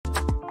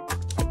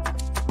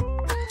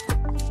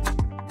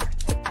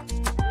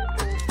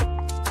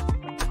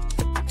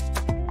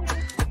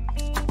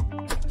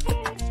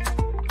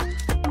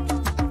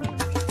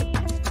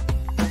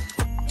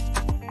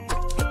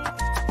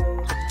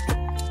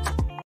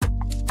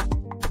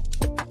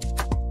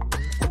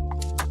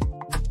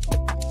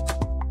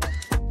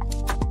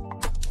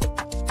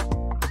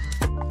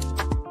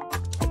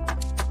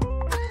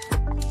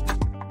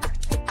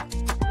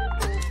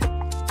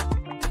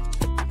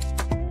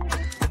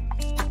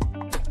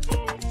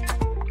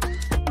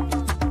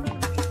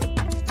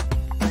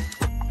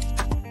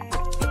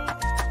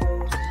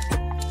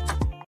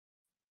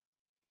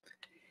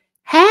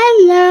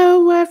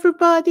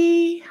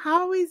everybody.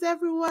 How is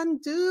everyone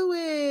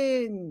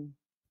doing?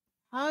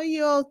 How are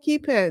you all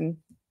keeping?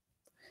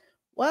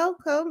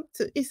 Welcome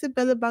to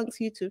Isabella Bank's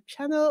YouTube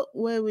channel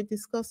where we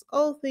discuss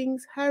all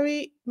things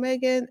Harry,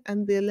 Meghan,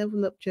 and their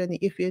level up journey.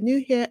 If you're new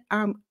here,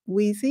 I'm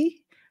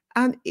Wheezy,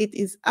 and it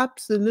is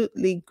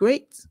absolutely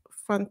great,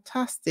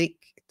 fantastic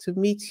to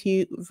meet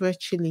you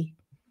virtually.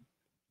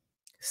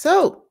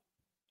 So,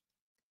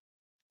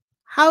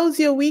 how's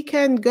your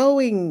weekend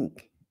going?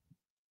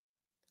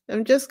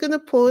 I'm just going to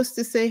pause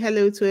to say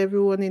hello to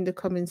everyone in the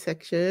comment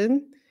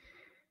section.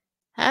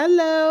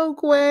 Hello,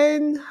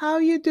 Gwen. How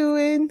you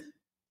doing?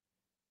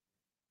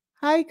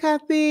 Hi,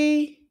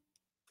 Kathy.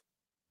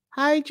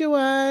 Hi,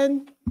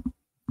 Joanne.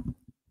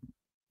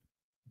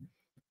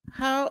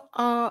 How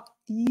are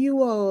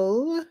you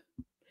all?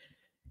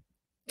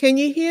 Can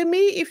you hear me?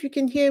 If you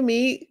can hear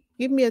me,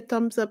 give me a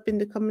thumbs up in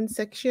the comment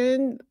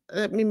section.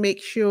 Let me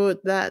make sure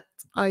that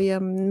I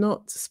am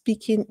not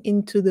speaking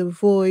into the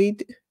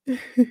void.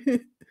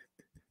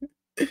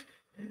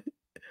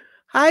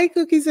 Hi,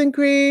 Cookies and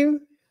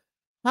Cream.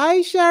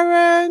 Hi,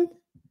 Sharon.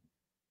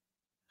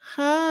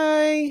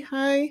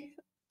 Hi.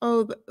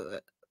 Oh,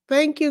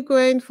 thank you,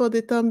 Gwen, for the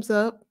thumbs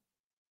up.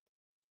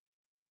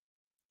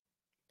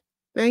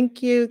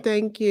 Thank you.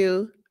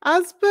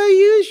 As per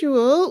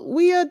usual,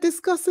 we are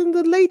discussing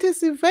the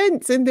latest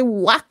events in the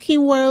wacky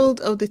world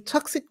of the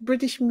toxic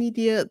British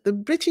media, the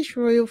British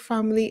royal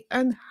family,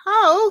 and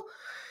how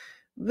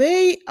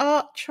they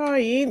are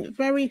trying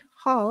very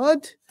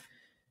hard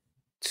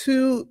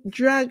to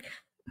drag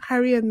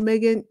Harry and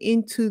Meghan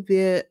into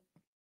their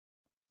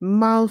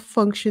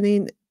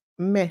malfunctioning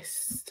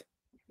mess.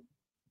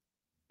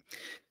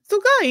 So,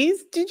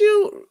 guys, did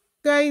you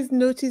guys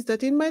notice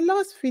that in my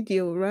last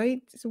video,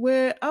 right,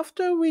 where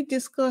after we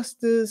discussed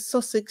the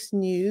Sussex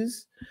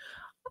news,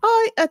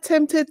 I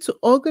attempted to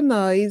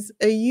organize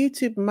a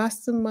YouTube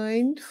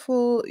mastermind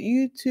for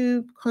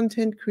YouTube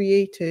content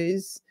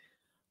creators,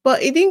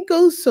 but it didn't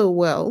go so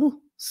well.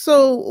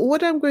 So,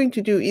 what I'm going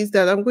to do is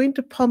that I'm going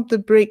to pump the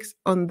brakes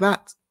on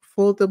that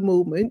for the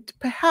moment.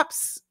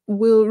 Perhaps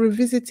we'll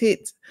revisit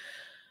it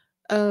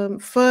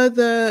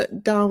further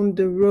down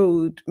the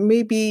road,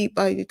 maybe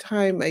by the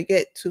time I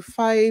get to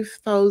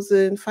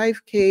 5,000,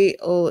 5K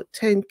or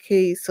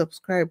 10K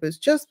subscribers,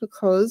 just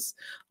because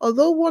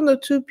although one or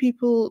two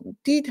people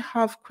did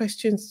have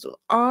questions to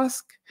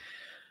ask,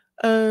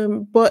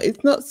 but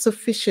it's not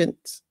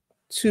sufficient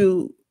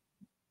to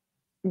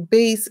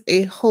base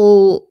a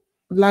whole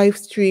live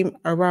stream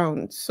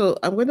around. So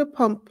I'm going to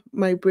pump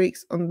my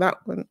brakes on that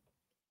one.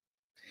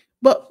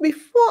 But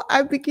before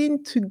I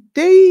begin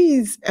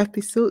today's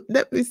episode,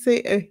 let me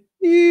say a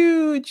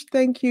huge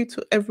thank you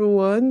to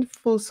everyone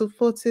for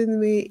supporting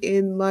me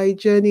in my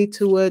journey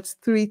towards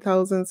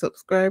 3,000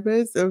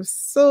 subscribers. I'm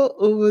so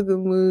over the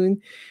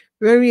moon,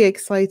 very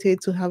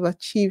excited to have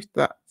achieved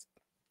that.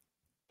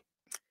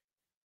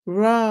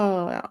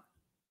 Right.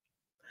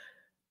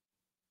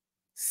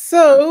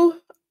 So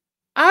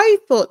I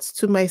thought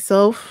to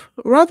myself,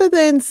 rather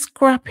than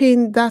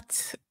scrapping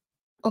that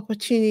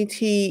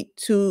opportunity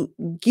to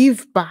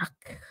give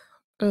back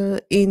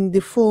in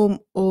the form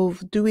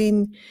of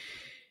doing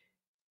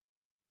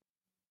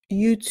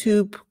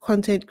YouTube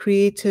content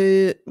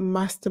creator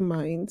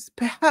masterminds,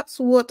 perhaps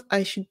what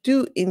I should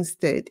do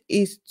instead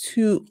is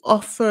to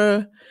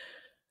offer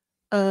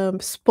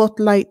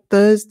Spotlight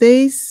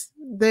Thursdays.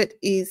 That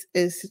is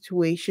a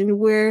situation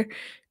where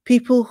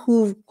people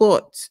who've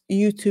got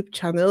YouTube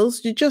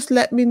channels, you just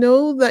let me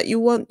know that you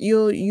want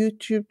your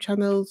YouTube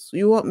channels,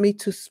 you want me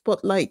to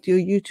spotlight your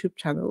YouTube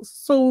channels.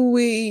 So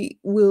we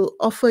will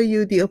offer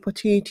you the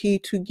opportunity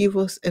to give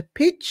us a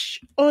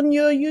pitch on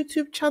your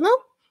YouTube channel.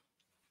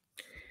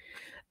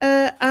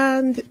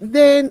 And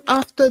then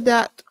after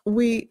that,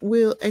 we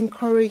will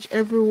encourage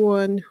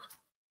everyone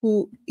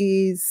who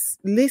is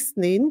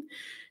listening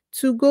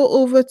to go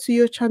over to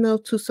your channel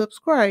to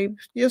subscribe.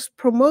 Just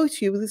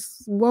promote you. This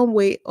is one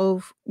way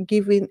of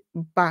giving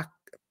back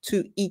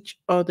to each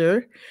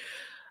other.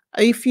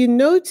 If you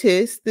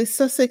notice, the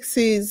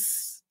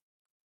Sussexes,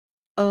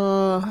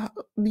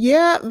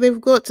 yeah, they've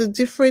got a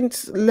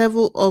different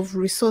level of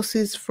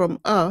resources from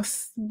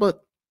us,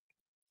 but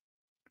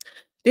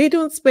they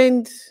don't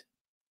spend.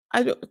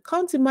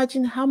 Can't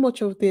imagine how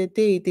much of their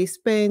day they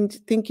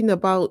spend thinking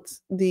about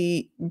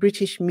the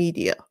British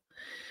media.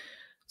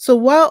 So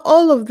while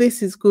all of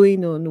this is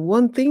going on,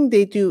 one thing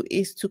they do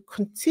is to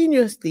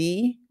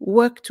continuously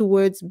work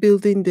towards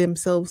building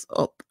themselves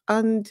up.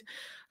 And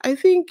I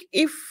think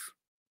if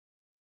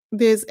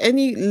there's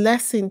any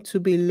lesson to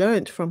be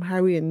learned from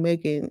Harry and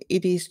Meghan,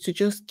 it is to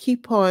just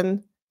keep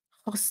on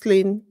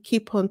hustling,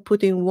 keep on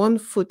putting one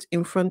foot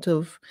in front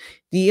of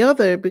the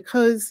other,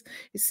 because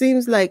it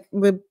seems like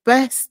the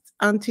best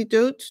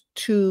antidote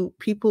to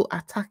people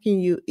attacking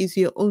you is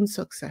your own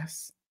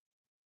success.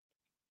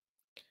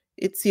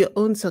 It's your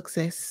own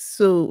success.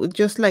 So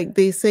just like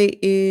they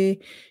say,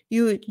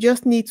 you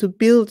just need to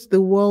build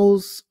the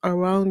walls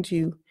around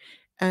you.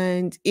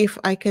 And if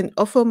I can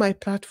offer my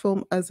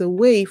platform as a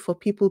way for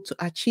people to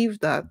achieve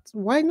that,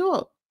 why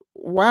not?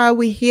 Why are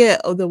we here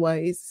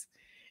otherwise?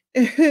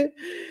 I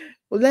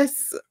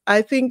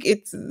think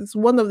it's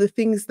one of the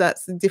things that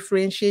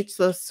differentiates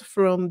us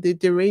from the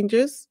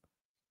derangers.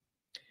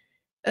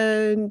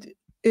 And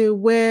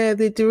where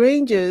the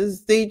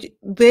derangers,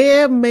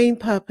 their main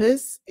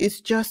purpose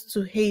is just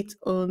to hate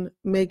on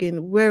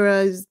Meghan,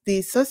 whereas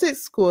the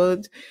Sussex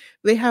squad,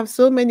 they have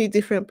so many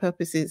different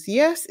purposes.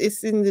 Yes,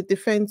 it's in the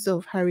defense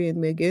of Harry and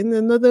Meghan.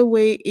 Another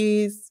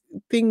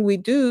thing we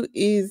do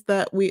is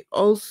that we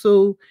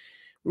also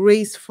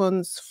raise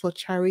funds for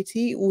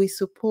charity. We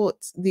support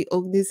the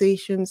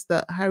organizations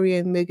that Harry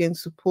and Meghan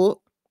support.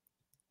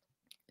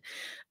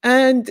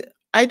 And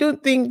I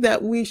don't think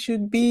that we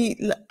should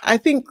be, I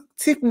think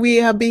we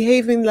are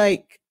behaving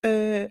like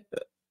that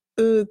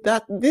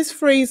this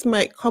phrase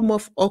might come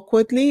off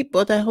awkwardly,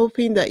 but I'm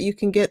hoping that you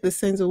can get the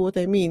sense of what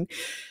I mean.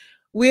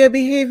 We are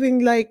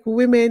behaving like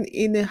women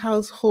in a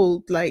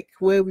household, like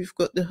where we've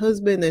got the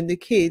husband and the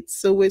kids.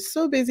 So we're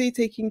so busy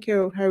taking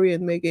care of Harry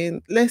and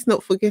Meghan. Let's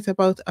not forget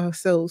about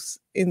ourselves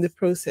in the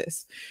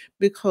process,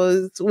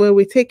 because when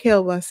we take care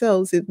of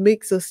ourselves, it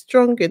makes us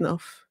strong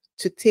enough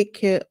to take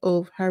care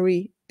of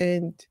Harry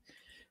and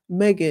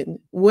Meghan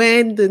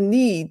when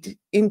the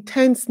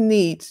intense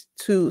need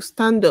to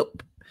stand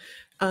up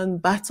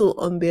and battle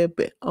on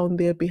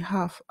their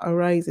behalf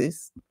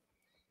arises.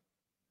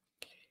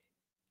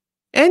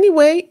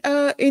 Anyway,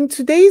 in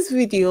today's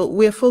video,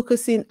 we're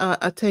focusing our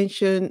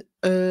attention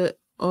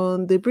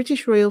on the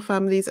British royal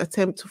family's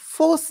attempt to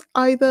force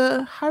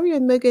either Harry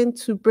and Meghan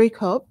to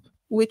break up,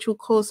 which will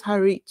cause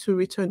Harry to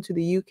return to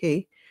the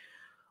UK,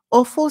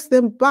 or force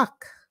them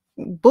back,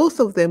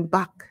 both of them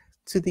back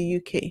to the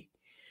UK.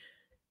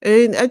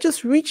 And I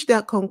just reached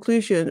that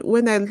conclusion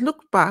when I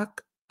look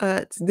back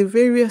at the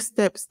various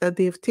steps that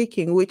they've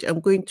taken, which I'm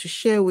going to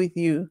share with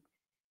you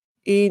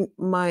in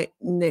my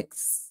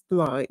next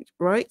slide,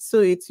 right? So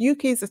it's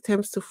UK's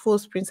attempts to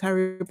force Prince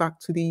Harry back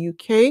to the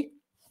UK.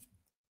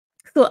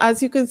 So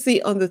as you can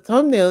see on the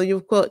thumbnail,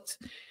 you've got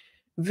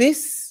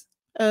this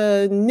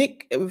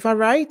Nick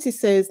Variety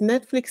says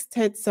Netflix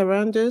Ted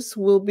Sarandos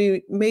will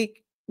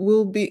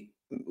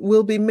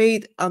be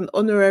made an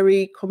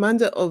honorary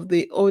commander of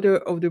the Order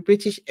of the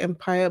British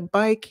Empire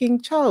by King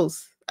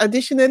Charles.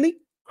 Additionally,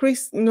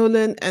 Chris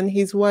Nolan and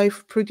his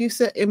wife,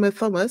 producer Emma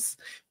Thomas,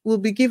 will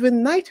be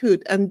given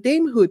knighthood and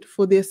damehood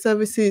for their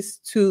services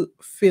to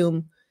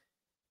film.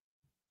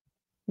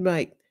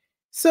 Right.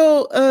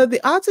 So the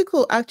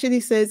article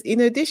actually says,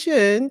 in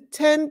addition,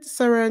 Ted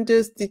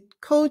Sarandos, the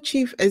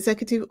co-chief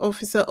executive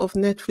officer of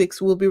Netflix,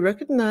 will be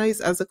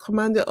recognized as a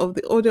commander of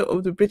the Order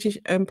of the British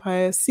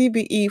Empire,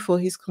 CBE, for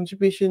his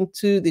contribution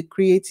to the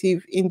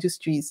creative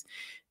industries.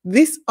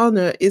 This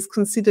honor is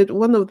considered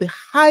one of the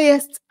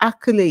highest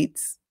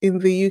accolades in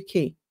the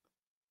UK.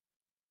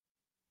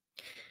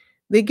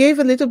 They gave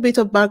a little bit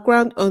of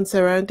background on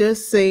Sarandos,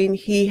 saying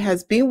he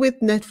has been with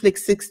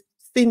Netflix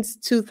since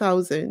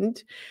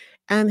 2000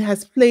 and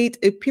has played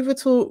a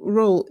pivotal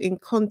role in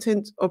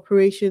content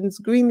operations,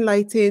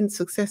 greenlighting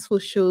successful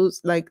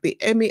shows like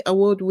the Emmy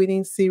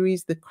award-winning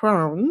series The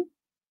Crown.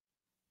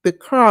 The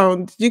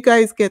Crown, did you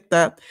guys get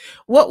that?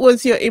 What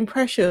was your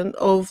impression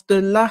of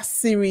the last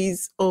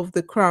series of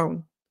The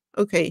Crown?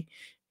 Okay,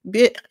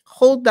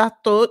 hold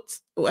that thought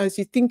as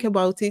you think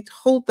about it.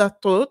 Hold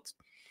that thought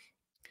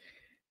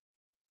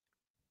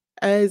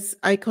as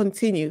I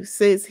continue.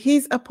 Says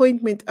his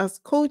appointment as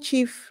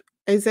co-chief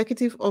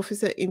executive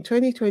officer in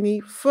 2020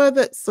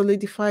 further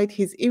solidified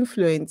his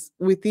influence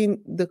within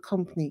the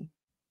company.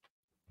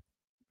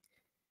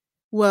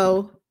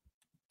 Well,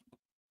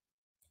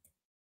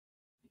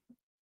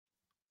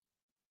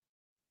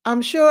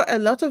 I'm sure a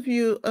lot of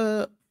you,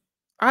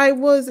 I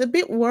was a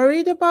bit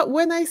worried about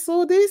when I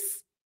saw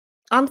this.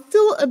 I'm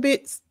still a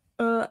bit,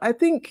 I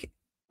think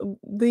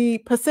the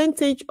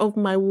percentage of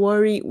my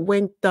worry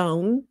went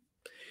down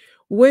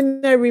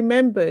when I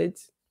remembered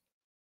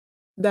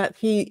that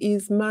he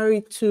is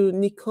married to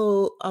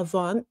Nicole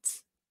Avant.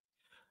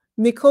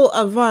 Nicole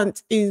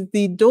Avant is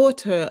the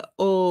daughter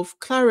of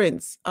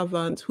Clarence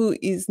Avant, who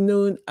is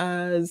known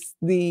as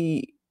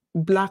the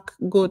Black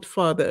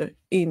Godfather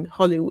in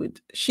Hollywood.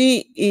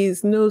 She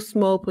is no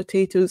small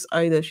potatoes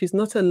either. She's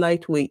not a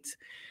lightweight.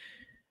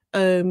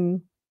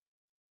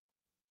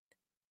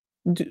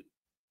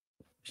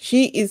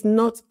 She is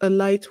not a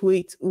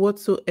lightweight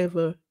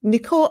whatsoever.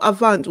 Nicole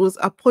Avant was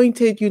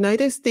appointed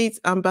United States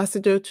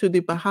Ambassador to the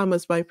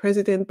Bahamas by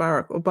President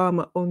Barack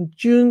Obama on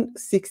June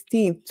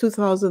 16,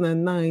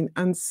 2009,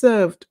 and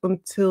served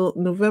until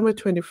November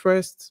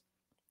 21st,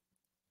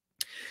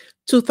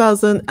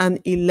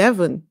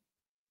 2011.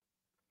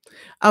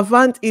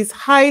 Avant is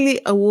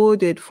highly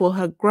awarded for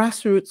her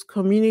grassroots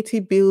community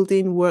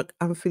building work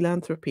and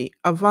philanthropy.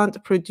 Avant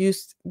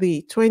produced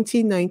the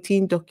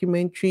 2019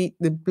 documentary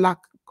The Black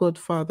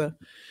Godfather.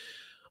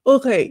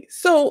 Okay,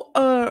 so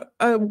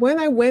when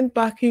I went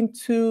back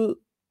into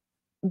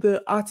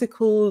the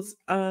articles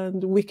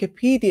and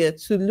Wikipedia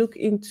to look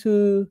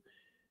into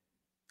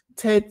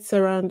Ted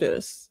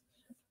Sarandos,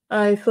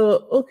 I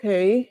thought,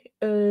 okay,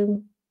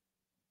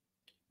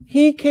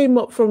 he came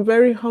up from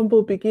very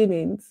humble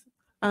beginnings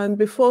and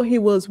before he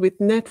was with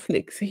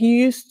Netflix, uh,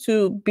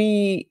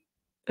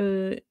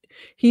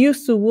 he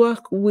used to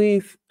work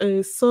with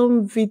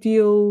some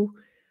video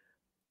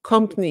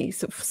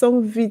companies,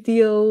 some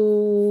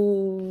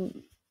video,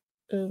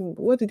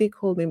 what do they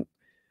call them?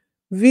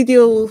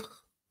 Video,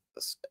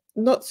 s-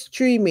 not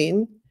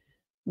streaming,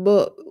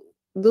 but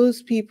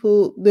those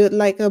people, they're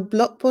like a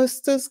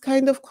blockbusters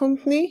kind of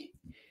company.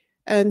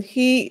 And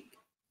he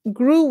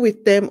grew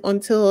with them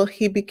until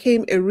he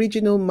became a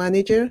regional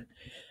manager.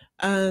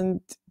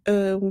 And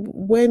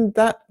when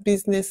that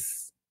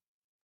business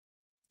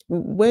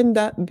wound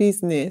down,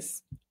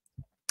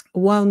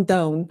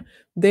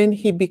 then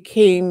he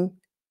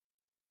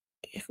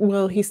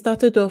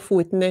started off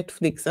with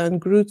Netflix and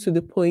grew to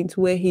the point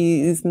where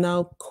he is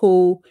now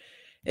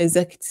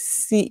co-executive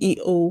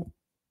CEO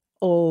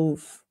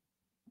of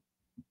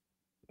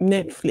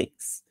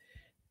Netflix.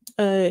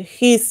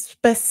 His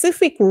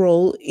specific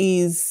role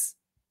is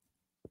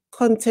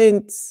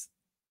content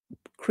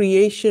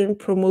creation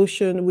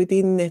promotion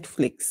within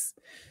Netflix.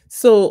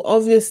 So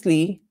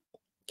obviously,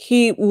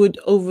 he would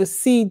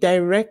oversee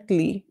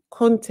directly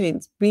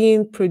content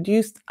being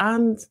produced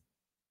and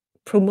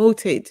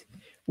promoted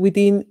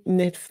within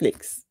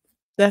Netflix.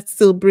 That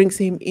still brings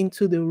him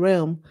into the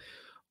realm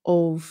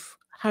of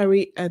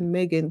Harry and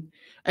Meghan.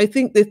 I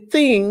think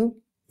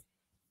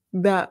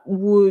that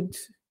would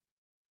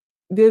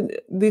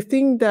the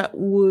thing that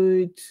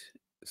would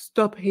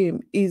stop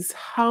him is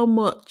how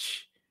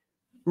much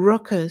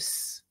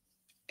ruckus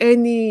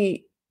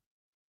any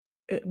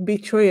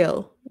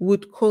betrayal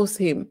would cause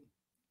him,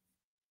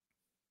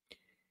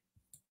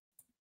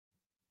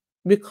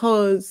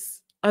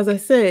 because as I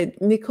said,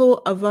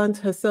 Nicole Avant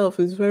herself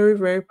is very,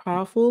 very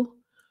powerful.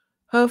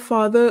 Her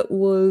father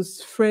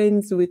was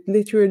friends with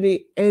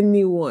literally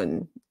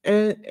anyone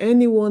and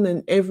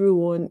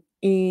everyone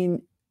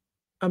in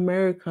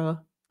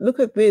America. Look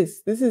at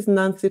this. This is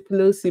Nancy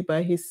Pelosi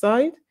by his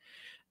side,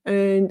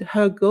 and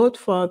her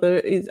godfather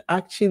is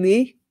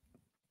actually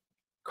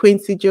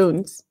Quincy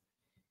Jones.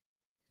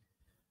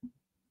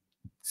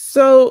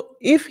 So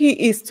if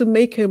he is to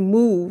make a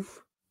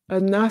move, a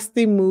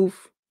nasty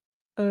move,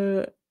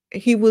 uh,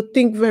 he would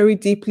think very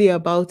deeply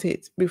about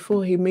it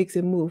before he makes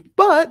a move.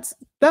 But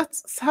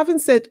that's having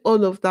said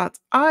all of that,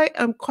 I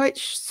am quite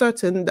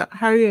certain that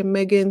Harry and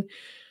Meghan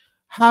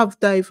have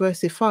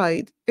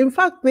diversified. In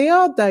fact, they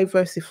are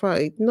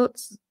diversified,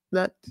 not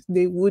that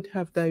they would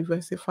have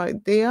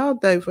diversified. They are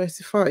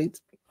diversified.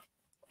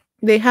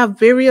 They have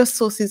various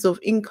sources of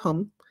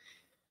income,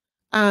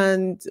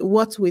 and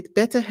what with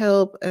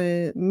BetterHelp,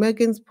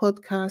 Megan's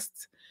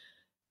podcast,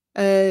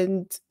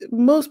 and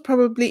most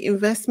probably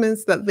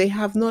investments that they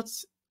have not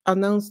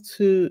announced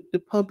to the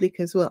public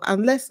as well.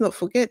 And let's not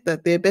forget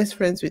that they're best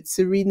friends with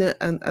Serena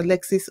and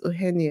Alexis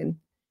Ohanian.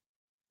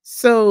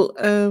 So,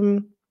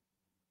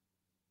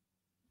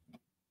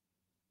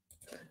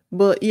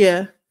 but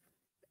yeah,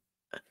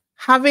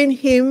 having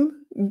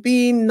him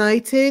being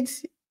knighted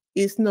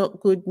is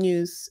not good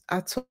news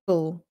at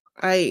all.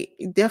 I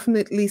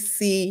definitely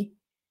see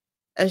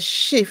a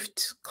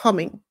shift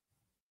coming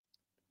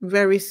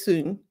very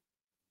soon.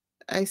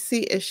 I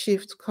see a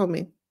shift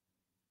coming.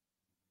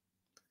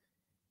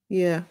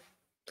 Yeah.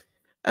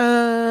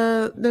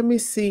 Let me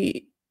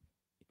see.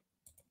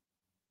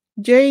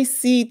 Jay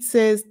Seed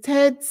says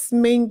Ted's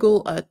main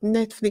goal at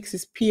Netflix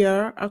is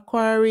PR,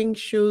 acquiring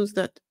shows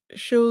that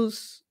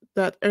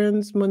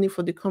earns money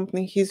for the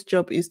company. His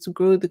job is to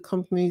grow the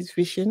company's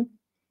vision.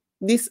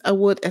 This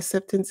award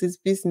acceptance is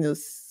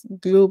business,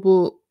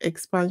 global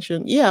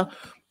expansion. Yeah,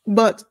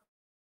 but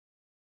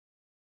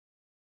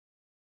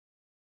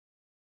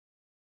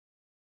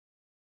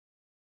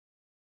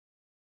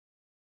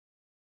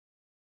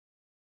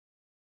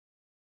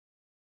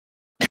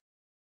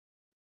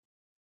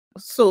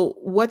so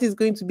what is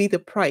going to be the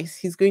price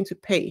he's going to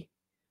pay?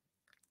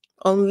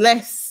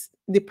 Unless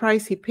the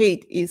price he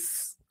paid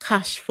is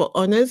cash for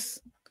honors,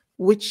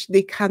 which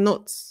they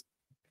cannot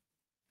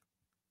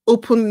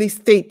openly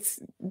state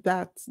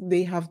that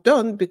they have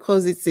done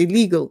because it's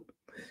illegal.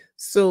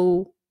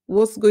 So,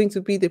 what's going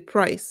to be the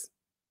price?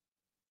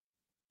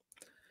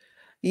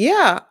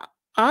 Yeah,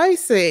 I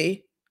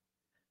say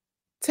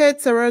Ted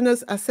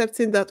Sarandos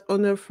accepting that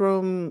honor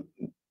from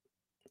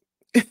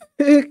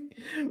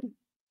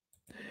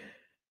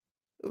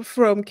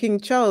King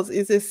Charles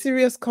is a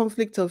serious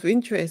conflict of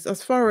interest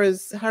as far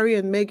as Harry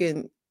and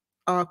Meghan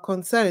are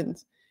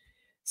concerned.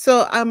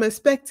 So I'm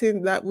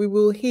expecting that we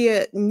will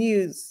hear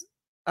news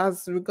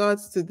as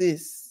regards to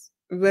this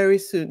very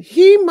soon.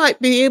 He might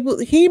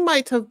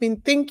have been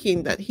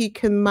thinking that he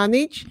can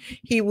manage.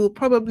 He will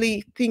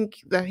probably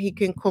think that he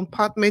can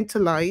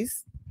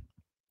compartmentalize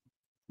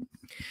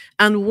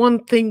and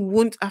one thing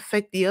won't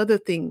affect the other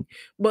thing.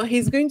 But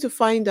he's going to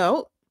find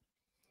out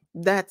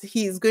that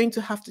he's going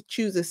to have to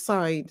choose a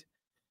side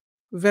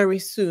very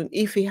soon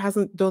if he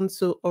hasn't done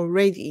so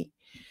already.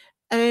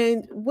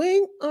 And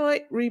when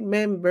I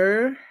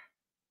remember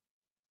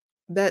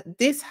that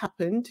this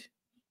happened,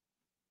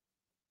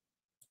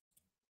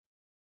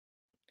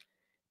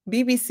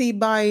 BBC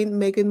buying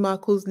Meghan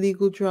Markle's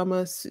legal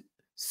drama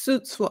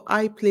Suits for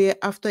iPlayer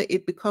after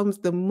it becomes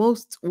the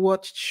most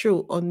watched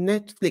show on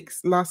Netflix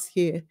last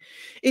year.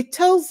 It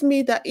tells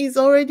me that he's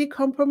already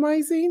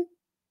compromising.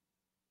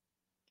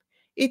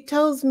 It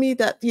tells me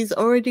that he's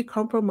already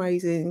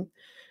compromising,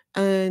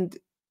 and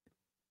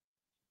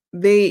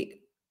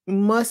they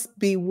must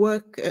be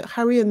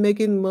Harry and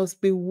Meghan must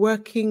be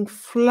working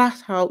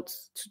flat out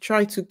to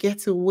try to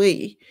get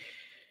away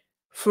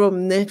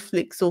from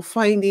Netflix, or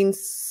finding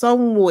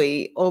some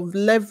way of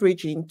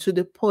leveraging to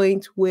the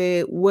point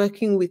where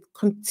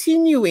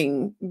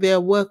continuing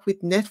their work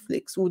with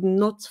Netflix would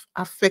not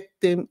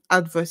affect them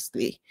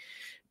adversely.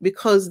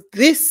 Because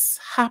this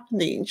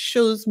happening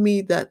shows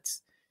me that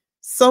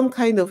some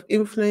kind of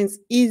influence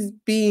is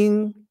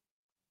being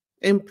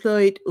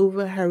employed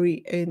over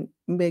Harry and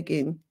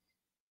Meghan,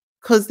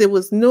 because there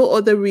was no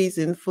other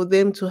reason for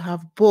them to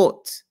have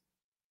bought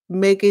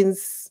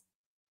Meghan's.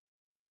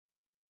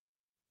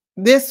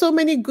 There's so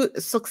many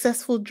good,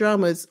 successful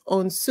dramas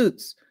on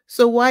Suits.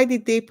 So why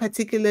did they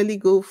particularly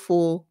go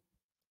for?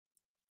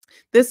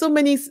 There's so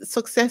many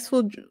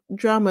successful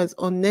dramas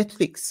on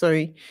Netflix.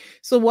 Sorry.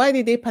 So why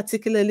did they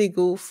particularly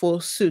go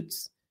for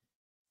Suits?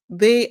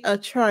 They are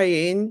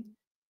trying.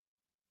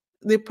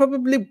 They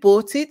probably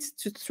bought it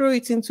to throw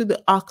it into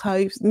the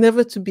archives,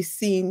 never to be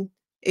seen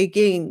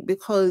again.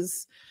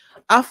 Because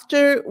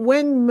after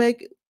when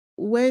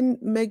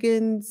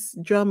Megan's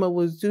drama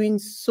was doing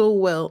so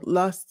well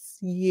last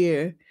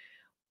year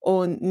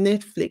on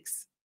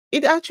Netflix,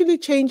 it actually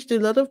changed a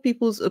lot of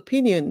people's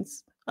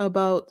opinions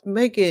about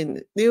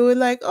Megan. They were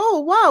like, "Oh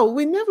wow,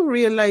 we never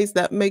realized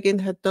that Megan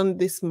had done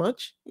this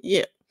much."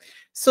 Yeah.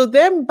 So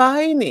them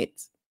buying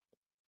it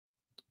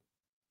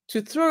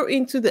to throw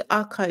into the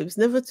archives,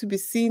 never to be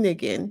seen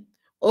again,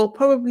 or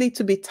probably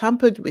to be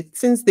tampered with,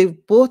 since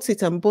they've bought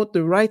it and bought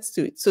the rights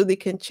to it, so they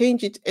can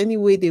change it any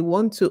way they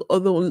want to,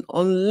 although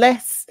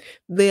unless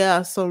there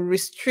are some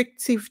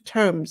restrictive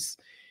terms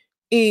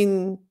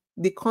in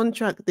the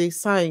contract they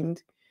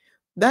signed.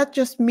 That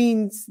just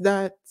means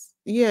that,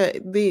 yeah,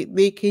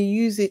 they can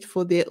use it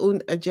for their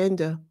own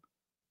agenda.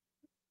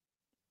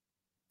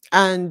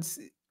 And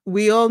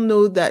we all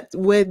know that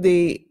where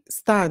they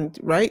stand,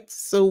 right?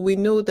 So we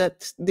know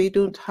that they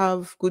don't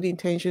have good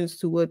intentions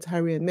towards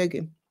Harry and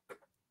Meghan.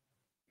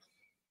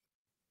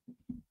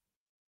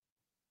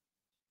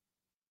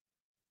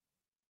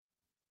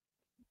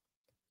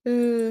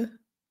 Uh,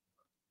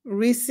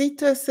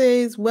 Risita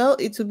says, well,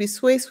 it would be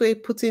Sway Sway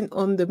putting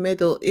on the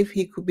medal if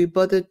he could be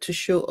bothered to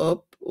show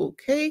up.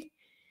 Okay.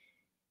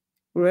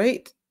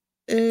 Right.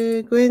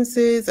 Gwen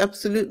says,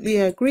 absolutely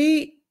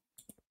agree.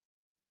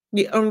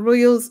 The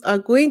Unroyals are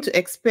going to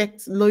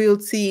expect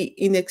loyalty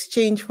in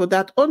exchange for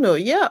that honor.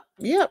 Yeah,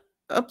 yeah,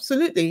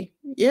 absolutely.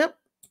 Yep.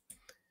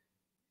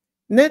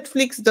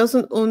 Netflix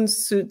doesn't own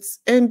Suits.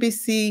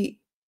 NBC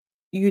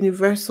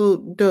Universal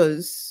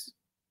does.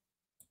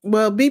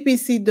 Well,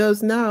 BBC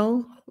does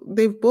now.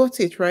 They've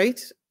bought it,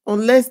 right?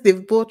 Unless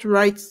they've bought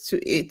rights to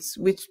it,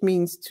 which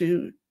means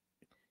to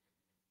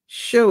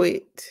show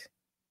it.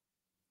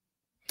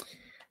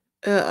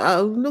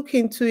 I'll look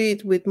into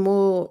it with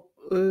more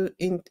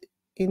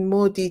in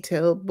more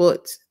detail,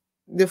 but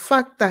the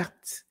fact that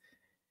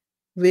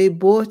they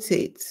bought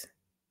it,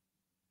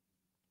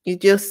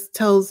 it just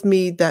tells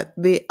me that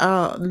they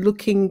are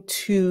looking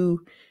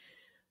to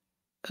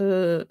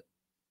uh,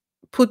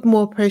 put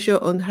more pressure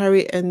on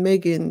Harry and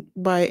Meghan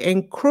by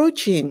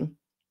encroaching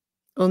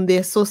on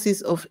their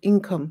sources of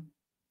income.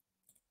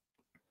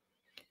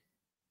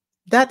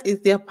 That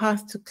is their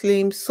path to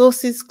claim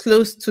sources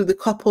close to the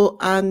couple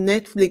and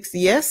Netflix.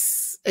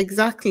 Yes,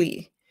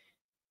 exactly.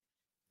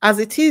 As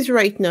it is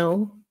right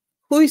now,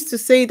 who is to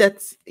say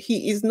that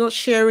he is not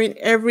sharing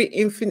every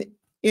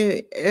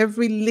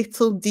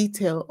little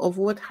detail of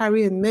what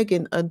Harry and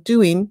Meghan are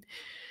doing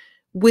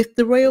with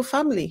the royal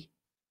family?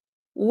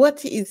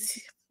 What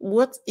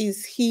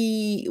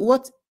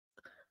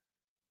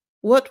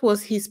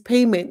was his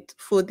payment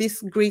for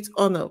this great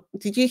honor?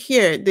 Did you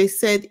hear? They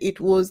said it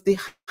was the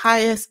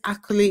highest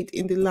accolade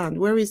in the land.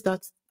 Where is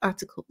that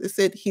article? They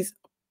said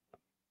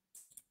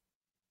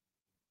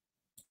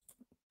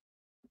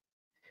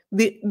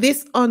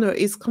this honor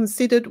is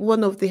considered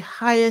one of the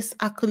highest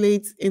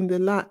accolades in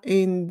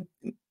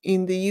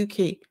in the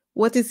UK.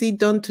 What has he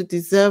done to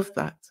deserve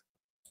that?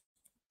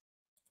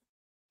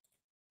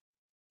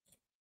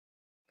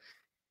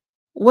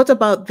 What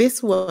about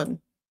this one?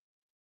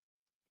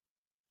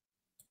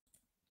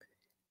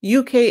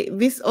 UK,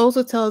 this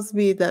also tells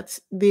me that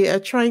they're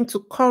trying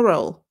to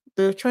corral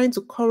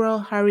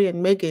Harry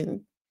and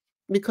Meghan,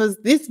 because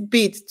this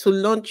bid to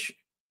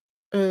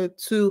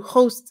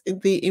host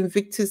the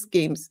Invictus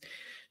Games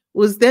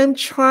was them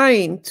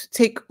trying to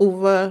take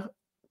over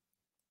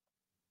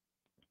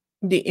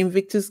the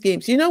Invictus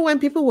Games. You know, when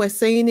people were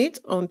saying it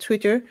on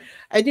Twitter,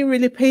 I didn't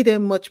really pay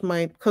them much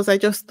mind, because I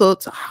just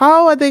thought,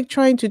 how are they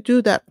trying to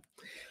do that?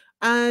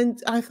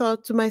 And I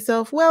thought to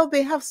myself, well,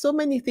 they have so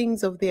many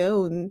things of their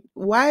own.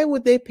 Why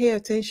would they pay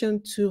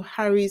attention to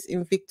Harry's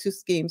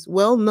Invictus Games?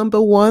 Well,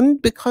 number one,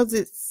 because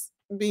it's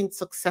been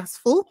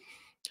successful.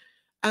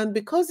 And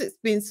because it's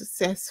been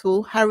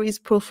successful, Harry's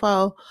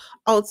profile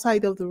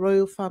outside of the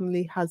royal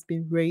family has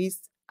been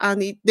raised.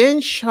 And it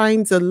then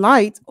shines a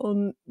light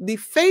on the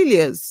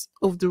failures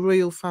of the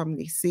royal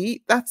family.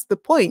 See, that's the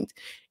point.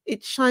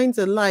 It shines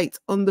a light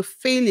on the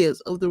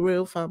failures of the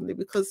royal family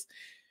because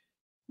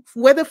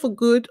whether for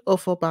good or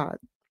for bad,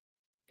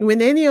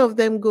 when any of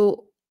them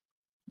go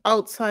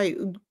outside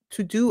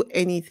to do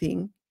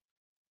anything,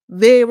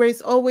 there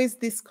is always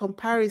this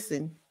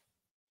comparison.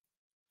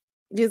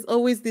 There's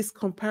always this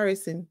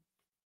comparison.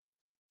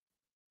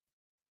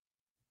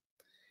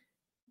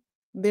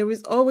 There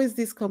is always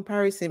this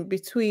comparison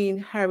between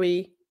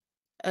Harry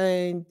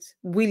and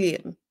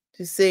William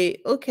to say,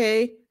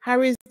 okay,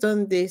 Harry's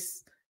done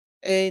this,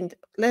 and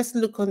let's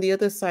look on the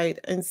other side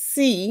and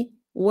see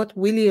what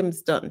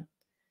William's done.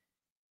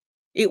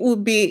 It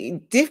would be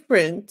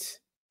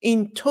different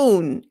in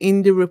tone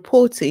in the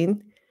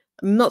reporting,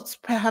 not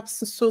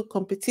perhaps so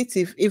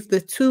competitive if the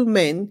two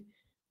men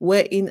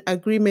were in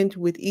agreement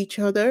with each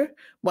other.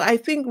 But I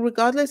think,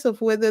 regardless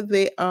of whether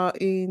they are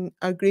in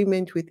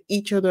agreement with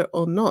each other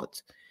or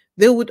not,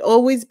 there would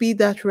always be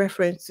that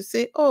reference to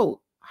say, oh,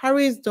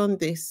 Harry's done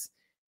this.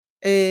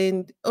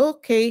 And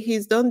okay,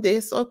 he's done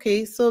this.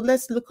 Okay, so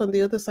let's look on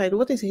the other side.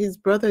 What is his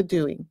brother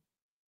doing?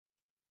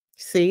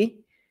 See?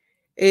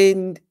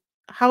 And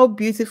how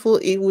beautiful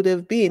it would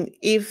have been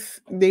if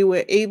they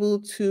were able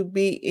to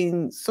be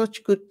in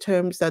such good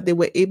terms that they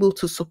were able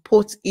to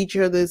support each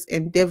other's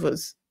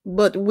endeavors.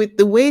 But with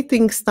the way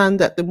things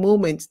stand at the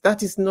moment,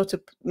 that is not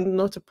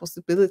a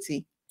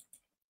possibility.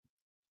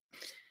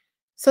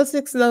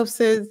 Sussex Love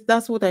says,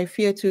 that's what I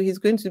fear too. He's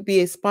going to be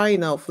a spy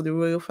now for the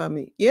royal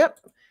family. Yep.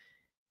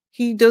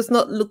 He does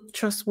not look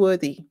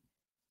trustworthy.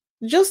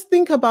 Just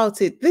think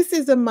about it. This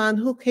is a man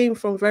who came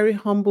from very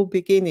humble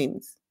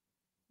beginnings,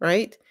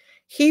 right?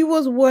 He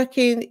was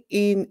working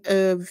in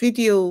a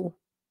video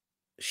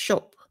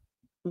shop,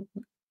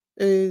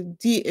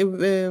 DVD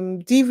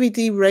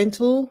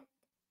rental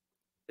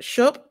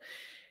shop.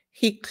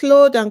 He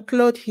clawed and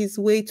clawed his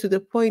way to the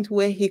point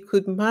where he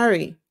could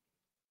marry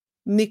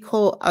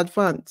Nicole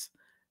Avant.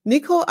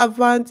 Nicole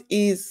Avant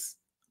is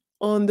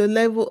on the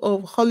level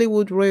of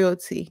Hollywood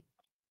royalty.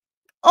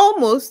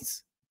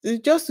 Almost,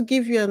 just to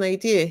give you an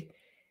idea,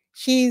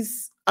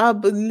 she's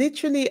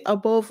literally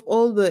above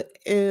all the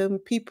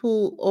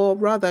people, or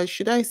rather,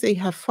 should I say,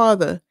 her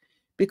father,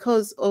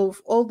 because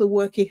of all the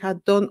work he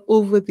had done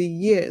over the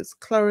years.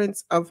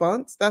 Clarence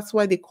Avant, that's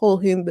why they call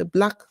him the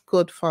Black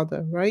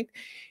Godfather, right?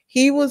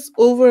 He was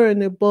over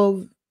and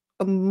above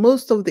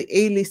most of the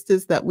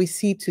A-listers that we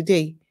see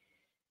today.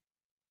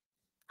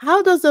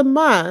 How does a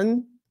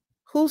man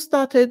who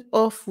started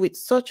off with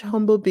such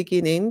humble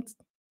beginnings,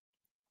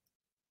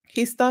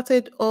 he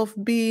started off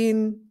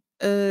being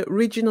a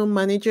regional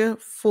manager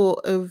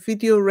for a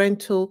video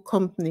rental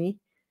company,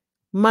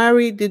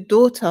 married the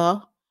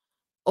daughter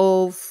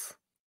of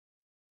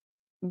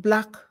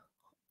Black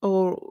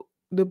or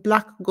the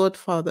Black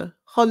Godfather,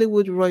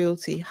 Hollywood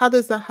royalty? How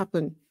does that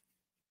happen?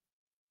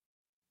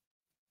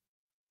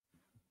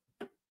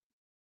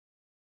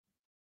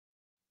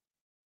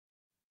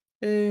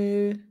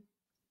 Uh,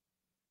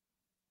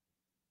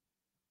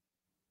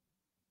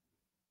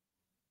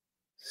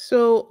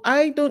 so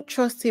I don't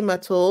trust him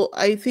at all.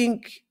 I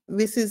think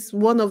this is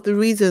one of the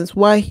reasons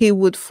why he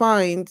would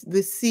find the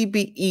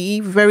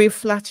CBE very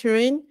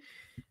flattering,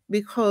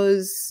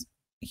 because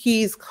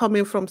he's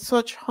coming from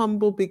such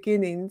humble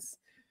beginnings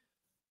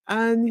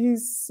and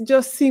he's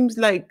just seems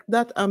like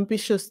that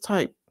ambitious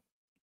type.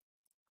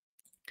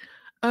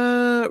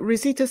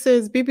 Rosita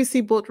says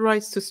BBC bought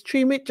rights to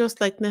stream it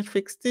just like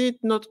Netflix did,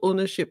 not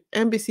ownership.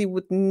 NBC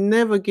would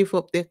never give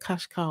up their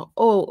cash cow.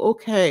 Oh,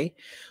 okay.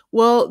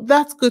 Well,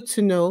 that's good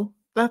to know.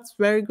 That's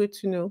very good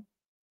to know.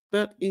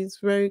 That is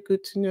very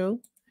good to know.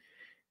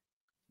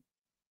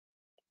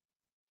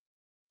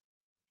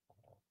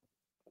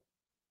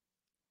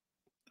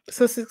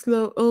 Sussex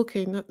Love.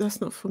 Okay, no,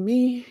 that's not for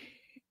me.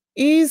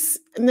 Is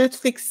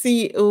Netflix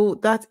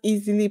CEO that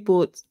easily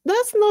bought?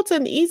 That's not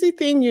an easy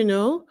thing, you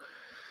know.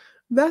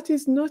 That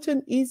is not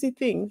an easy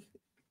thing.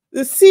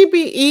 The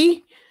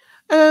CBE,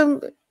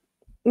 um,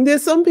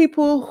 there's some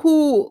people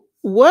who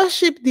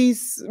worship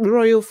this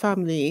royal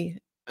family.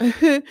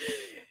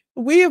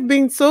 We have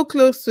been so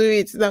close to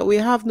it that we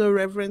have no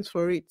reverence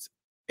for it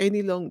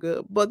any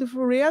longer. But the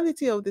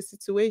reality of the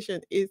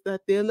situation is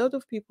that there are a lot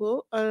of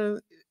people.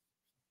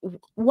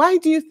 Why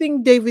do you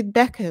think David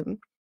Beckham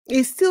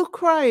is still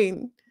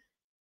crying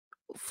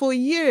for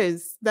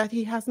years that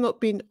he has not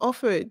been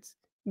offered,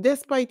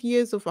 despite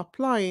years of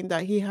applying,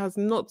 that he has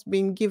not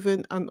been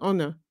given an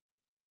honor?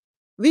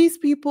 These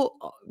people,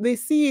 they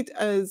see it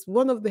as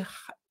one of the,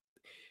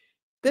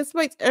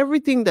 despite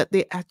everything that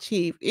they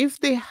achieve, if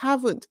they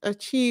haven't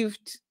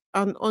achieved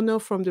an honor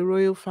from the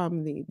royal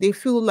family, they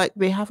feel like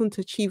they haven't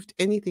achieved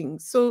anything.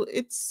 So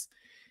it's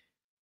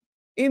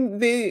in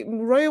the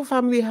royal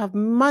family have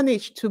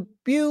managed to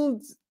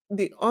build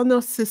the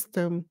honor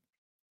system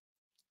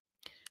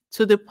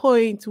to the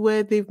point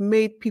where they've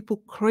made people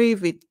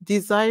crave it,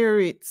 desire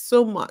it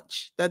so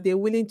much that they're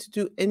willing to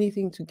do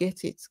anything to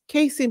get it.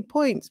 Case in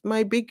point,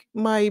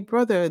 my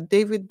brother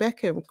David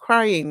Beckham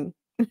crying,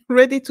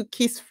 ready to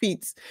kiss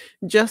feet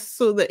just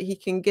so that he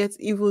can get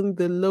even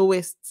the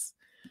lowest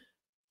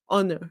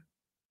honor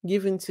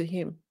given to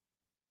him.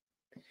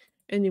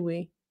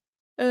 Anyway,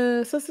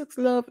 Sussex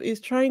Love is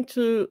trying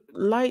to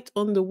light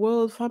on the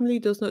world. Family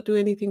does not do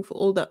anything for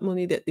all that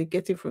money that they're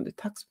getting from the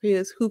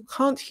taxpayers who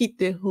can't heat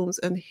their homes.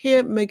 And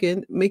here,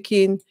 Meghan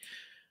making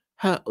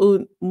her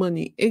own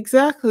money.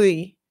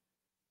 Exactly.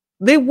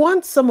 They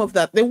want some of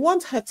that. They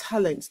want her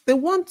talent. They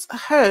want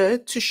her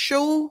to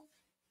show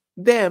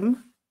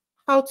them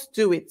how to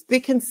do it. They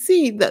can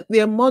see that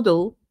their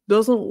model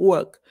doesn't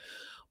work,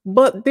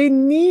 but they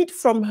need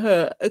from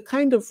her a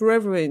kind of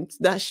reverence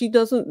that she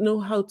doesn't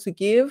know how to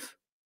give.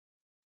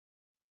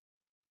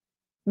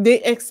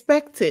 They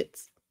expect it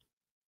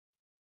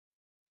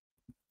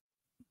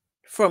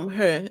from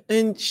her,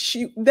 and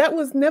she that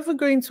was never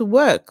going to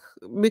work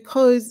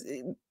because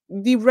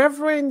the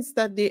reverence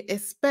that they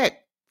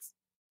expect,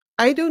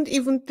 I don't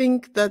even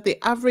think that the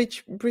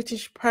average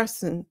British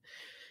person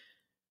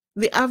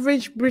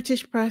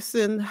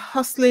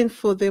hustling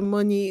for their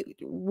money,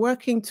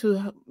 working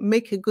to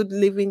make a good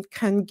living,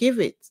 can give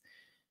it.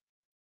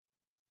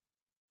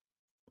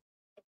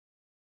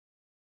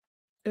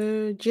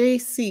 Jay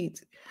Seed.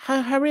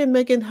 Harry and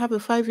Meghan have a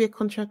 5-year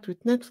contract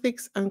with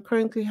Netflix and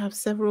currently have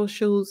several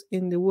shows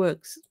in the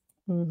works.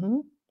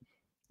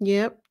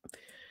 Yep.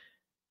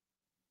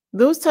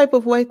 Those type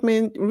of white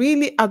men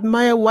really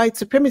admire white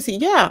supremacy.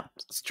 Yeah,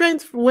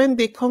 strength when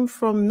they come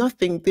from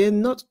nothing. They're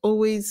not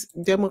always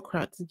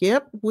Democrats.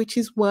 Yep, which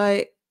is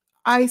why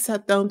I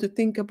sat down to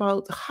think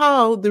about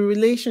how the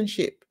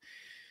relationship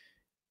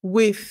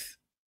with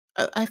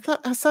I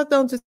sat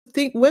down to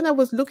think when I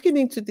was looking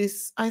into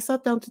this, I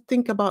sat down to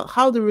think about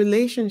how the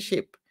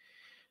relationship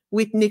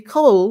with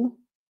Nicole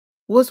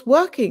was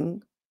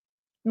working,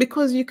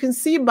 because you can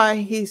see by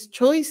his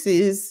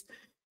choices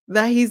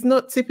that he's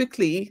not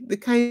typically the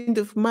kind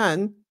of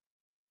man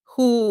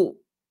who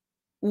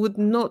would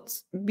not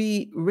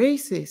be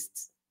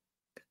racist.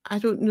 I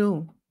don't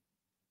know.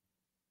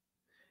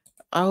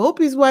 I hope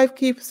his wife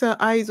keeps her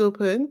eyes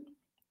open.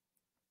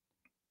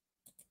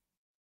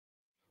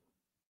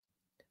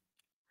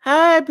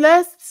 Hi,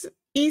 blessed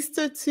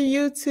Easter to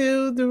you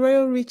too. The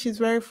royal reach is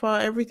very far.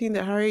 Everything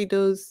that Harry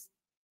does,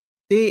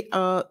 they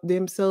are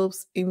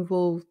themselves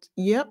involved.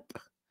 Yep.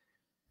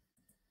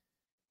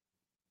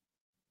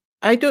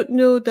 I don't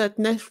know that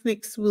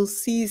Netflix will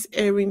cease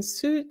airing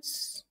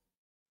Suits.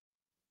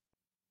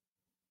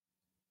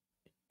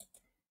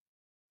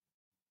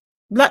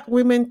 Black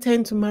women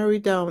tend to marry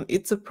down.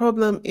 It's a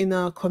problem in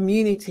our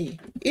community.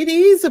 It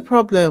is a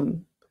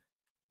problem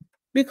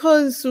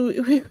because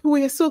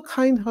we are so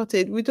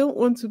kind-hearted. We don't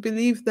want to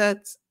believe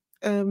that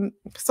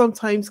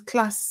sometimes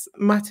class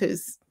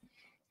matters.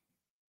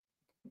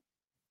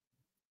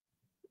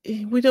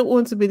 We don't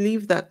want to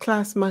believe that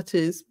class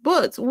matters.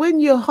 But when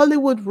you're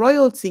Hollywood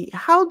royalty,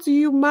 how do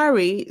you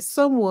marry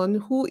someone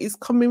who is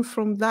coming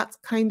from that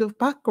kind of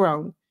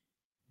background?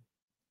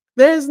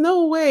 There's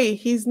no way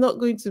he's not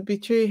going to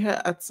betray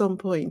her at some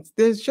point.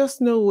 There's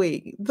just no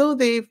way. Though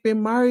they've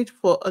been married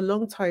for a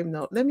long time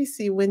now. Let me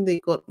see when they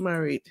got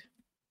married.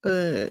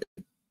 Uh,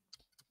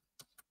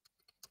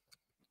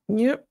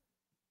 yep.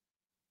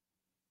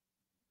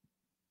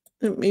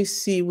 Let me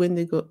see when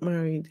they got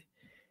married.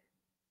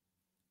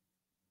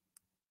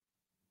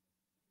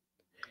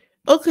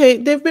 Okay,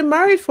 they've been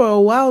married for a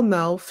while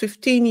now,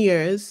 15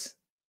 years.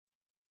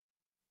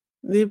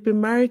 They've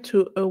been married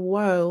to a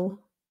while.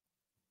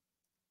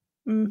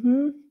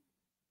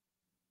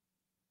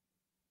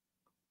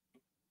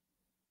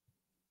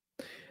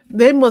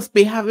 They must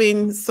be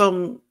having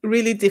some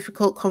really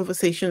difficult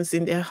conversations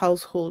in their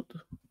household.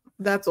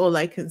 That's all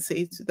I can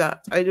say to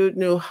that. I don't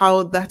know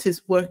how that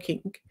is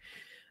working,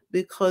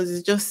 because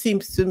it just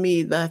seems to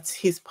me that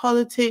his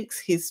politics,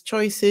 his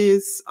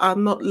choices are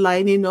not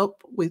lining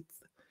up with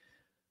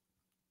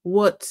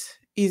what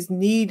is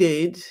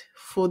needed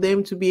for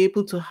them to be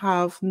able to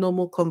have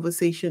normal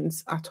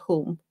conversations at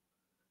home.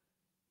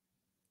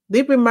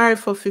 They've been married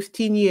for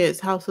 15 years,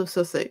 House of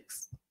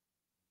Sussex.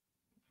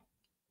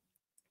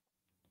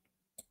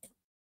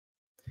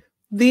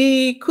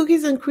 The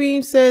Cookies and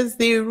Cream says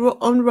the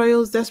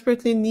on-royals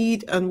desperately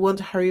need and want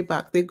Harry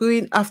back. They're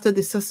going after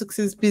the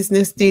Sussexes'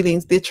 business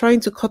dealings. They're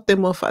trying to cut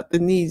them off at the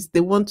knees.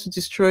 They want to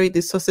destroy the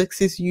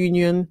Sussexes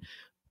union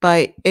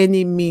by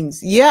any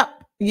means.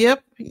 Yep.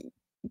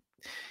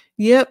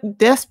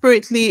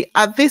 Desperately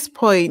at this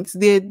point,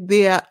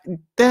 they are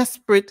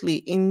desperately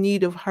in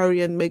need of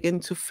Harry and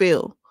Meghan to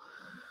fail,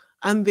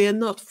 and they're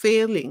not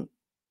failing.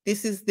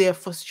 This is their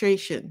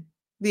frustration.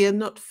 They are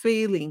not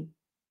failing.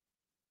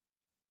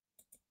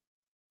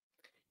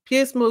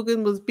 Piers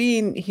Morgan was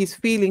being his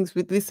feelings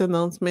with this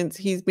announcement.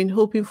 He's been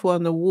hoping for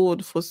an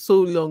award for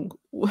so long.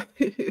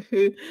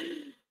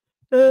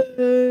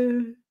 Uh,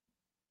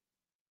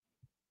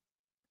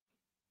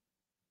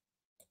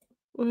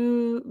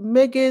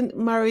 Meghan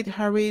married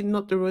Harry,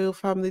 not the royal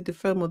family, the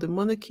firm or the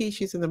monarchy.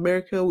 She's in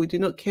America. We do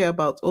not care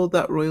about all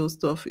that royal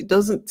stuff. It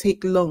doesn't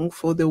take long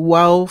for the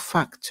wow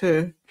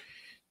factor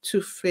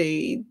to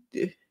fade.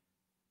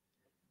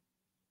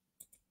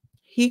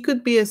 He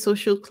could be a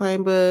social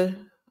climber,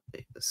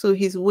 so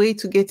his way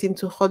to get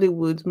into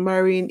Hollywood,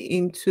 marrying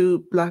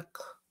into black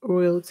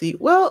royalty.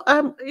 Well,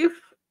 if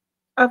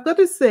I've got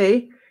to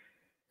say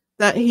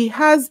that he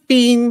has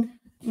been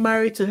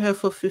married to her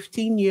for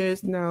 15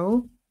 years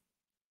now.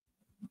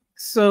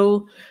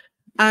 So,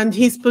 and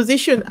his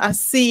position as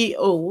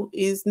CEO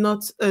is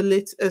not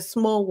a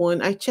small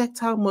one. I checked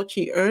how much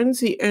he earns.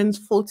 He earns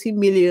 40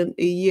 million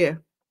a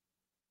year.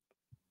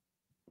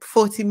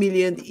 40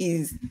 million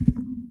is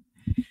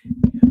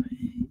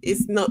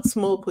not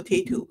small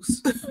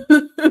potatoes.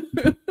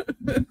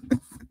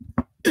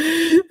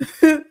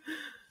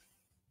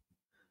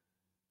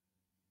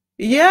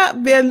 Yeah,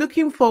 they're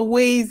looking for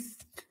ways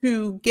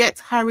to get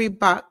Harry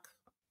back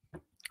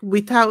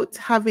without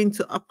having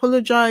to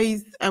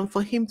apologize and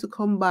for him to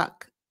come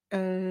back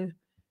uh,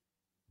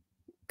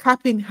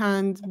 cap in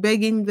hand,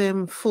 begging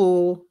them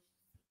for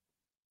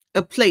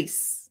a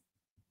place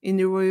in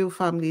the royal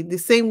family, the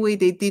same way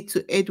they did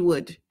to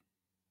Edward.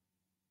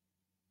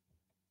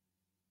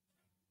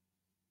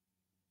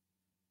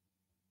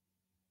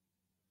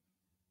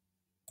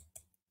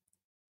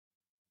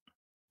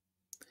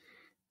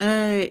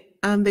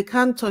 And they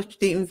can't touch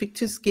the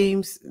Invictus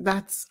games.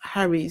 That's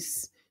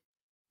Harry's.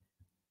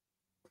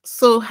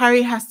 So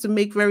Harry has to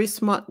make very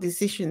smart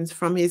decisions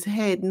from his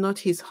head, not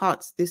his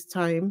heart this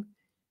time.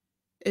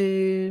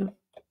 Uh,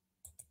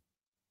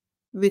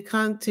 they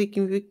can't take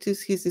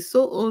Invictus. He's the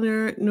sole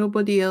owner,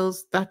 nobody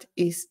else. That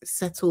is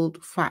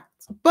settled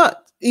fact.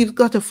 But he's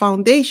got a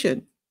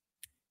foundation.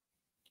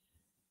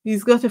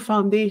 He's got a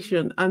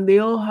foundation, and they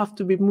all have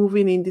to be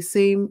moving in the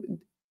same.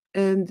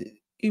 And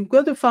you've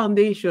got a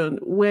foundation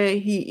where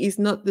he is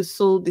not the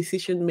sole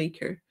decision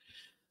maker.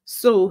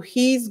 So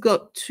he's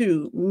got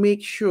to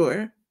make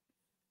sure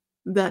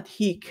that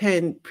he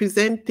can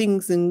present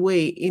things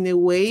in a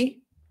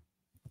way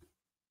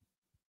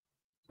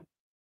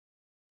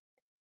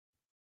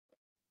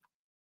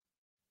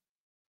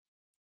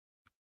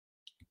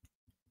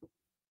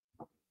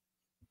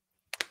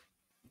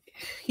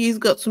he's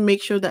got to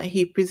make sure that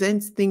he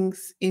presents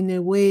things in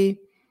a way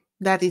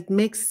that it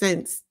makes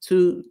sense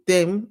to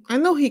them. I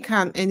know he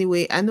can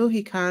anyway. I know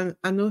he can.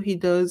 I know he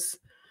does.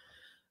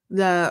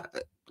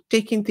 That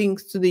taking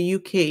things to the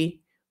UK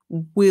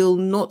will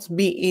not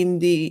be in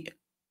the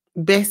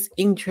best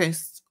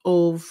interest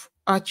of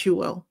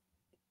Archewell.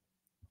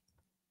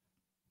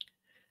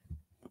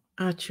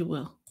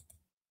 Archewell.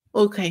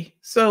 Okay.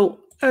 So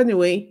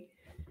anyway,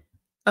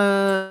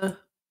 uh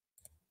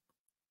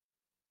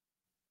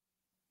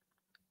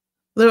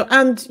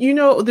and you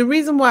know the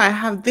reason why I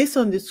have this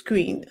on the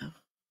screen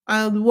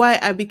and why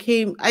I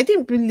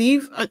didn't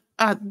believe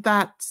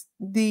that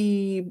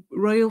the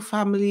royal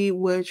family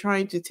were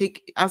trying to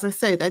take, as I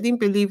said, I didn't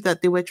believe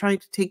that they were trying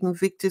to take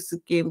Invictus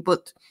again.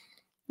 But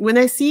when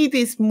I see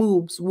these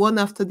moves one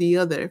after the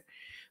other,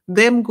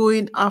 them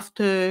going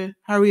after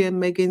Harry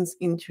and Meghan's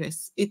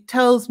interests, it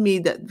tells me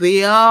that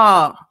they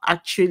are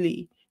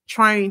actually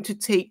trying to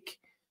take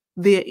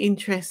their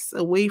interests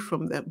away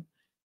from them.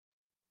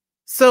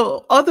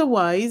 So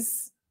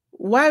otherwise,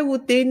 why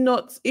would they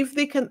not, if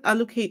they can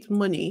allocate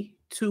money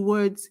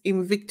towards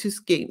Invictus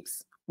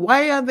Games,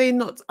 why are they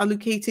not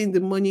allocating the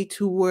money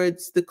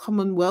towards the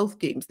Commonwealth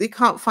Games? They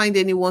can't find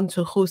anyone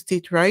to host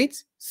it, right?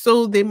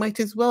 So they might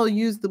as well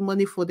use the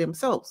money for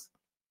themselves.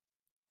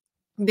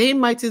 They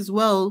might as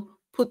well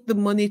put the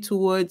money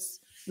towards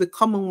the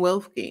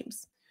Commonwealth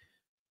Games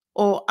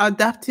or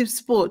adaptive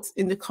sports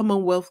in the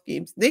Commonwealth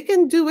Games. They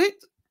can do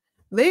it.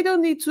 They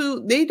don't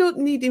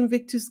need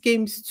Invictus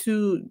Games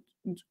to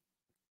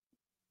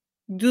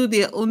do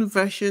their own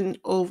version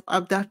of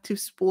adaptive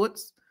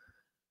sports.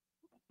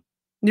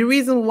 The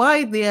reason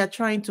why they are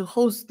trying to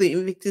host the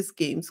Invictus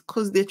Games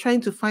because they're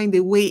trying to find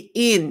a way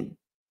in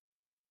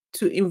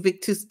to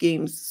Invictus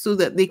Games so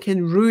that they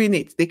can ruin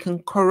it, they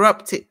can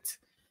corrupt it.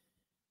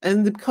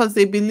 And because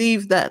they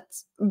believe that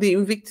the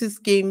Invictus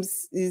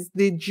Games is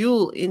the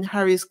jewel in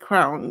Harry's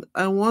crown.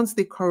 And once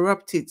they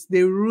corrupt it,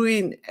 they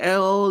ruin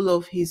all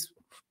of his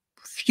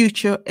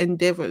future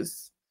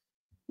endeavors,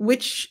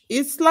 which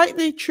is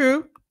slightly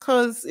true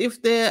because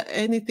if there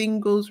anything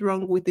goes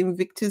wrong with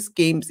Invictus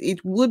Games,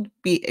 it would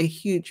be a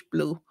huge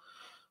blow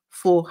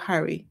for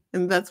Harry.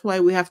 And that's why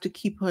we have to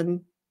keep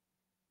on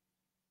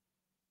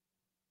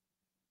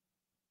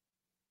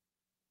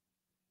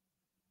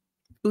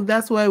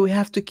that's why we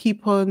have to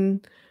keep on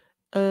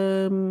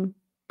um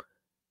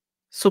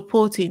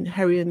supporting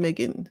Harry and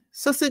Meghan.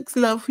 Sussex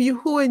love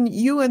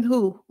you and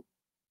who?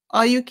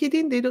 Are you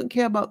kidding? They don't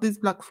care about these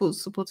black folks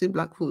supporting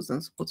black folks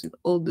and supporting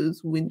all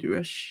those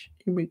Windrush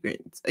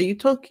immigrants. Are you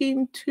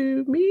talking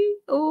to me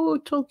or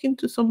talking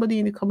to somebody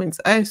in the comments?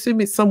 I assume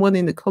it's someone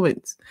in the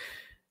comments.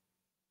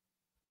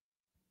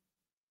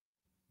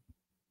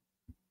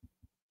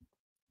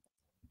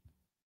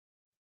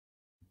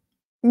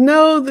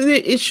 No,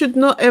 it should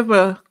not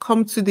ever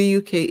come to the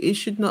UK. It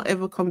should not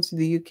ever come to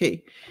the UK.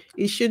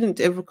 It shouldn't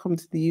ever come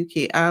to the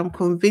UK. I am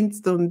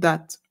convinced on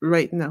that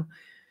right now.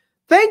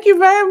 Thank you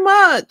very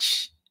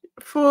much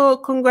for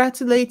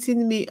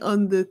congratulating me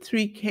on the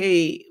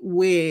 3K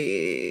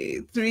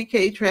way,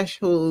 3K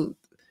threshold.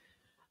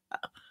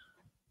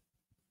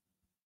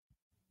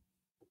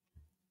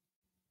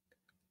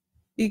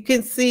 You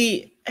can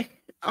see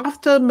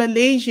after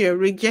Malaysia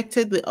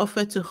rejected the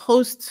offer to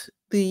host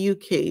the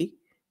UK,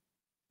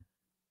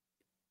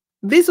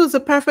 this was a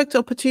perfect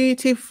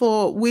opportunity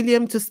for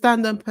William to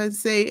stand up and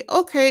say,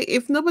 okay,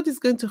 if nobody's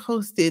going to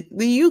host it,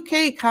 the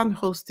UK can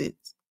host it.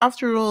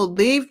 After all,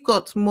 they've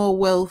got more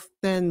wealth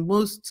than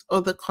most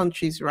other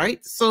countries,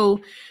 right?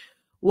 So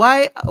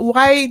why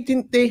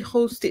didn't they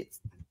host it?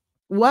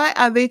 Why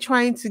are they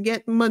trying to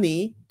get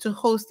money to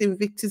host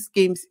Invictus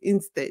games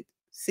instead?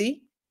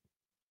 See?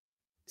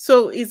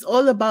 So it's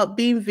all about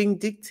being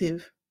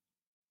vindictive.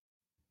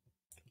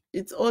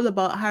 It's all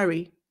about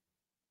Harry.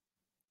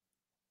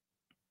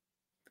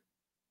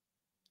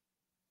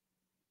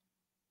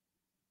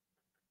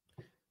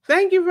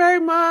 Thank you very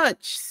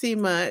much,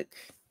 CMAC.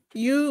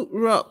 You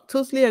rock.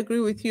 Totally agree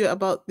with you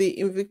about the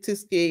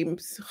Invictus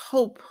games.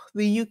 Hope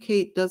the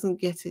UK doesn't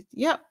get it.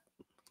 Yep.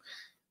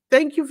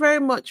 Thank you very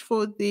much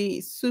for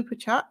the super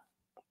chat.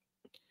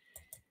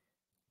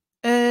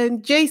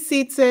 And J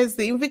Seed says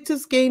the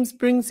Invictus Games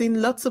brings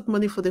in lots of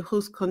money for the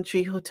host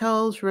country,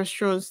 hotels,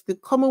 restaurants, the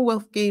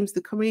Commonwealth Games.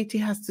 The community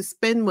has to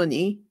spend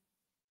money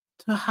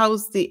to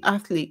house the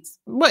athletes.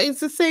 But it's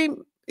the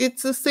same.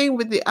 It's the same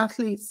with the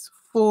athletes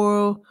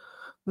for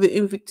the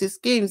Invictus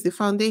Games. The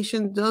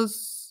foundation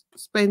does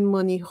spend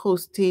money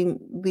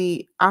hosting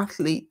the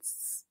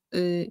athletes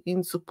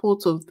in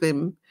support of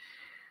them.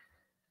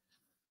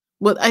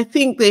 But I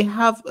think they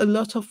have a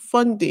lot of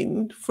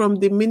funding from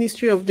the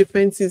Ministry of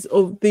Defenses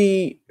of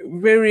the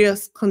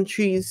various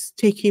countries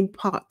taking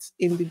part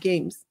in the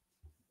games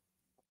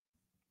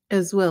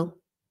as well.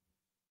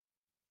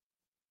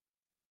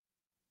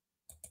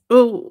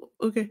 Oh,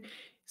 okay.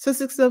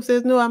 Sussex Love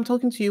says, no, I'm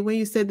talking to you when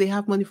you said they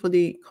have money for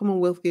the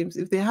Commonwealth Games.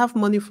 If they have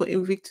money for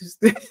Invictus,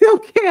 they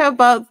don't care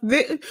about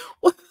the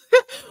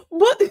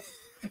what.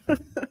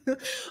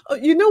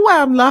 You know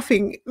why I'm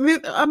laughing?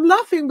 I'm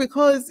laughing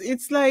because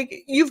it's like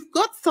you've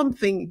got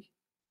something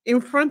in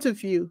front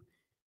of you,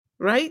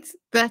 right?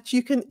 That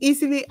you can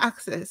easily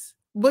access,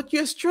 but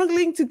you're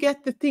struggling to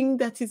get the thing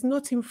that is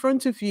not in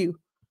front of you.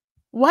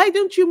 Why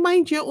don't you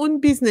mind your own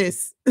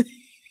business?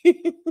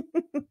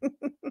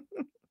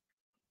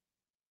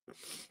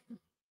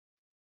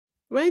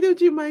 Why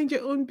don't you mind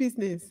your own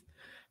business?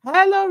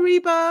 Hello,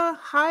 Reba.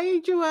 Hi,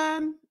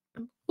 Joanne.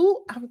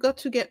 Oh, I've got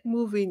to get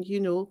moving.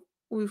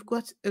 We've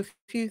got a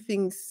few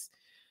things.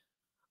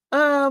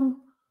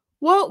 Um,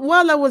 well,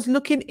 while I was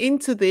looking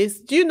into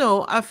this, do you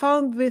know, I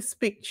found this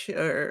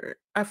picture.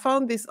 I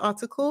found this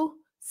article.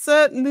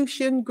 Sir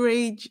Lucian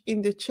Grage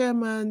is the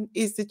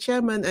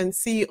chairman and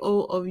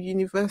CEO of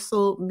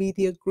Universal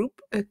Media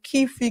Group, a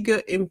key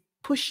figure in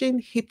pushing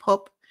hip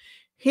hop.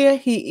 Here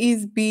he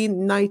is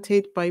being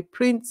knighted by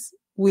Prince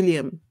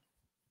William.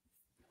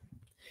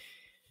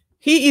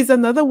 He is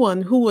another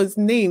one who was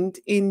named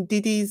in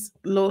Diddy's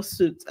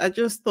lawsuit. I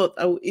just thought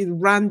I would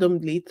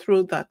randomly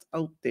throw that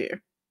out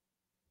there.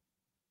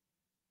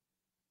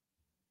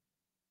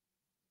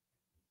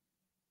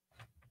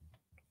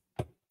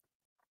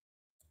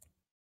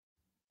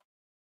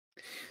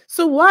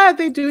 So why are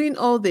they doing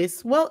all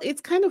this? Well, it's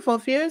kind of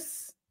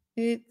obvious.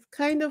 It's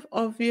kind of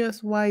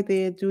obvious why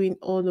they're doing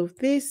all of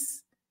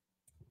this.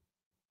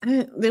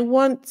 They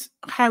want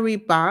Harry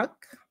back.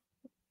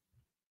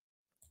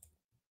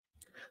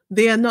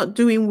 They are not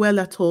doing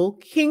well at all.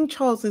 King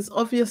Charles is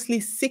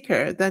obviously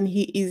sicker than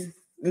he is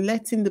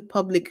letting the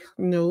public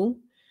know.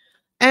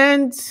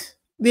 And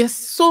there's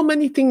so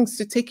many things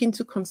to take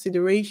into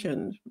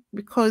consideration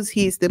because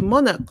he's the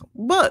monarch.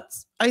 But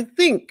I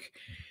think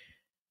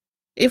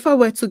if I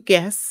were to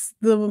guess,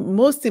 the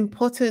most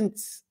important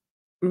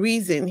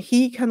reason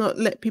he cannot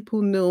let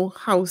people know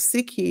how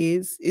sick he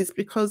is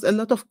because a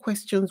lot of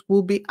questions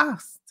will be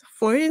asked.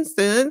 For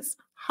instance,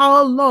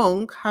 how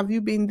long have you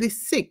been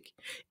this sick?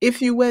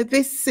 If you were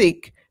this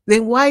sick,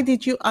 then why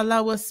did you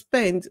allow us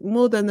spend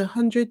more than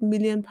 £100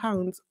 million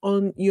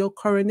on your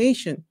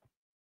coronation?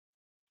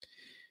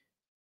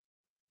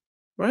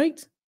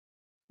 Right?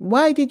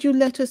 Why did you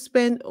let us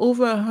spend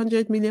over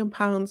 £100 million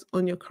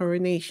on your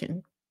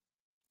coronation?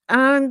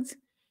 And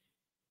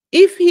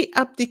if he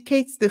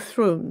abdicates the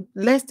throne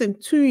less than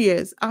 2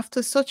 years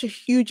after such a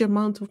huge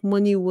amount of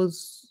money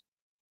was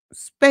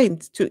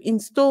spent to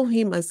install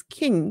him as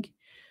king,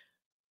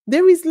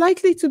 there is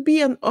likely to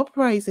be an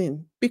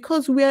uprising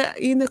because we are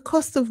in a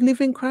cost of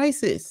living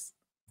crisis.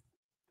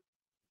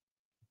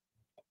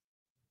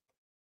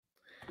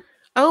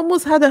 I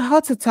almost had a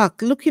heart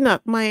attack looking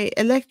at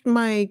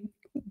my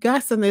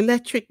gas and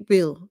electric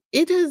bill.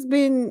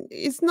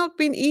 It's not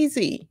been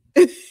easy.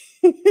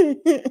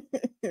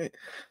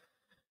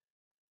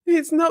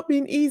 It's not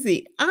been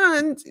easy.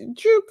 And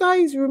do you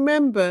guys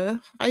remember?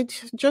 I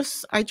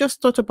just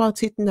thought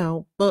about it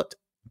now, but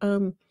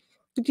Do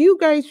you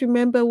guys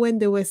remember when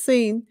they were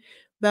saying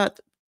that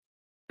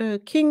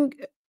King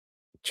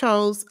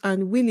Charles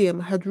and William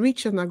had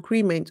reached an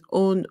agreement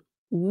on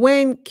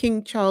when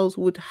King Charles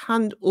would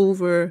hand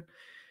over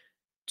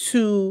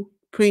to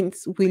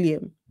Prince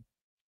William?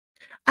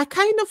 I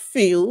kind of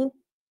feel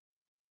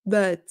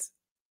that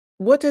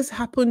what has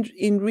happened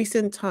in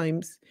recent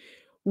times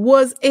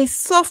was a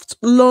soft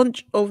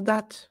launch of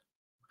that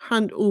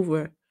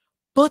handover,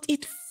 but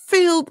it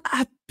failed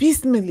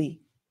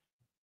abysmally.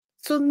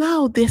 So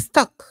now they're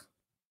stuck.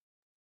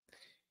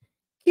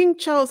 King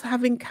Charles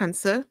having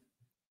cancer,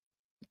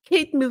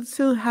 Kate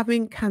Middleton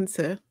having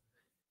cancer,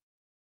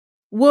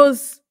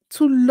 was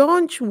to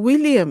launch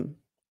William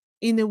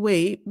in a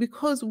way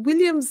because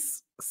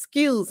William's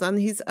skills and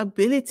his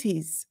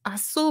abilities are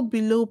so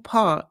below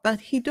par that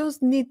he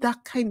does need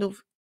that kind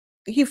of.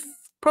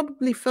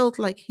 Probably felt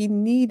like he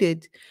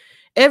needed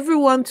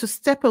everyone to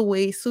step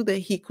away so that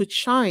he could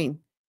shine.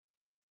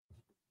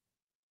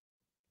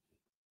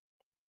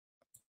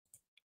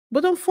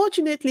 But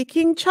unfortunately,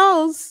 King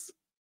Charles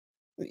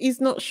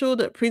is not sure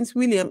that Prince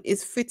William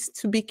is fit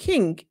to be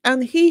king,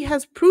 and he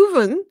has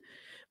proven.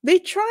 They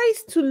tried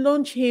to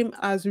launch him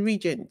as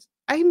regent.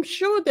 I'm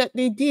sure that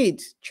they did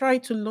try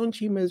to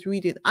launch him as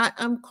regent. I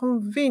am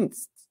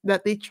convinced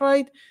that they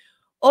tried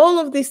all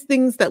of these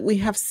things that we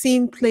have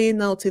seen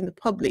playing out in the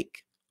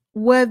public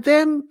were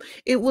them.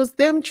 It was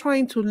them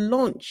trying to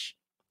launch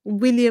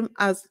William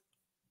as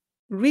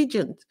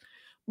regent,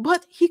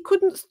 but he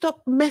couldn't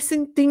stop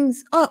messing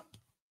things up.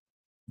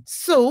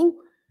 So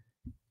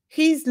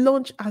his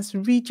launch as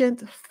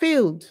regent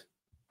failed.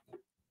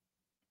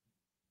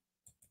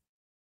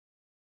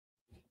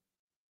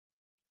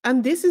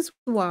 And this is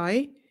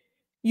why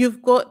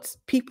you've got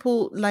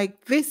people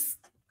like this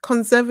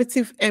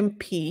conservative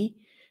MP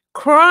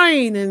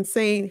crying and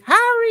saying,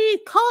 Harry,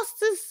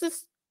 cost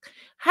us,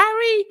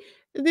 Harry,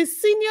 the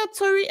senior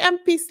Tory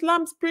MP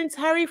slams Prince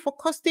Harry for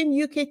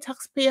costing UK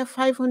taxpayer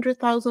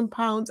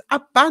 £500,000,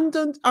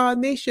 abandoned our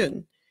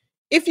nation.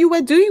 If you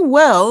were doing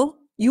well,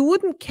 you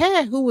wouldn't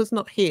care who was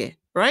not here,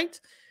 right?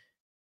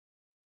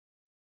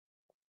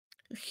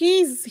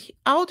 He's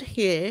out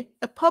here,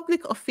 a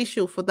public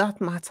official for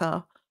that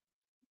matter,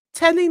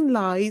 telling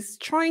lies,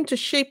 trying to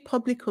shape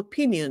public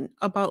opinion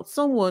about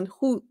someone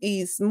who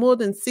is more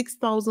than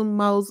 6,000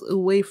 miles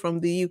away from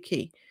the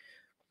UK.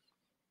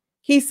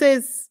 He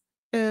says,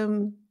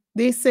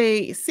 they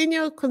say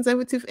senior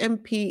Conservative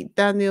MP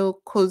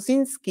Daniel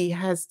Kozinski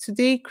has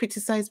today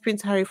criticized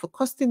Prince Harry for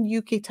costing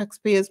UK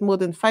taxpayers more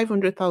than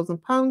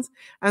 £500,000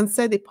 and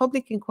said a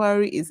public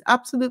inquiry is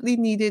absolutely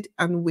needed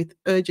and with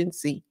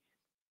urgency.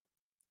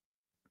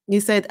 He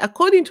said,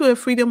 according to a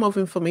Freedom of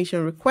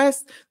Information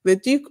request, the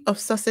Duke of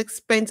Sussex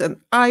spent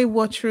an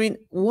eye-watering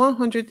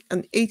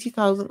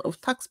 180,000 of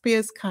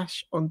taxpayers'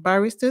 cash on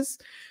barristers,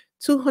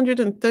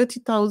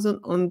 230,000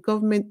 on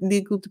government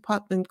legal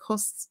department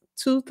costs,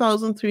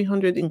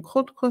 2,300 in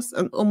court costs,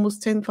 and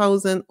almost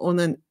 10,000 on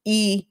an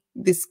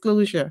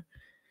e-disclosure.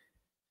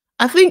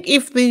 I think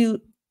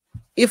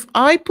if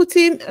I put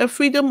in a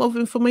Freedom of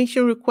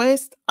Information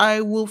request,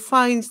 I will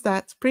find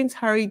that Prince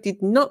Harry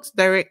did not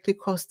directly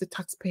cost the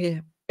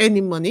taxpayer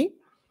any money.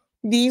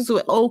 These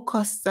were all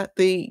costs that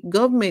the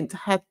government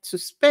had to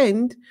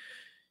spend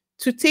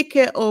to take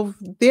care of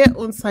their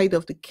own side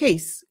of the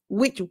case,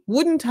 which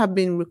wouldn't have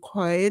been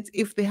required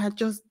if they had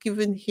just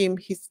given him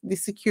the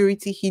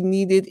security he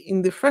needed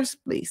in the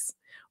first place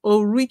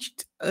or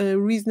reached a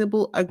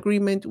reasonable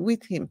agreement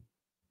with him.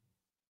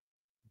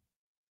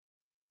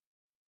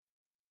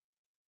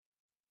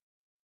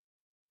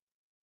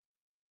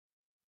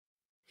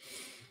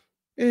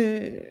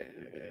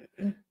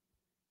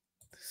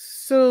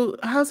 So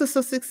House of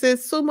Sussex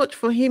says so much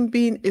for him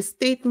being a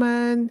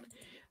statesman.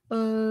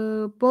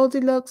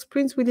 Baldilocks,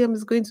 Prince William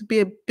is going to be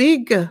a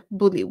bigger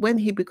bully when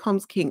he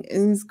becomes king,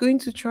 and he's going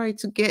to try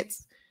to get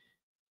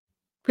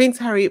Prince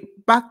Harry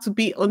back to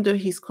be under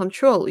his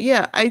control.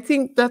 Yeah, I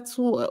think that's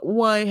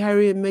why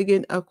Harry and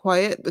Meghan are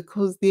quiet,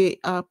 because they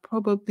are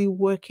probably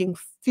working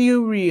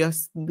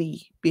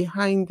furiously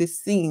behind the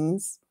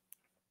scenes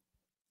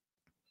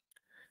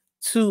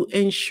to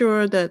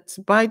ensure that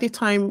by the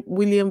time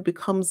William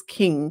becomes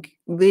king,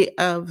 they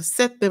have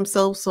set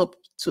themselves up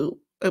to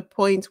a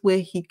point where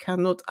he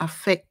cannot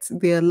affect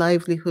their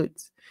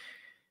livelihoods.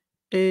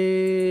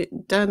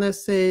 Dana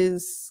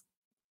says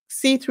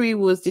C3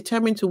 was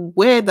determined to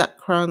wear that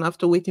crown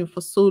after waiting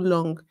for so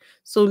long.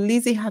 So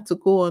Lizzie had to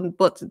go on,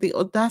 but the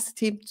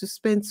audacity to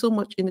spend so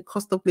much in the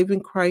cost of living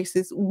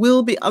crisis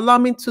will be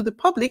alarming to the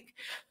public,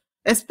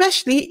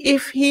 especially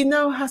if he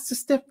now has to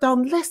step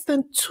down less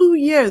than 2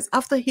 years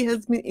after he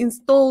has been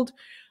installed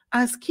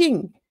as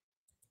king.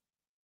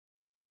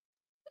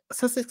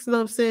 Sussex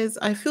Love says,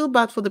 I feel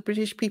bad for the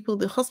British people.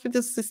 The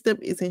hospital system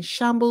is in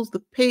shambles.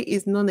 The pay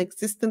is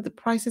non-existent. The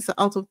prices are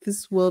out of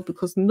this world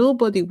because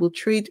nobody will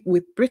trade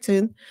with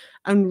Britain,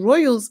 and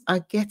royals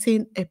are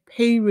getting a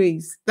pay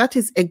raise. That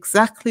is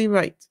exactly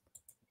right.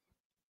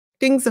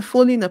 Things are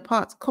falling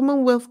apart.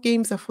 Commonwealth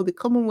Games are for the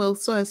Commonwealth,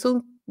 so I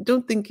assume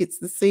don't think it's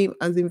the same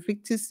as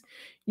Invictus.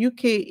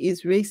 UK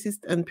is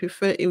racist and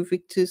prefer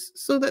Invictus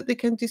so that they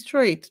can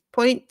destroy it.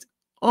 Point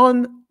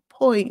on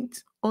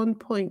point, on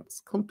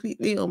point,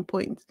 completely on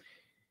point.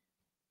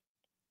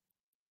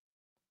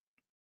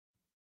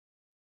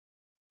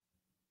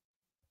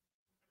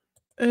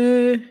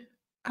 Uh,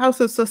 House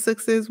of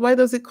Sussexes, why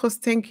does it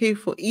cost 10K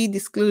for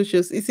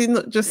e-disclosures? Is it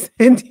not just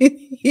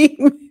sending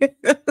email?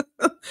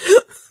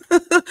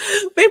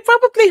 They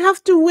probably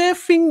have to wear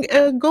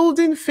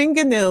golden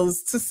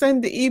fingernails to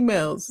send the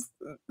emails.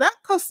 That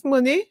costs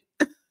money.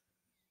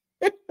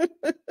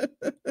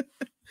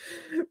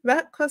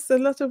 That costs a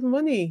lot of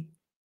money.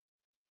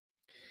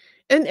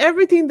 And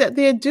everything that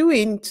they're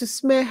doing to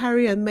smear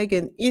Harry and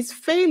Meghan is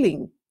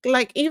failing.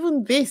 Like,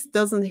 even this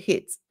doesn't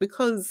hit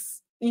because,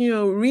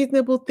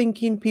 reasonable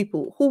thinking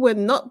people who were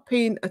not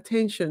paying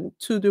attention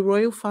to the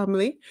royal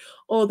family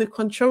or the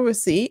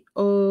controversy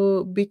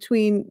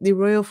between the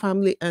royal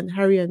family and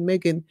Harry and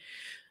Meghan,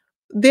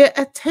 their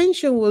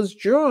attention was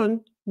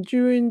drawn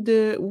during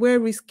the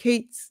Where is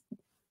Kate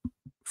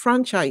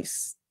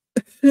franchise.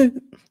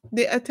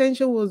 The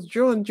attention was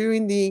drawn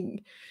during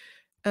the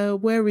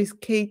Where is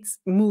Kate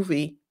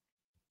movie.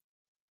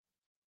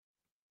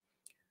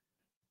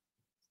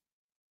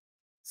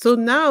 So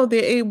now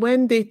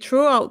when they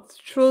throw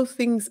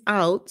things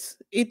out,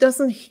 it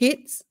doesn't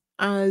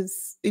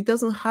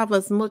have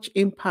as much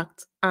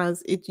impact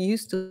as it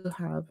used to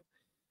have.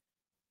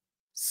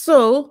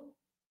 So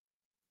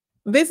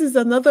this is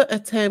another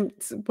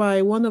attempt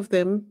by one of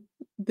them,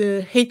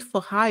 the Hate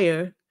for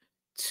Hire,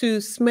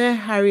 to smear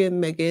Harry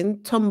and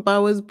Meghan. Tom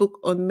Bower's book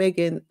on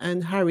Meghan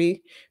and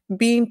Harry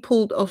being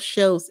pulled off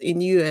shelves in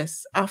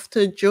US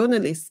after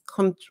journalists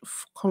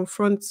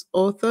confronts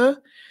author.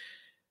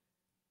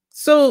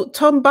 So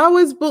Tom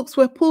Bower's books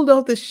were pulled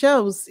off the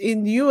shelves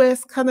in the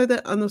US,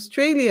 Canada, and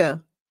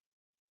Australia.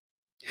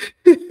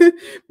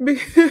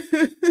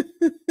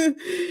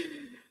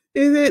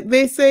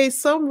 They say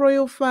some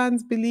royal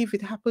fans believe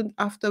it happened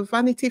after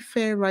Vanity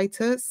Fair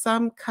writer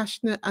Sam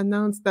Kashner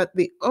announced that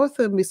the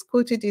author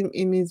misquoted him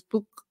in his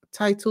book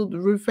titled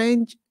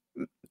Revenge,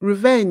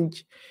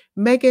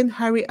 Meghan,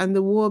 Harry, and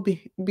the War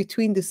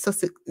between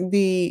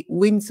the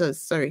Windsors.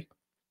 Sorry.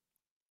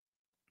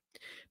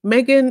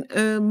 Meghan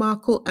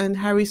Markle and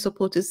Harry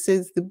supporters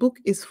says the book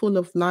is full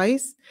of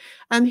lies.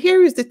 And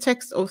here is the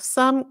text of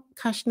Sam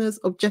Kashner's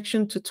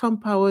objection to Tom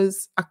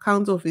Power's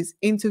account of his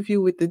interview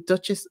with the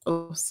Duchess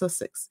of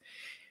Sussex.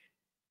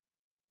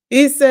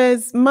 He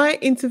says, my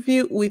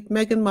interview with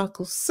Meghan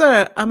Markle.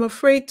 Sir, I'm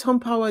afraid Tom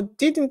Power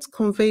didn't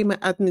convey my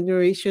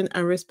admiration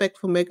and respect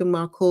for Meghan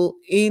Markle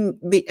in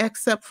the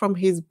excerpt from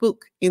his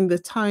book in the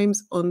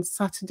Times on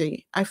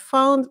Saturday. I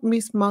found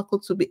Miss Markle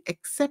to be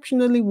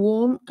exceptionally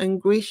warm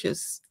and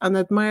gracious and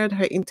admired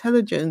her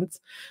intelligence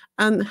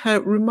and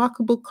her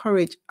remarkable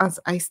courage, as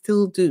I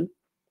still do.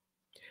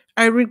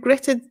 I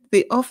regretted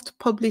the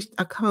oft-published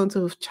account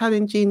of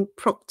challenging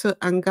Procter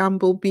 &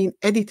 Gamble being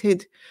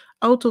edited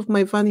out of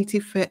my Vanity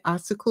Fair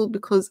article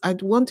because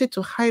I'd wanted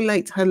to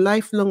highlight her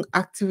lifelong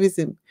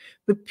activism.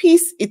 The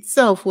piece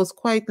itself was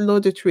quite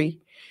laudatory.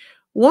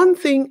 One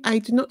thing, I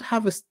do not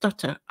have a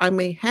stutter. I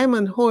may hem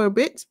and haw a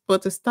bit,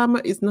 but a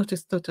stammer is not a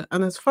stutter.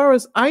 And as far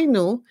as I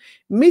know,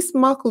 Miss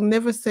Markle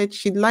never said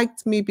she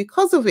liked me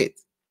because of it.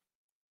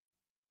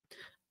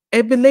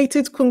 A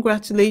belated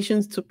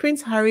congratulations to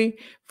Prince Harry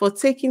for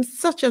taking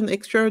such an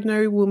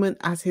extraordinary woman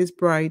as his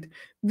bride.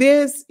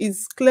 Theirs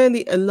is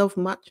clearly a love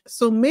match,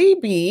 so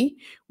maybe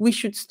we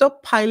should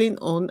stop piling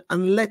on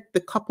and let the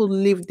couple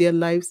live their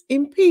lives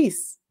in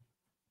peace.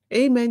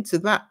 Amen to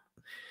that.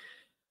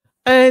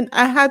 And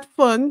I had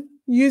fun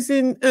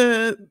using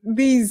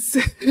these.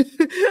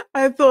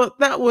 I thought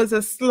that was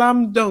a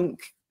slam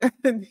dunk.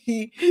 And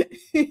he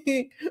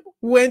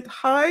went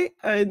high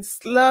and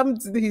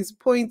slammed his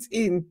point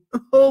in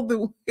all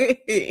the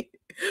way.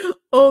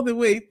 All the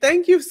way.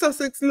 Thank you,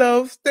 Sussex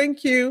Love.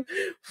 Thank you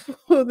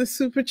for the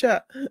super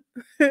chat.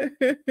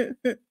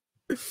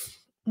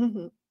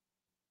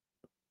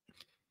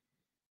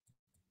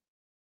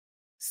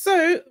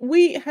 So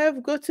we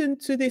have gotten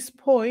to this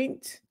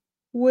point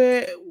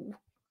where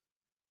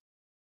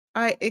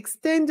I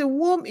extend a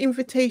warm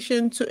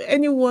invitation to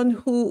anyone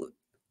who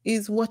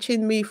is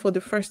watching me for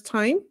the first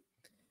time.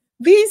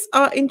 These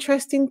are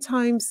interesting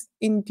times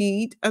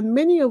indeed, and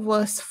many of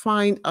us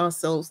find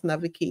ourselves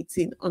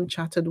navigating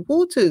uncharted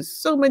waters.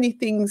 So many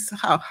things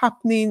are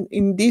happening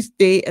in this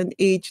day and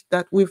age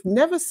that we've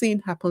never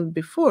seen happen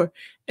before,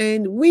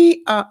 and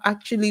we are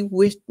actually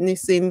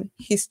witnessing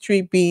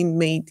history being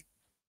made.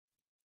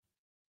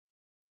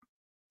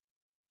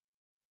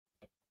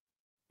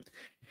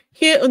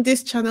 Here on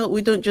this channel,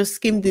 we don't just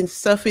skim the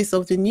surface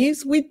of the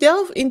news, we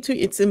delve into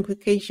its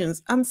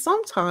implications, and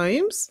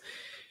sometimes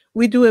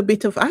we do a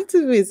bit of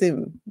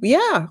activism.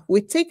 Yeah,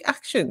 we take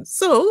action.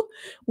 So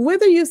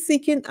whether you're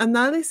seeking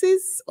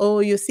analysis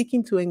or you're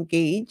seeking to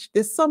engage,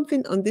 there's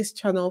something on this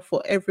channel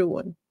for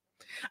everyone.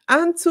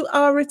 And to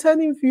our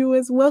returning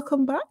viewers,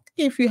 welcome back.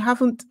 If you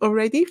haven't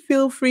already,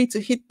 feel free to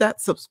hit that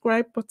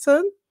subscribe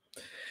button.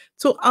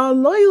 To our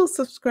loyal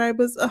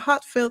subscribers, a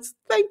heartfelt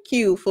thank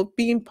you for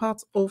being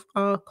part of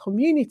our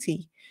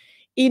community.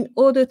 In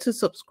order to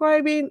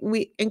subscribe in,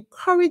 we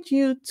encourage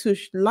you to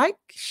like,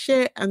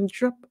 share, and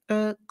drop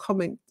a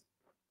comment.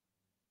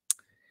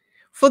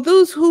 For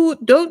those who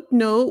don't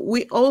know,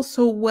 we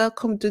also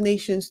welcome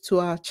donations to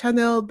our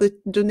channel. The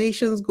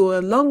donations go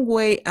a long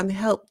way and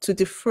help to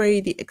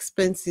defray the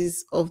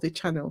expenses of the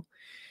channel.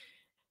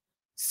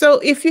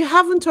 So if you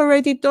haven't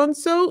already done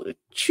so,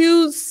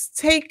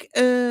 take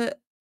a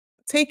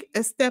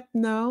step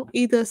now.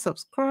 Either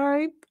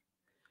subscribe,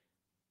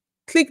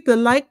 click the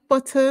like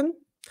button,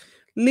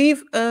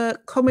 leave a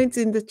comment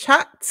in the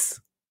chat.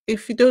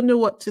 If you don't know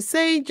what to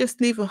say,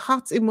 just leave a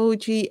heart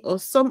emoji or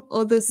some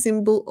other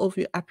symbol of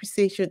your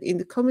appreciation in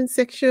the comment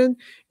section.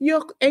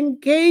 Your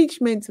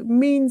engagement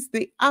means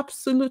the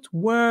absolute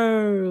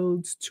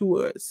world to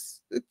us.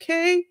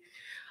 Okay?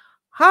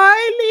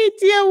 Hi,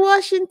 Lydia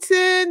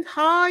Washington.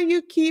 How are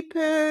you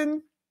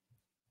keeping?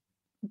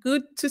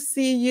 Good to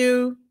see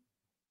you.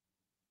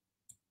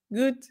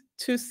 Good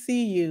to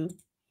see you.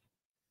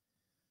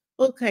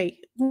 Okay,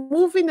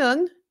 moving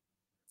on.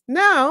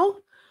 Now,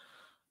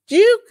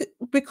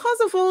 because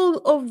of all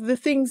of the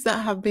things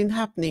that have been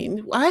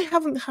happening, I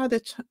haven't had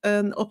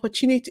an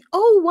opportunity.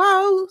 Oh,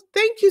 wow.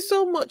 Thank you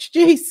so much,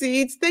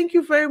 JC. Thank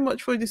you very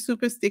much for the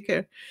super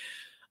sticker.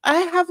 I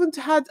haven't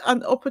had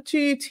an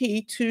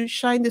opportunity to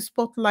shine the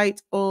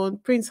spotlight on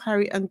Prince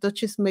Harry and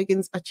Duchess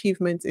Meghan's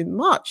achievements in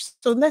March.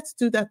 So let's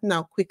do that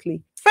now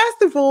quickly.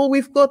 First of all,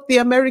 we've got the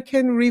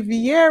American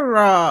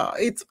Riviera.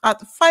 It's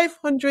at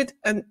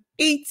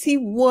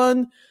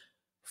 581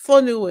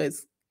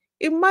 followers.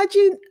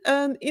 Imagine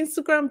an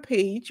Instagram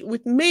page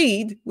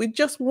made with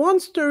just one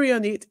story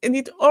on it, and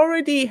it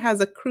already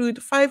has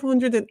accrued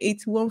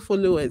 581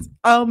 followers.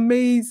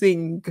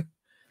 Amazing.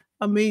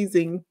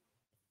 Amazing.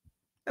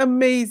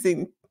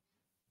 Amazing.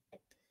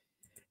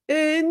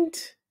 And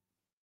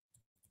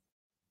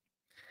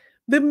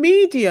the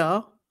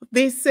media,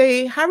 they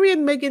say Harry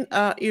and Meghan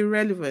are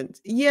irrelevant,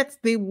 yet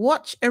they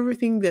watch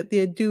everything that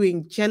they're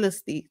doing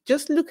jealously.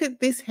 Just look at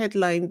this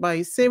headline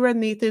by Sarah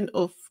Nathan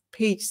of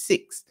Page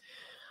 6.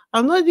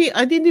 I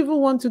didn't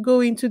even want to go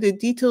into the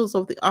details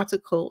of the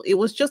article. It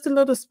was just a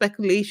lot of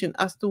speculation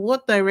as to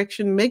what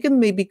direction Meghan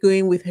may be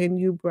going with her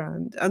new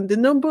brand. And the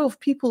number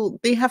of people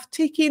they have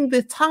taken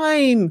the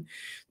time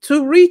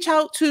to reach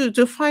out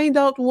to find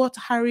out what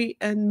Harry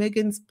and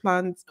Meghan's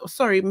plans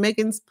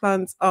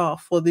are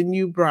for the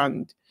new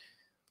brand.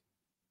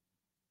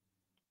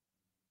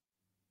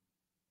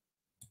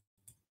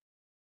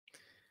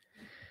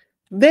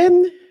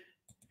 Then,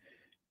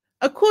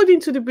 according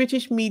to the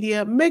British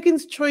media,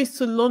 Meghan's choice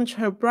to launch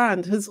her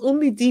brand has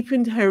only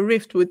deepened her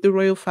rift with the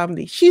royal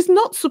family. She's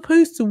not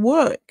supposed to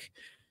work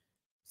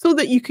so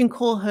that you can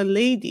call her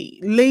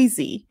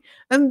lazy.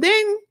 And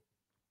then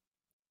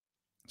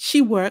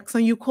she works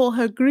and you call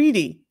her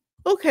greedy.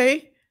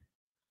 Okay.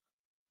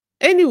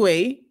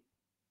 Anyway,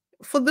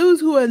 for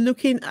those who are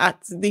looking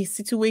at the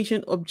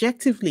situation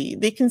objectively,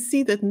 they can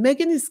see that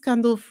Meghan is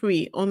scandal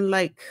free,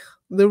 unlike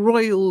the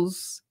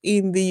royals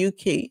in the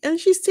UK. And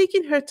she's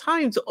taking her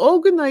time to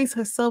organize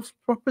herself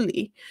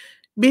properly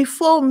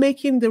before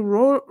making the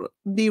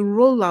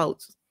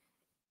rollout.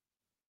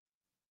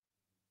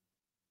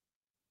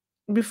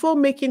 Before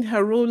making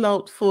her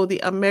rollout for the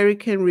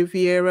American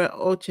Riviera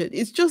Orchard.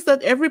 It's just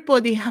that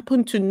everybody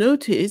happened to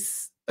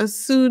notice as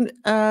soon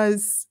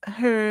as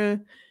her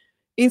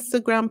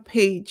Instagram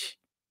page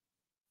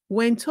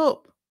went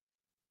up.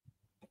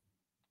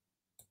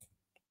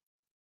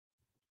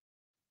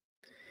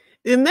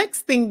 The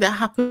next thing that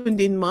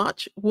happened in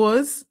March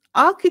was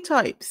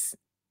Archetypes.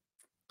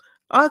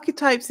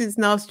 Archetypes is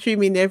now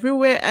streaming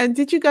everywhere. And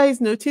did you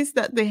guys notice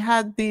that they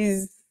had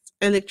these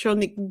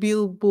electronic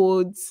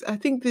billboards? I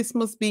think this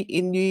must be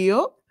in New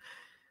York.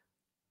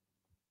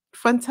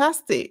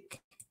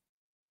 Fantastic.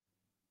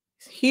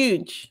 It's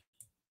huge.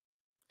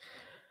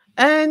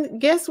 And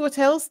guess what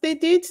else they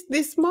did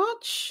this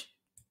March?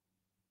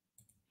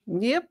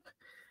 Yep.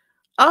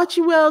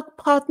 Archewell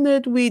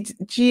partnered with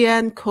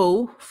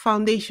Co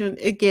Foundation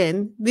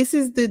again. This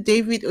is the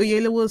David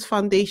Oyelowo's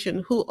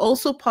foundation, who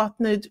also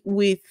partnered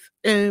with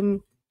the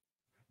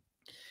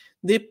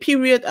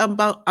Period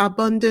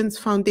Abundance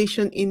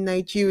Foundation in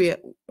Nigeria.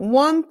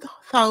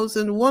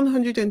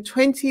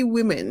 1,120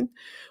 women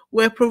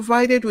were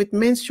provided with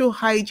menstrual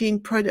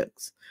hygiene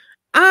products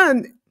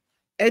and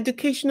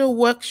educational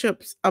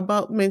workshops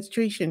about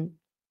menstruation.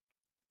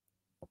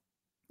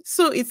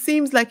 So it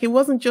seems like it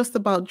wasn't just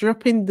about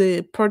dropping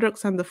the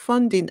products and the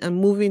funding and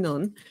moving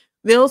on.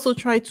 They also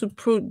tried to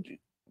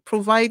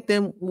provide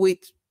them with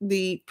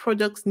the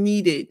products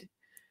needed.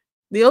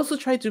 They also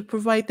tried to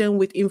provide them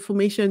with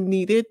information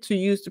needed to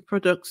use the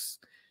products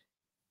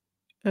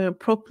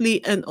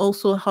properly, and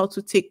also how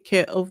to take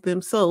care of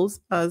themselves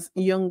as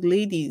young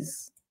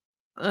ladies.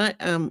 I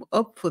am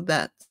up for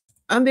that.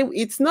 And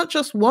it's not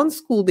just one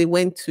school they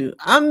went to,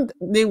 and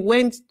they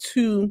went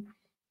to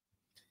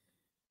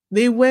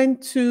They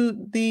went to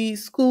the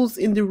schools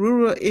in the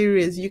rural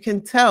areas. You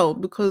can tell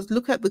because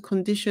look at the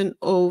condition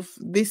of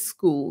this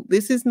school.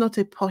 This is not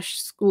a posh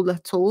school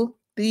at all.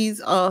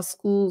 These are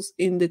schools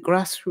in the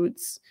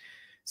grassroots.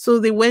 So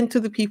they went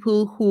to the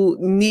people who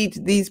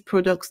need these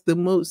products the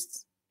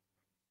most.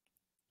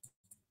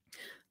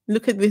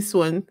 Look at this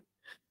one.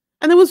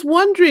 And I was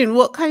wondering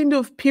what kind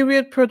of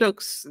period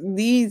products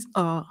these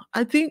are.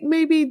 I think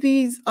maybe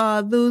these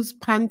are those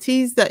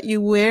panties that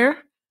you wear,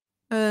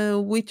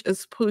 which are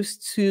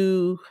supposed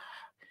to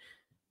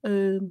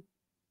um,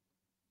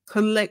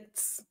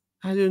 collect,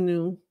 I don't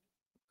know,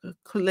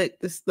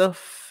 collect the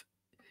stuff.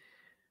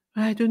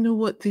 I don't know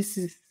what this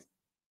is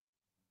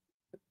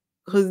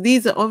because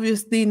these are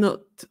obviously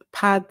not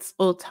pads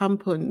or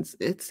tampons.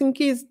 I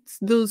think it's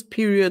those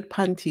period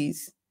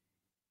panties.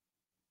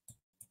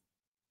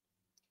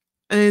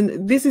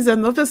 And this is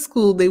another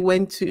school they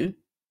went to.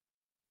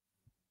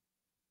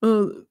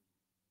 Oh,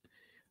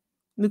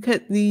 look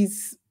at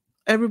these.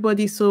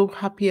 Everybody's so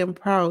happy and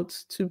proud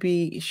to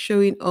be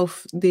showing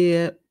off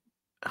their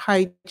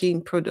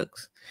hygiene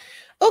products.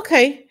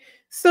 Okay,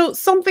 so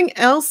something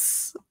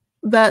else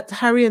that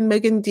Harry and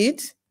Meghan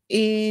did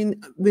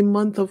in the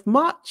month of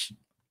March.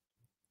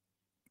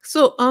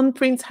 So on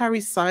Prince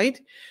Harry's side,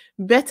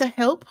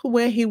 BetterHelp,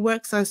 where he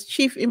works as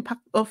chief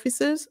impact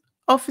officer,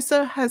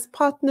 has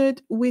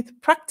partnered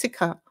with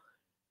Practica.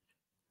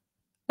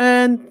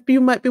 And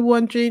you might be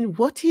wondering,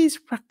 what is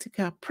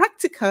Practica?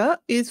 Practica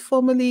is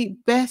formerly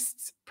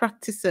Best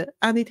Practicer,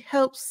 and it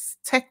helps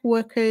tech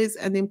workers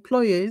and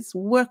employers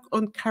work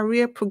on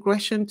career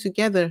progression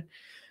together.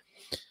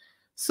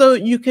 So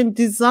you can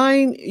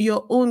design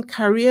your own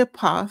career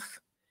path,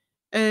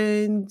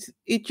 and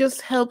it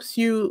just helps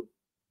you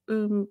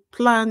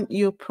plan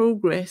your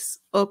progress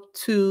up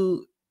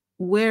to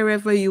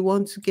wherever you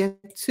want to get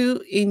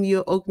to in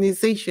your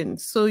organization.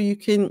 So you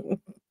can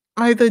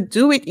either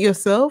do it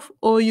yourself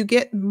or you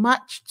get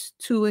matched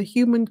to a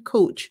human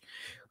coach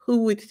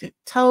who would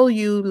tell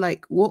you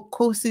like what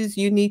courses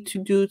you need to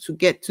do to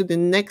get to the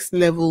next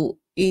level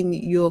in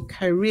your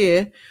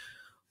career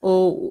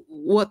or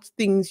what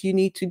things you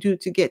need to do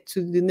to get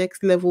to the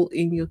next level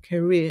in your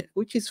career,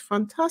 which is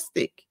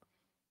fantastic.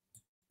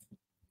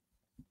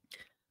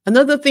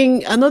 Another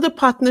thing, another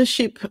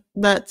partnership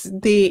that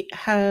they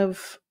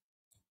have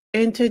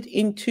entered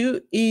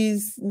into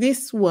is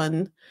this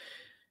one.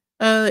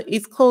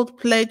 It's called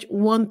Pledge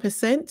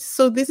 1%.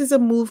 So, this is a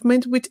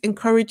movement which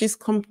encourages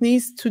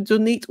companies to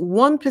donate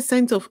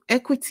 1% of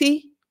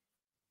equity,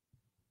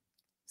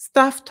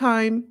 staff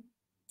time,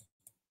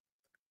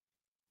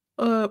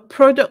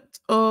 product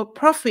or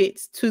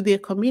profits to their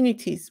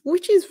communities,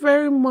 which is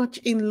very much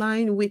in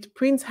line with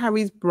Prince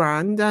Harry's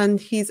brand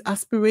and his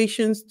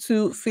aspirations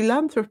to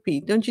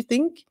philanthropy, don't you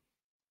think?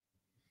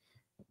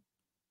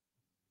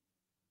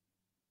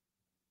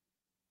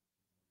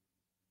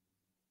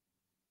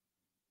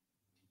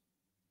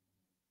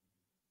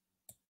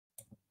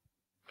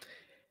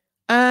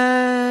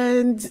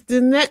 And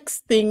the next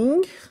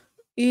thing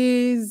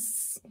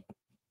is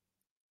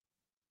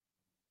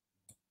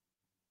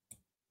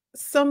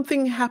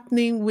something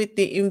happening with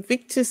the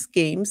Invictus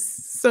games.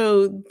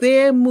 So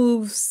their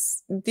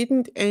moves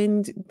didn't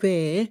end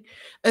there.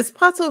 As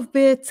part of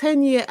their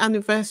 10-year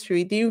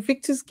anniversary, the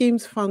Invictus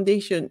Games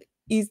Foundation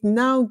is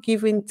now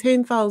giving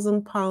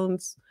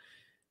 £10,000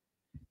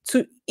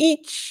 to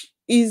each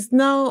is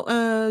now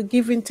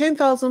giving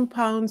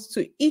 £10,000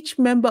 to each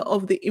member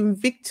of the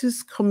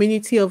Invictus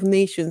Community of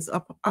Nations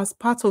as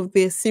part of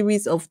their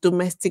series of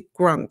domestic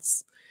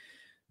grants.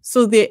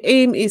 So their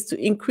aim is to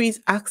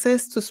increase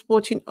access to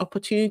sporting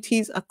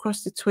opportunities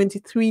across the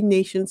 23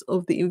 nations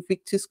of the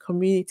Invictus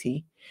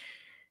community.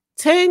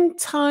 10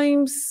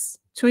 times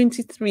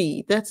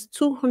 23, that's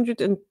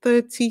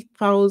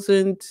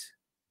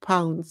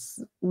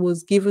 £230,000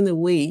 was given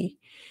away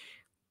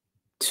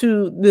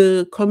to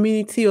the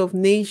community of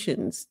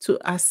nations to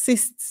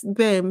assist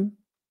them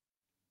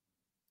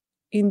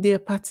in their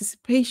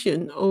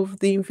participation of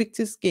the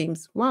Invictus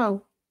Games.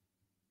 Wow.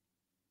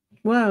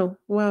 Wow,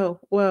 wow,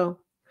 wow.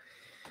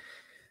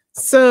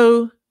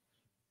 So,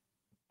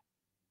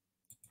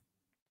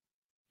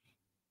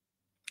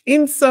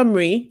 in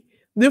summary,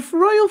 the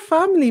royal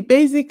family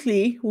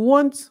basically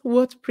wants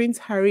what Prince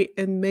Harry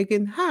and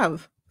Meghan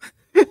have.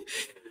 And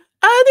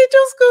it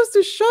just goes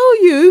to show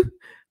you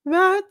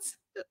that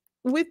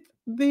with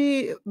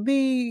the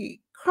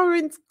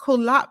current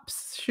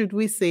collapse, should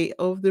we say,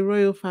 of the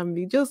royal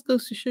family, just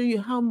goes to show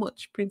you how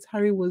much Prince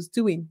Harry was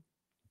doing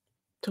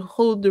to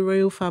hold the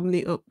royal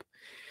family up.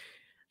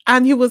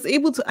 And he was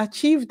able to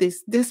achieve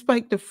this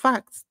despite the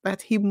fact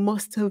that he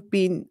must have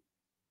been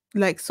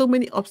like so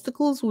many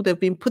obstacles would have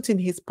been put in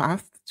his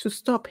path to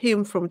stop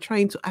him from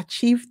trying to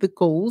achieve the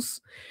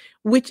goals,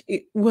 which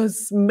it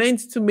was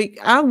meant to make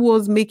and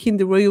was making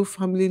the royal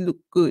family look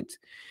good.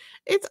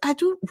 It's I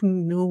don't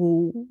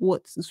know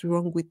what is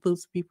wrong with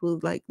those people.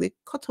 Like they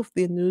cut off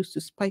their nose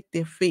to spite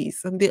their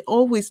face, and they're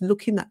always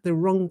looking at the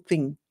wrong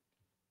thing.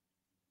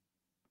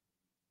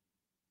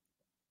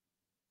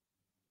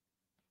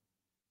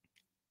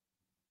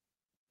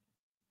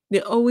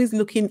 They're always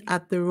looking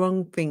at the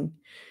wrong thing.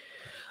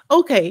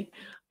 Okay.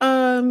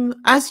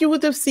 As you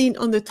would have seen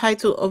on the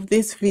title of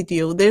this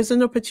video, there's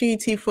an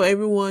opportunity for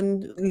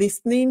everyone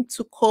listening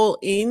to call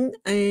in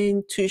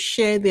and to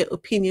share their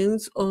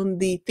opinions on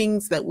the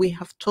things that we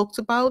have talked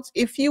about.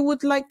 If you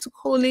would like to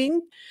call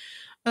in,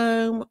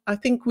 I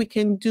think we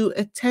can do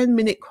a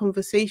 10-minute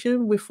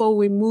conversation before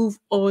we move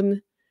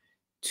on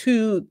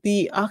to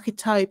the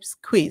archetypes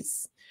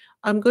quiz.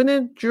 I'm going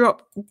to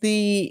drop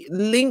the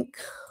link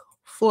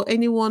for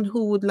anyone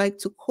who would like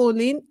to call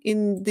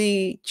in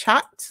the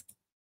chat.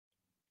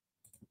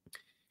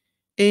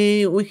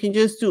 And we can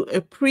just do a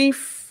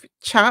brief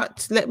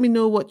chat. Let me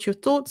know what your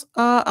thoughts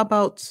are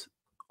about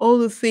all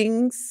the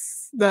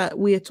things that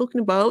we are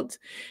talking about.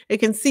 I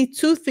can see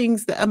two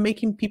things that are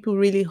making people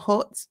really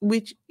hot,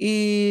 which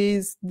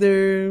is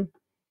the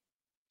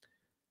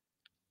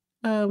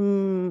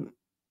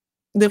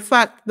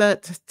fact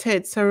that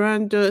Ted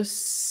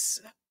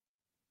Sarandos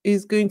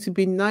is going to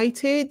be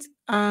knighted,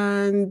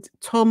 and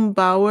Tom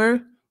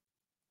Bauer,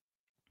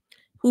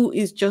 who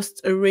is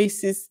just a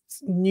racist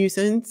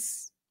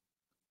nuisance.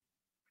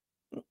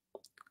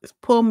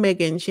 Poor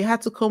Meghan, she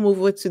had to come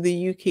over to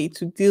the UK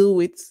to deal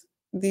with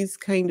these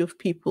kind of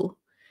people.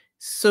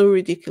 So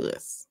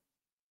ridiculous.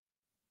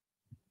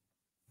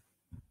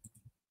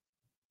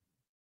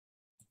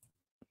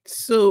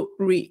 So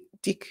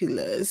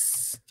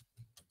ridiculous.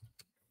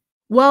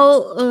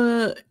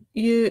 Well,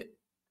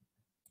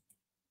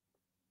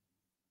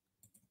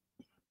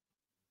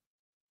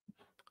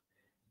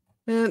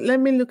 let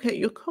me look at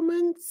your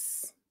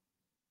comments.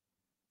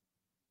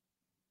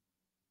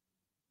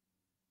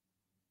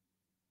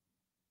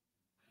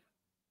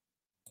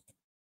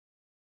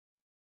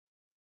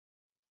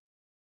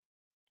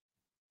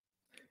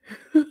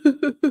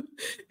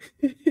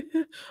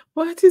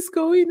 What is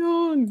going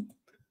on?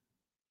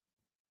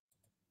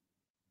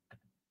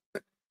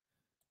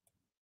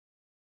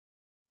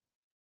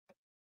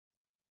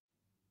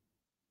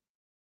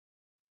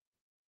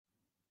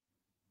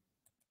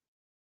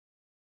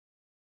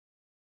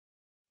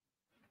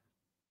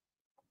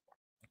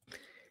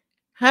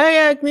 Hi,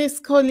 Agnes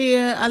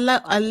Collier. I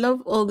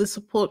love all the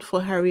support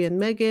for Harry and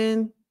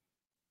Meghan.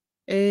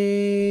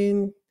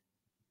 And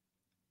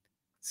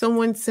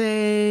someone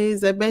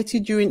says, I bet you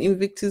during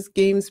Invictus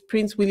games,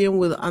 Prince William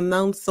will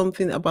announce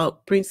something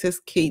about Princess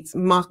Kate.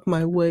 Mark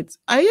my words.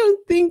 I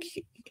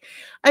think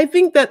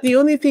that the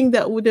only thing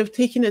that would have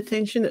taken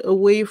attention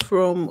away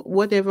from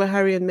whatever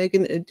Harry and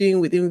Meghan are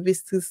doing with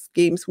Invictus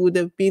games would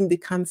have been the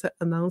cancer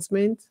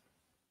announcement.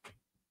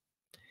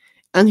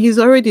 And he's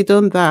already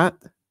done that.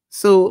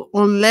 So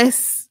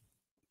unless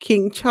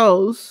King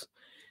Charles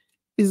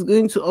is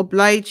going to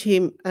oblige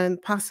him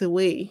and pass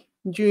away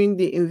during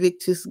the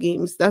Invictus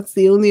games, that's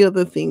the only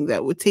other thing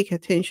that would take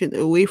attention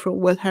away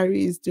from what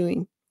Harry is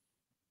doing.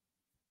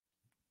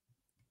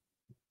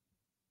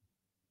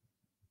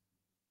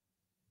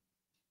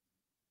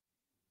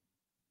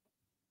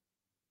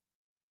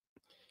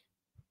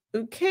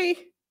 Okay.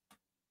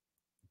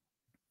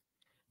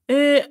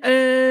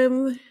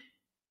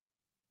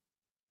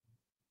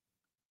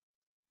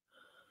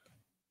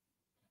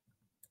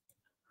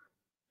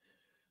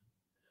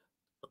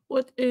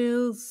 What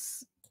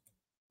else?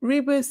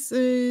 Reba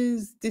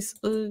says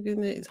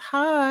disorganized.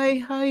 Hi,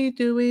 how you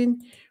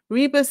doing?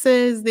 Reba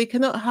says they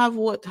cannot have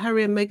what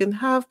Harry and Meghan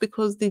have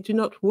because they do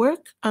not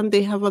work and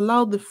they have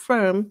allowed the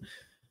firm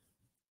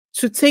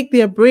to take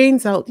their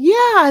brains out. Yeah,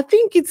 I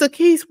think it's a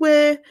case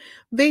where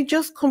they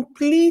just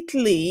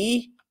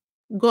completely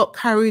got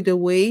carried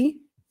away.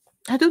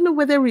 I don't know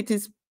whether it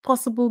is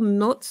possible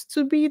not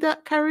to be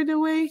that carried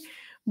away,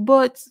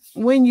 but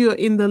when you're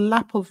in the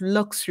lap of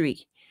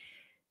luxury,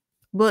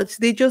 but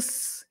they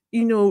just,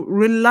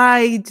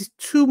 relied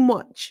too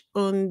much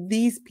on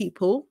these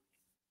people,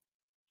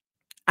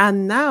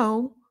 and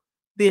now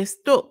they're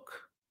stuck.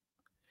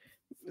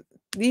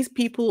 These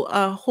people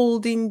are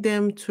holding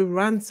them to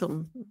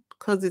ransom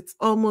because it's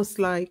almost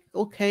like,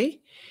 okay,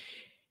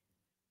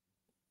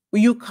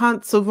 you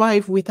can't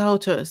survive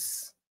without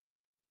us.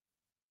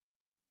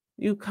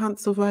 You can't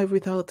survive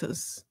without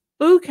us.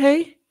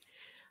 Okay.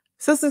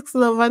 Sussex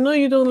Love, I know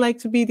you don't like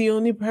to be the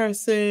only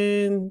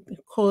person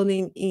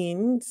calling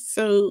in.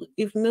 So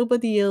if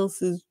nobody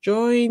else is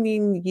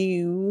joining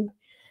you,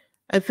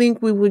 I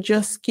think we would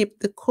just skip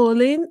the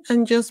calling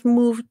and just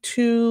move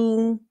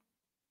to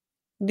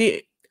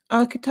the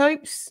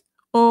archetypes,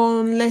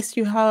 unless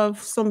you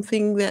have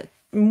something that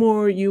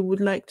more you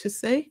would like to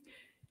say.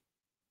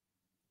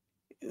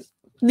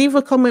 Leave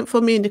a comment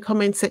for me in the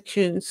comment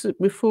section so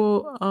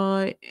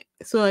I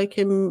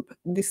can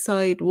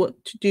decide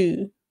what to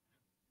do.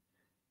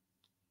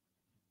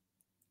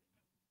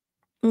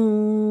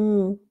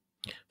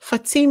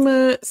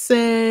 Fatima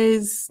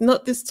says,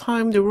 not this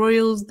time. The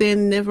royals, they're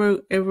never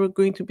ever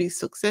going to be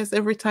success.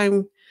 Every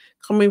time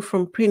coming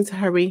from Prince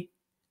Harry.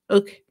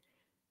 Okay.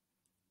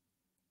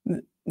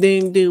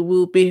 Then they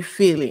will be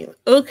feeling.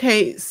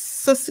 Okay.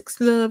 Sussex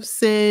Love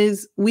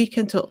says, we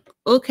can talk.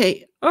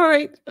 Okay. All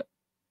right.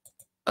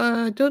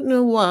 I don't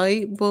know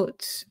why,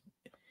 but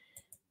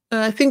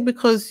I think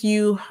because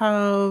you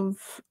have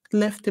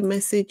left a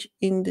message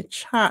in the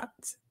chat,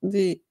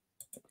 the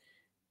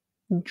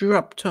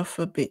dropped off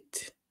a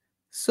bit.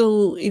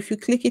 So if you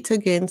click it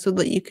again so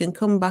that you can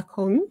come back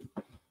on,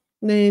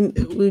 then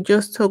we'll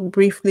just talk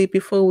briefly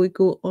before we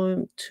go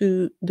on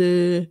to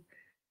the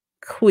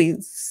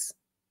quiz.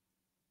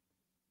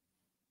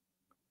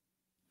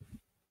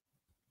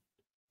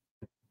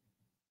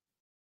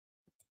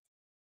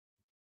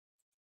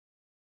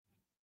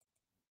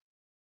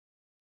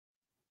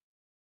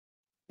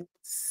 Let's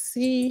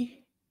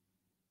see.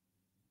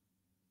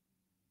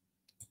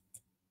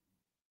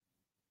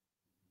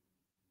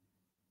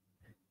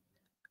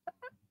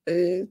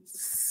 Let's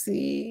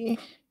see.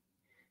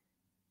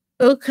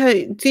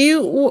 Okay. Do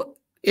you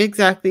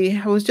exactly?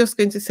 I was just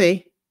going to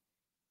say.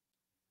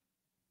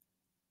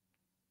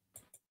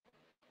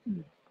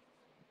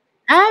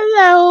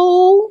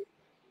 Hello.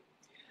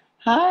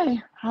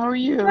 Hi, how are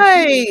you?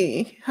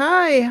 Hi.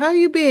 Hi. How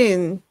you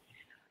been?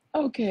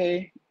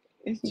 Okay,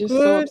 it's just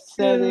so Good. Good.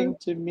 upsetting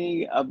to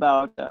me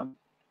about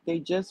they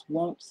just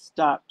won't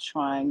stop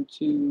trying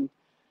to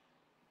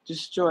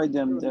destroy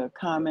them. The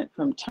comment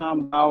from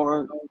Tom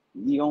Bauer,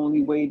 the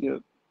only way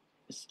to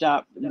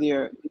stop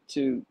their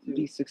to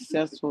be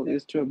successful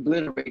is to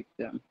obliterate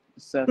them.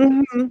 Sussex.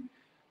 Mhm.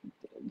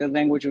 The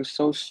language was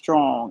so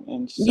strong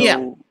and Yeah.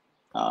 so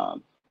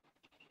um,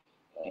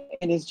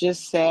 and it's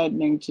just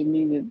saddening to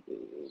me that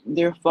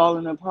they're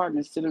falling apart.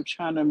 Instead of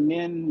trying to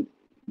mend,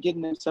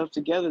 getting themselves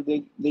together,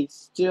 they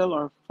still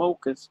are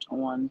focused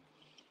on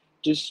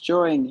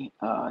destroying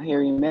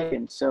Harry and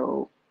Meghan.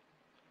 So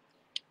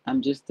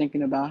I'm just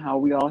thinking about how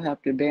we all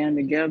have to band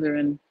together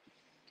and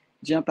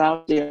jump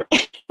out there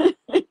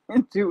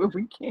and do what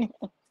we can.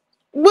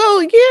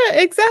 Well, yeah,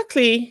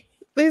 exactly.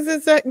 This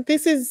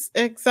is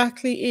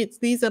exactly it.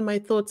 These are my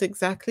thoughts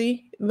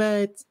exactly.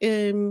 That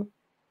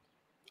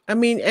I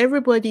mean,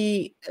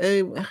 everybody,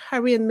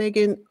 Harry and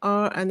Meghan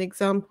are an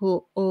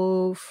example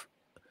of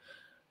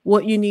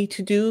what you need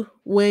to do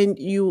when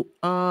you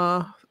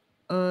are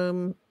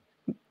um,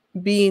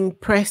 being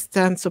pressed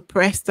and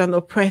suppressed and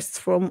oppressed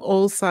from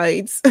all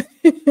sides.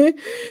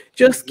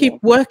 Just Exactly.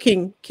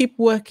 keep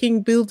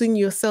working, building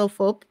yourself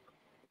up,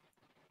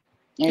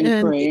 And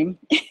and praying.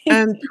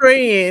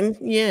 praying.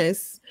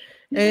 Yes,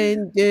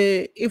 and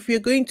if you're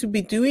going to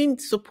be doing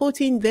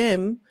supporting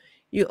them,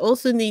 you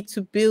also need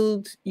to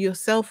build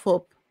yourself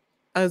up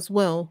as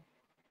well.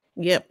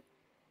 Yep,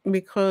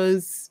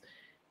 because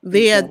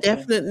they are Exactly.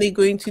 definitely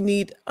going to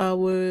need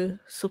our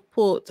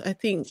support, I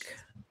think,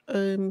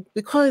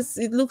 because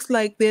it looks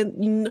like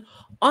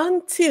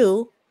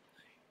until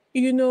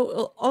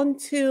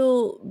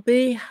until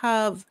they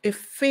have a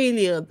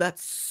failure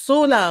that's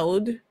so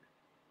loud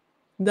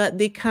that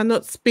they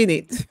cannot spin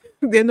it,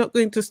 they're not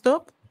going to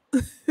stop.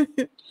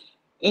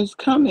 It's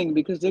coming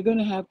because they're going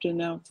to have to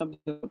announce something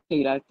about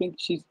Kate. I think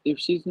if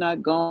she's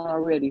not gone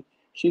already,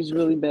 she's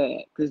really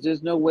bad because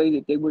there's no way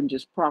that they wouldn't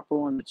just prop her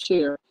on the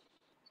chair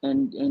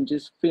and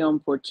just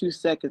film for 2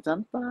 seconds.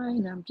 I'm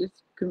fine. I'm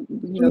just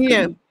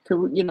Yeah.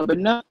 but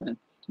nothing,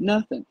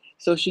 nothing.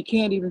 So she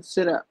can't even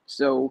sit up.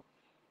 So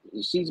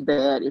she's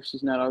bad if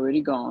she's not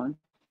already gone.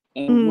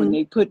 And when Mm.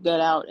 they put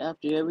that out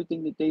after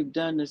everything that they've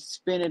done to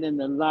spin it in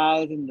the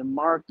lies in the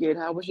market,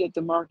 how was she at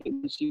the market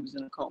when she was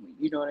in a coma?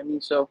 You know what I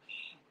mean? So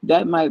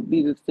that might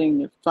be the thing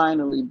that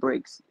finally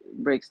breaks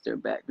their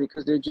back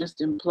because they're just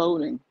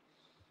imploding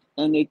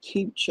and they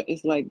keep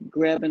it's like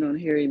grabbing on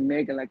Harry and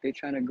Meghan like they're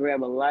trying to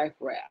grab a life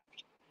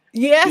raft,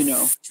 you know.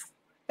 Yes,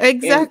 And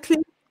exactly.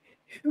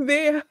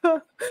 They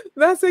are.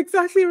 That's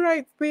exactly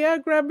right. They are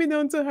grabbing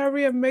onto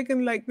Harry and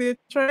Meghan like they're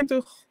trying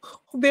to.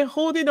 They're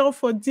holding on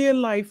for dear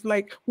life.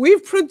 Like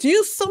we've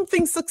produced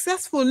something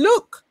successful.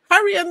 Look,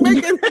 Harry and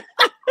Meghan.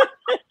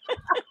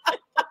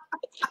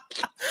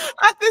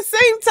 At the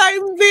same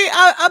time, they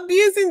are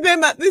abusing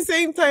them. At the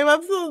same time, I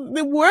feel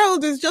the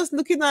world is just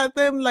looking at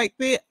them like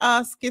they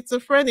are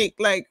schizophrenic.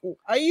 Like,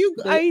 are you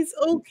they guys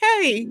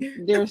okay?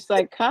 they're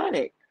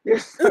psychotic. They're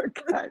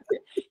psychotic.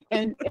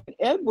 And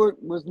Edward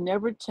was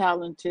never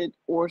talented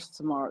or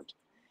smart.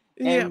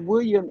 Yeah. And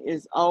William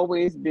is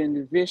always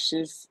been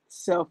vicious,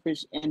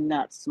 selfish, and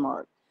not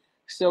smart.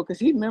 So, because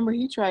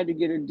he tried to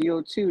get a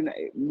deal too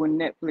when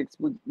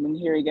when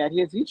Harry got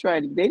his,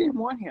 they didn't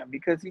want him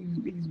because he's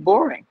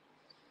boring.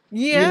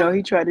 Yeah.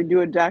 He tried to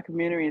do a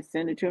documentary and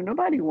send it to him.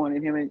 Nobody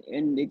wanted him,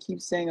 and they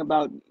keep saying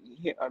about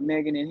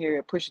Meghan and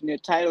Harry pushing their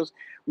titles.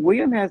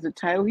 William has the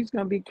title; he's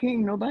going to be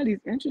king. Nobody's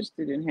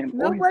interested in him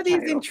or his Nobody's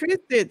title.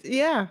 interested.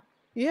 Yeah.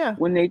 Yeah.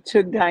 When they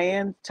took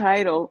Diane's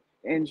title,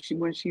 and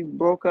when she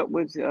broke up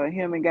with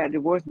him and got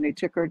divorced, and they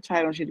took her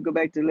title, and she had to go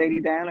back to Lady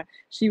Diana.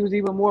 She was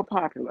even more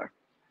popular.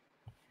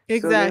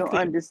 So they don't Exactly.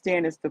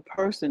 understand it's the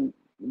person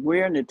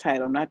wearing the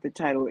title, not the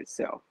title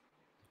itself.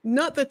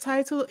 Not the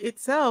title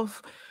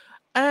itself.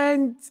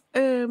 And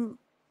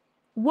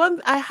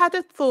one I had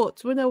a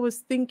thought when I was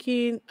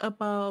thinking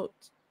about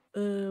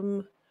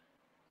um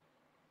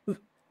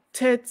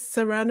Ted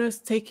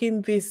Sarandos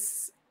taking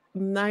this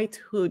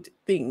knighthood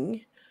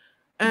thing.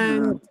 Uh-huh.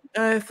 And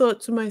I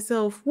thought to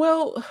myself,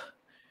 well,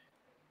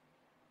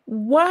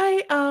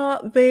 Why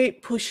are they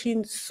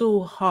pushing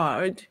so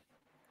hard?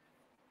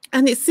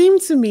 And it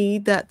seemed to me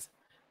that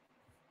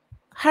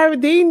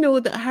they know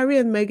that Harry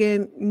and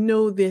Meghan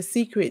know their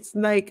secrets.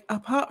 Like,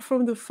 apart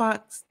from the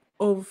fact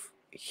of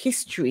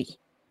history,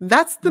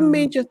 that's the Mhm.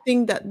 major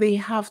thing that they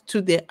have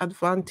to their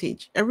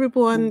advantage.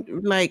 Everyone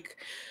like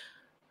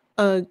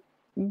uh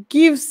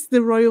gives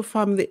the royal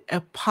family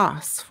a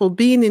pass for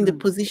being in the Mhm.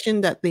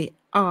 position that they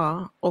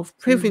are of Mhm.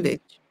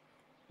 privilege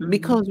Mhm.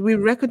 because we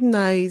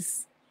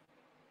recognize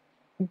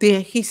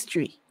their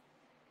history.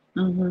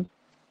 Mhm.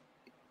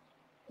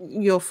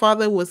 Your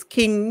father was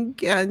king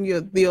and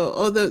your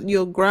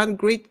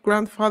great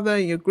grandfather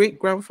and your great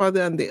grandfather,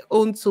 and they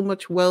owned so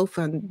much wealth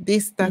and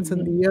this, that,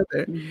 and Mhm. the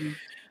other. Mhm.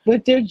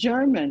 But they're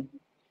German.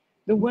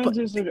 The But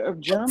Windsors are of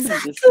German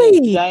descent.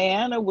 exactly.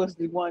 Diana was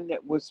the one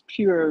that was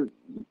pure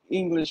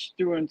English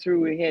through and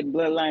through. It had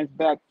bloodlines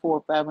back 400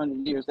 or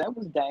 500 years. That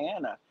was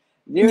Diana.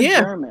 They're Yeah.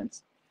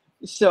 Germans,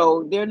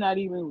 so they're not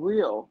even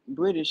real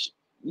British.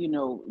 They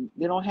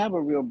don't have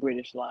a real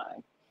British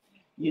line.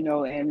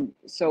 And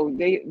so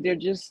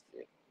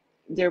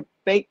they're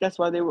fake. That's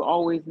why they were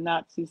always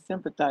Nazi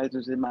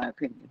sympathizers, in my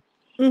opinion.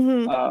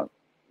 Hmm. Uh,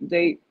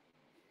 they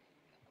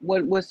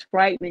what was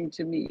frightening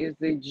to me is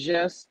they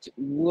just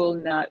will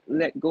not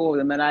let go of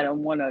them, and I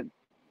don't want to,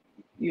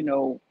 you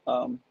know,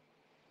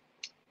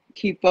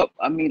 keep up.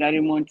 I mean, I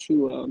didn't want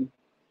to,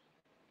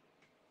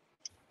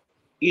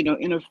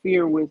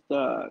 interfere with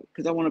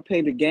because I want to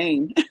play the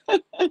game.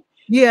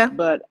 Yeah.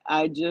 But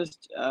I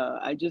just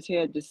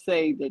had to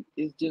say that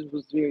it just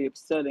was very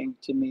upsetting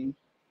to me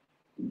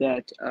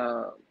that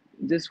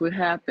this would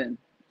happen.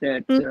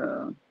 That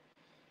Mm.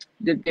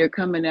 that they're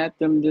coming at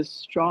them this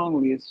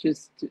strongly. It's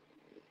just,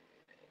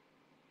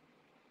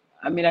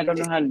 I mean, I don't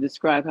know how to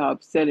describe how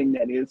upsetting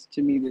that is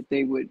to me that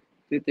they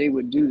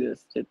would do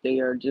this. That they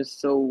are just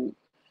so,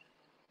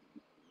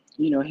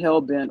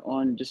 hell bent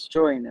on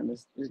destroying them.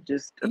 It's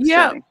just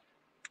Yeah. upsetting.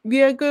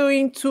 They're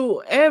going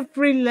to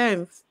every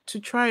length to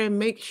try and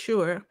make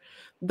sure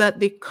that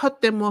they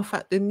cut them off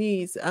at the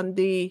knees and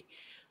they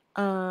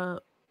uh,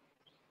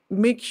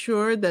 make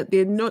sure that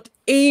they're not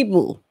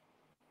able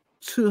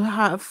to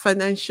have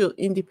financial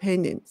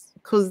independence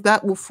because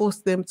that will force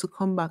them to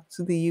come back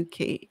to the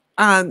UK.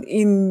 And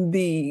in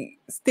the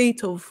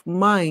state of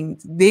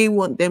mind they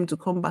want them to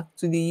come back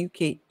to the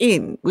UK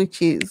in,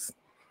 which is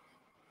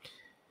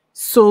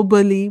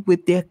soberly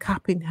with their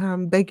cap in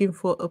hand, begging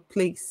for a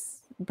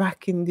place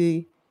back in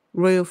the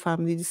royal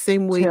family, the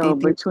same way they Tail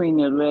did. between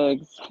their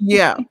legs.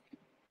 Yeah,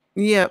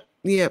 yep,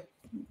 yep,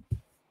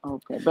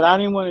 Okay, but I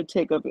didn't want to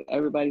take up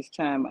everybody's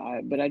time.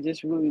 But I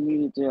just really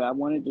needed to. I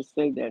wanted to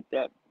say that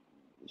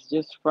it's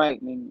just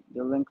frightening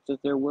the lengths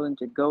that they're willing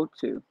to go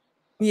to.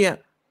 yeah,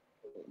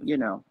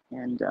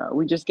 And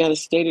we just got to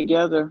stay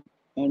together.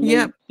 And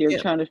yep, they're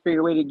yep. trying to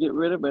figure a way to get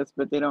rid of us,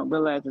 but they don't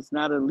realize it's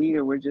not a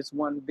leader. We're just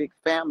one big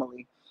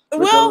family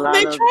with a Well,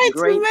 they lot of tried to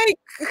great make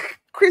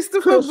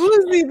Christopher Chris.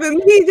 Boozy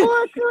the leader.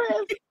 Poor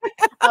Chris.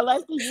 I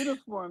like the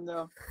uniform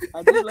though.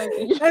 I did like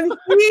the. And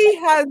he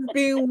has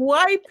been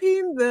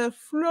wiping the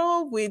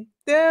floor with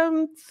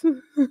them.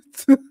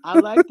 I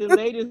like the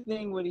latest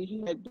thing when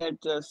he had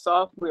that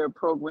software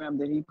program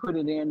that he put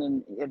it in,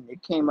 and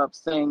it came up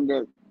saying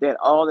that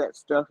all that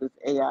stuff is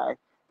AI,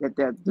 that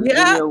the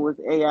Yeah, video was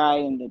AI,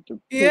 and that the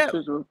yeah.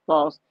 pictures were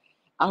false.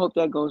 I hope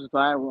that goes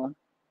viral.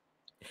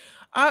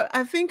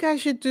 I think I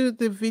should do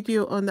the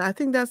video on that. I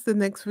think that's the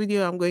next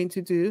video I'm going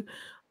to do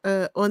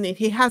on it.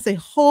 He has a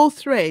whole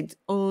thread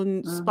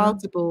on Mm-hmm.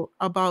 Spoutable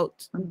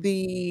about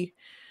the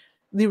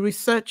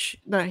research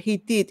that he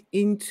did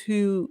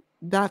into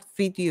that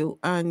video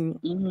and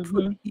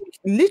Mm-hmm. he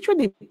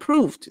literally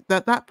proved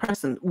that that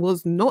person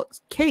was not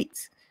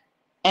Kate.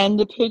 And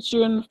the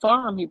picture in the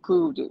farm, he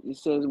proved it. He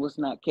says it was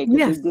not cake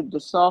because they Yes. did the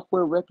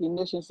software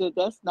recognition. Said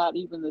that's not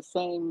even the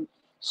same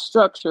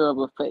structure of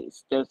a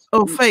face that's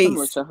Oh,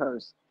 similar face. to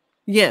hers.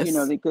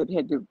 Yes. They could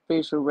had the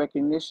facial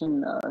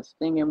recognition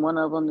thing in one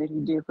of them that he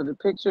did for the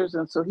pictures,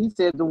 and so he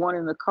said the one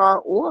in the car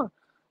or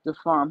the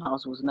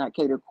farmhouse was not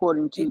Kate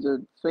according to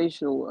the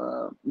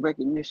facial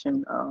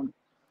recognition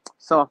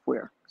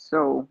software.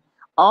 So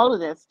all of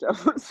that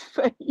stuff was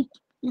fake.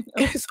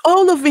 Yes,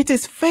 all of it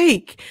is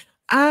fake.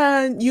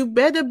 And you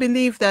better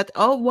believe that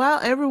while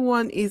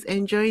everyone is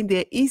enjoying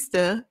their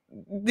Easter,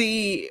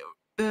 the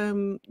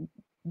um,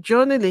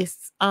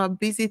 journalists are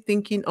busy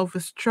thinking of a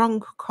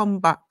strong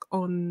comeback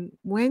on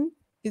when?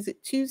 Is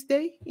it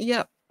Tuesday?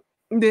 Yeah.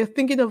 They're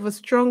thinking of a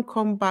strong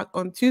comeback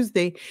on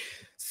Tuesday.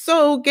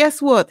 So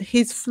guess what?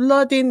 He's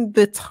flooding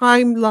the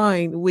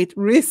timeline with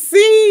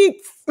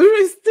receipts.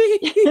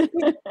 Receipts.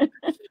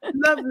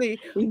 Lovely.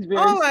 He's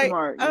very All right.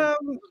 smart. Yeah.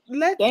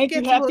 Let's Thank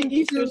you. get Happy on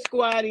Easter, to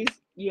squaddies.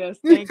 Yes,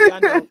 thank you. I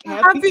know. Happy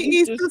Happy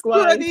Easter, Easter,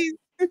 squaddies. Scotties.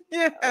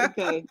 Yeah.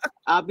 Okay.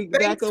 I'll be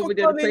back Thanks for over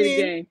there to calling play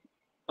the in. game.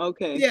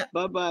 Okay. Yeah.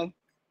 Bye bye.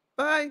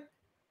 Bye.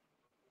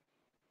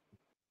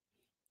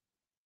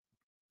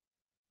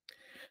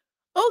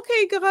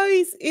 Okay,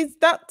 guys, it's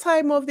that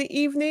time of the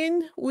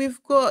evening.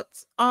 We've got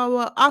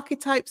our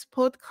Archetypes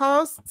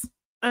podcast.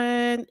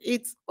 and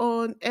it's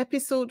on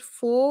episode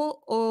 4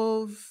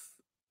 of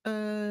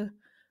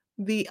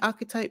the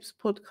Archetypes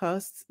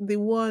podcast, the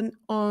one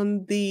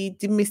on the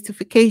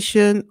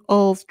demystification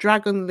of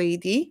Dragon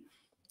Lady.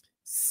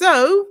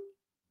 So,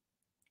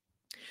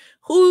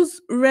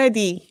 who's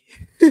ready?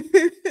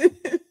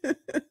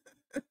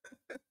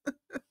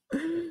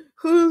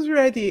 Who's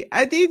ready?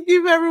 I did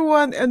give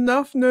everyone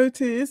enough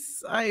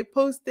notice. I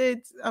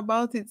posted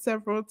about it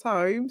several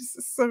times.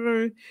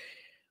 So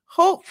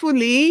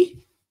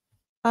hopefully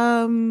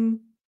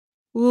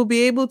we'll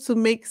be able to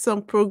make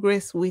some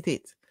progress with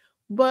it.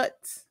 But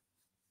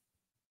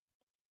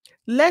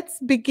let's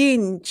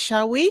begin,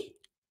 shall we?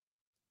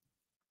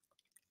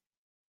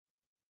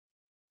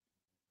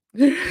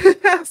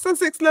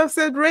 Sussex Love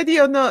said, ready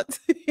or not?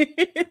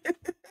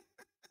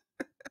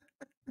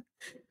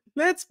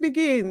 Let's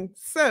begin.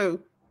 So,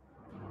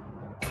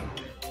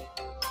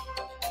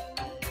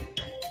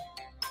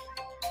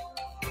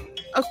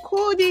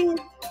 according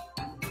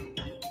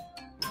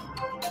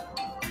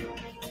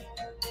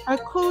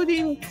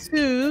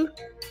to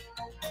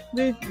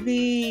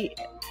the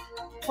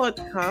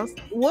podcast,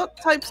 what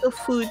types of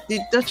food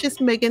did Duchess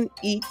Meghan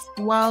eat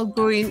while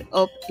growing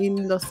up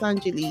in Los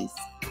Angeles?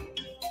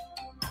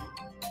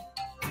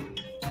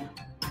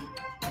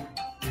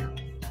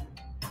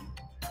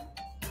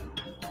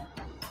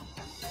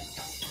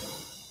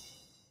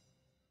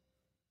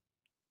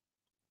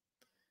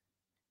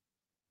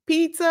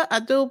 Pizza,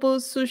 adobo,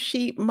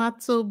 sushi,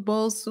 matzo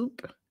ball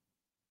soup,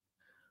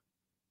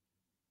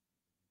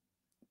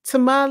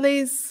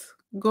 tamales,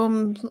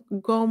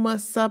 goma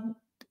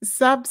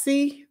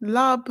sabzi,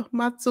 lab,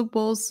 matzo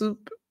ball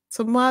soup,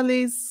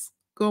 tamales,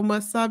 goma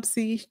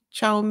sabzi,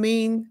 chow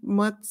mein,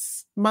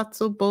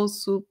 matzo ball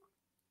soup,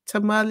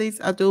 tamales,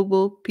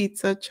 adobo,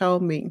 pizza, chow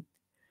mein.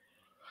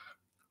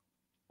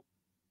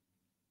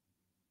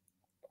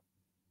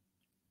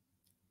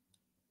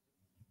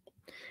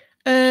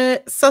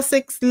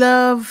 Sussex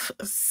Love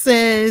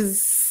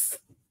says,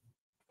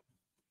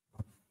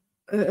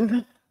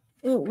 oh,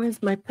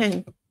 where's my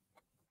pen?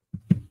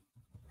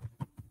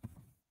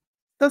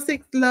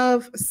 Sussex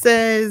Love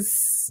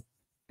says,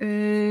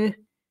 number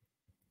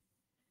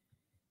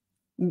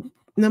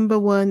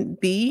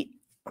 1B.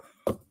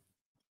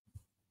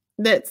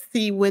 Let's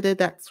see whether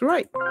that's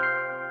right.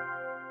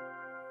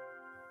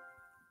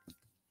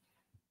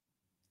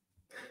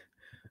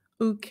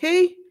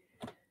 Okay,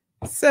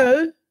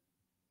 so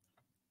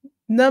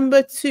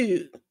number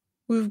 2,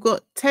 we've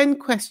got 10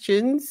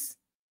 questions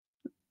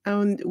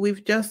and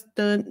we've just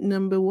done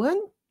number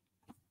 1.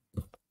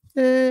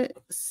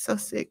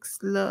 Sussex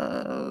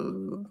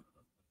Love.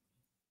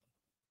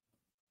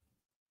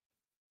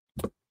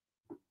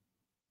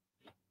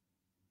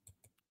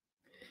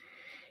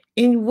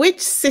 In which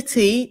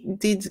city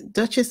did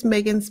Duchess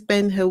Meghan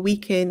spend her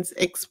weekends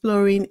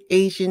exploring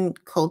Asian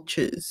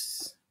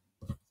cultures?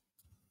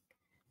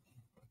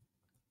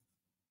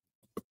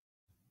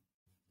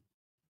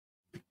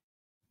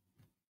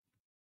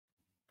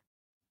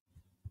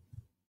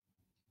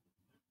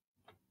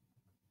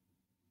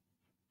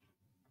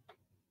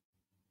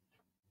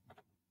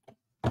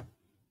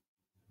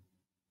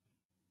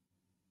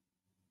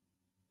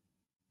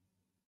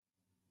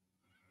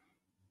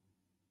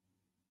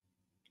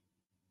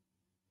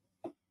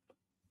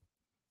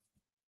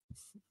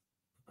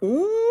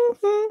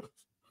 Mm-hmm.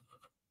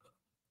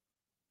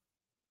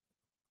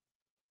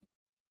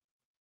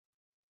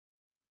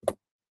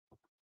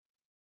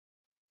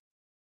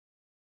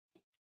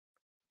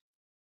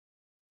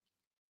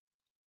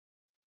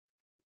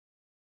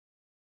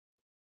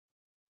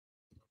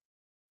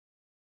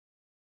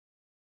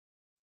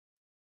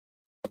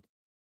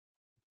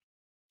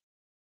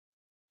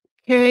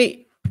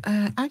 Okay,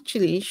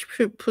 actually, you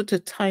should put a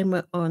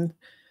timer on.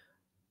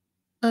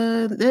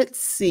 Let's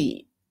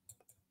see.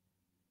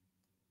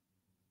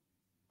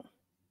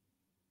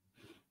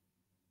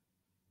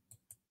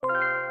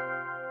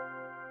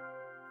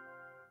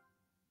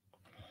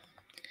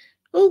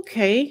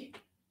 Okay,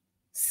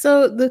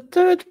 so the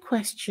third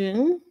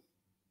question,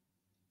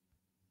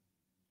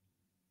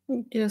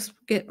 just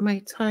get my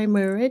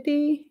timer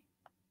ready.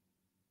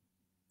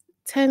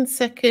 10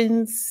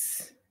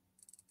 seconds.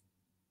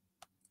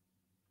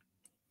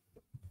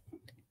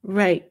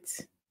 Right.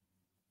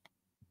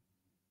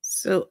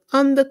 So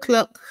on the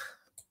clock.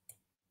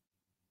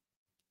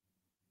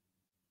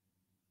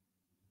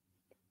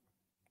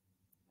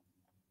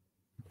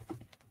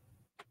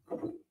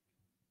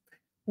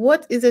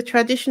 What is a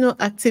traditional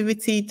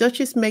activity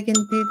Duchess Meghan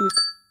did with...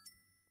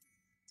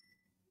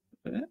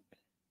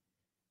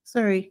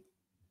 Sorry,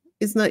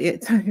 it's not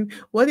yet time.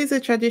 What is a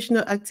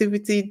traditional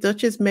activity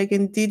Duchess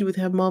Meghan did with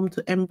her mom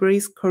to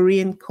embrace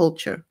Korean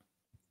culture?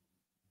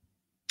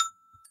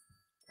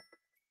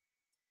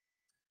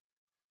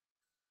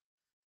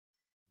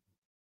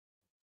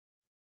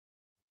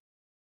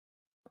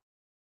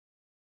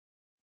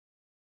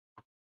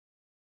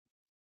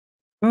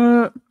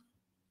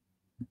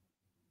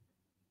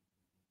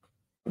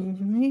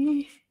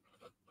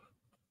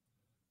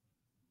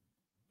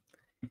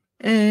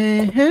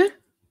 Uh-huh.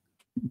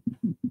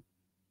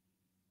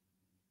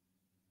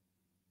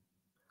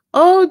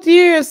 Oh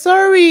dear,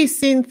 sorry,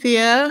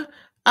 Cynthia.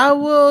 I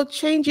will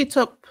change it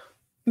up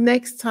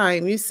next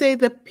time. You say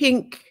the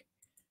pink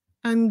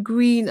and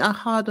green are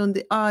hard on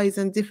the eyes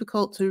and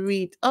difficult to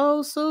read.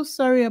 Oh, so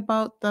sorry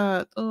about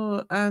that.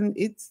 Oh, and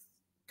it's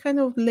kind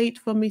of late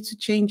for me to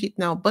change it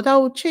now, but I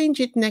will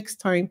change it next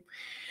time.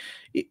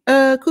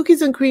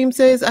 Cookies and Cream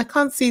says, I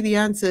can't see the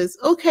answers.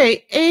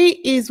 Okay, A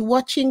is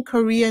watching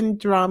Korean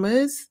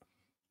dramas.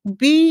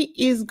 B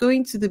is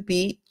going to the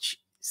beach.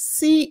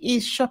 C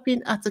is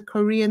shopping at a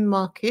Korean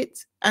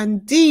market.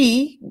 And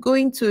D,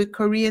 going to a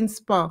Korean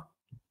spa.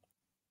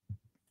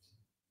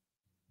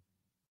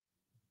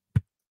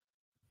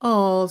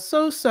 Oh,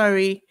 so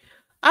sorry.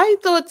 I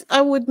thought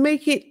I would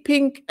make it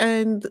pink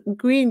and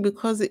green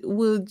because it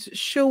would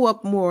show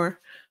up more.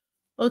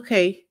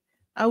 Okay,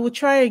 I will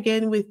try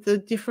again with the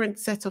different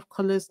set of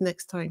colors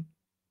next time.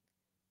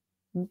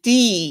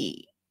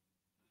 D.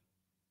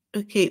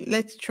 Okay,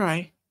 let's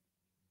try.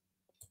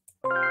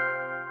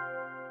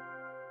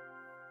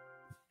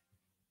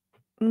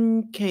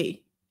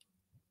 Okay.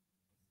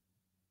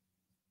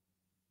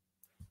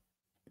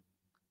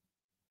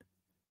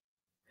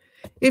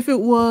 If it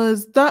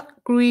was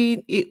dark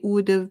green, it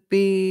would have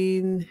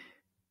been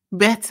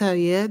better,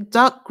 yeah?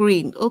 Dark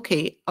green.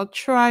 Okay, I'll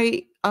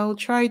try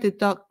the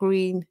dark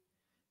green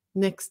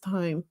next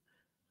time.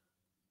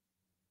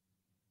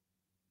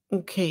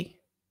 Okay.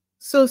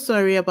 So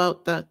sorry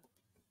about that.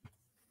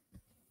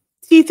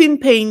 Teething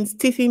pains,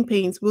 teething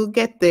pains. We'll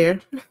get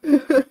there.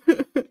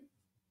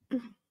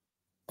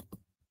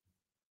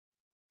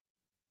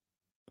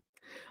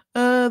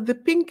 The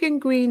pink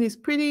and green is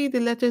pretty. The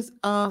letters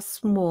are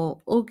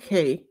small.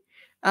 Okay.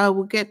 I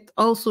will get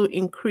also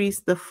increase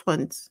the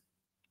font.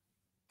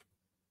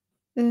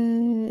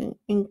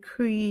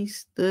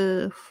 Increase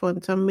the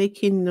font. I'm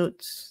making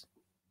notes.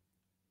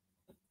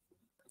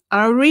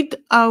 I'll read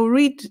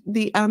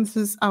the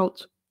answers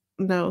out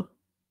now.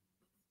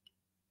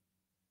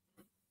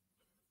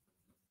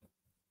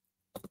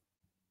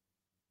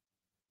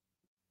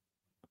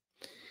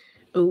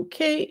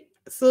 Okay,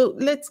 so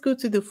let's go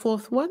to the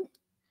fourth one.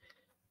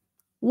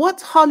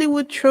 What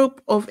Hollywood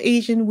trope of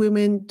Asian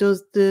women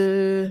does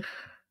the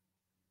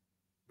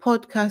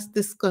podcast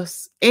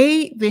discuss?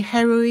 A, the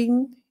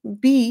heroine.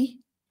 B,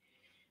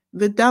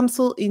 the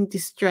damsel in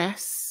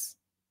distress.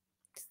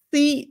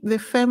 C, the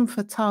femme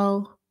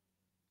fatale.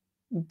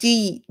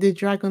 D, the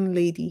dragon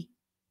lady.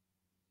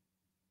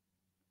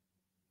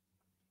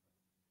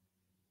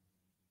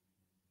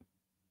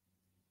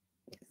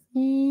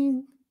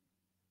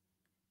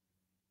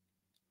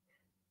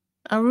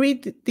 I'll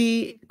read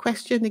the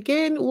question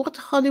again. What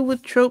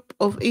Hollywood trope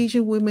of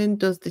Asian women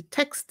does the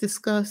text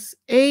discuss?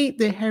 A,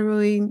 the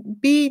heroine.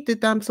 B, the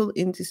damsel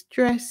in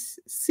distress.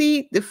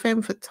 C, the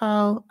femme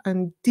fatale.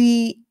 And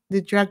D,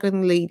 the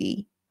dragon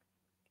lady.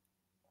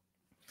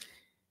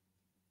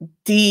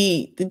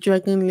 D, the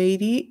dragon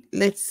lady.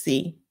 Let's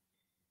see.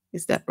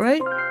 Is that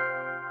right?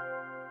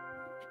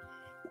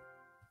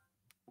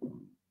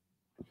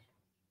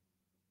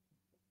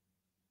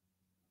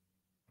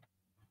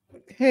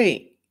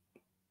 Okay.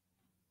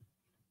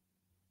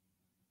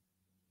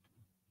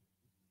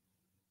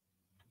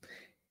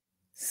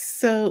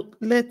 So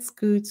let's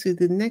go to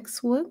the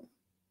next one.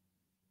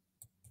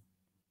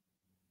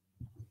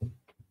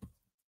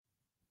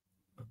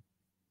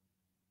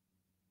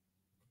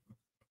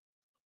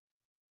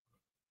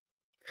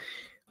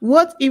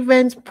 What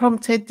event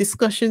prompted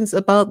discussions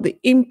about the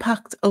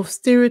impact of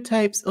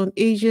stereotypes on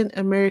Asian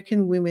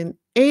American women?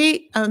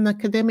 A, an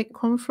academic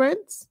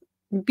conference.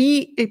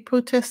 B, a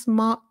protest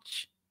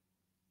march.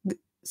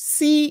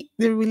 C,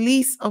 the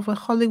release of a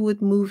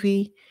Hollywood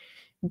movie.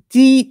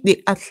 D,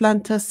 the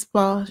Atlanta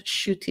spa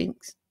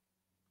shootings.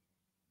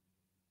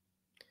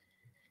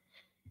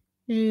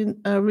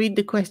 And I'll read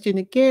the question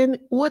again.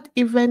 What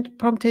event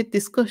prompted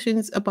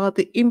discussions about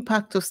the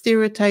impact of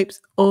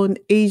stereotypes on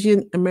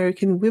Asian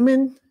American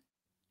women?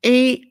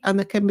 A, an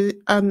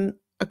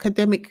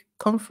academic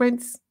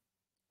conference.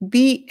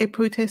 B, a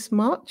protest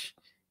march.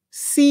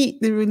 C,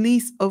 the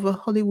release of a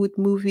Hollywood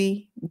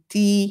movie.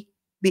 D,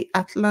 the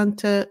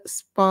Atlanta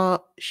spa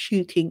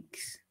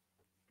shootings.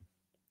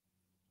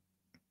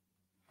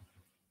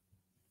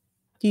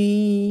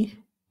 D.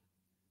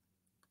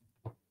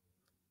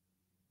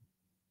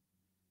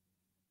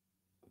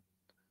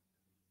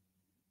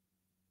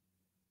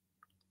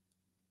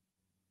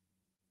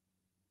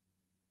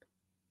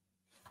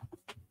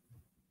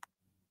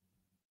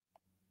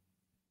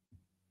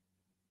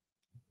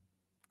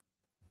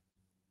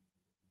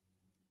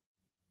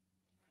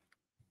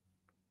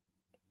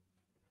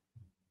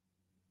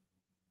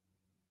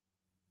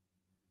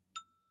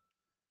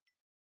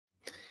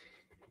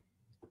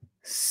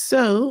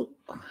 So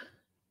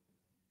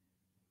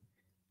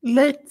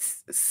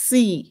let's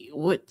see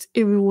what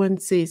everyone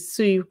says.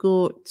 So you've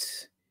got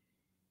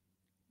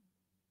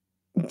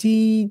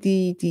D,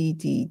 D, D,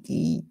 D,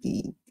 D,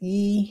 D,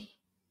 D,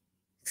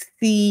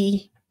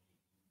 C.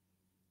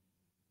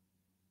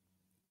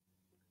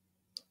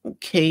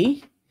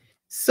 Okay.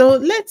 So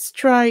let's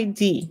try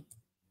D.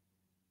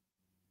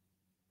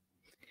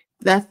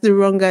 That's the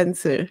wrong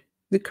answer.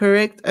 The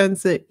correct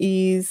answer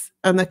is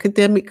an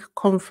academic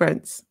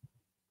conference.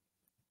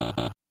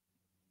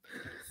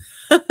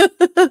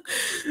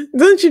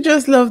 Don't you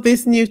just love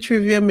this new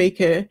trivia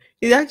maker?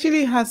 It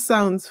actually has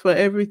sounds for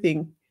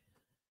everything.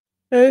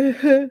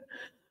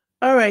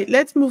 All right,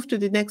 let's move to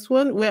the next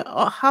one. We're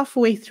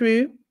halfway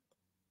through.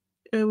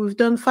 We've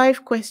done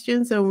 5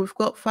 questions and we've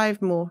got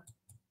 5 more.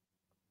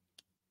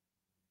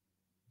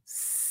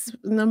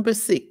 Number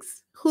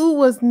 6. Who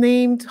was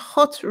named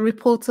hot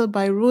reporter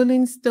by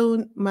Rolling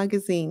Stone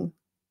magazine?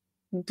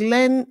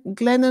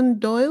 Glennon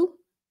Doyle,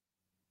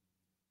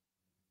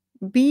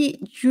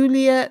 B.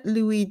 Julia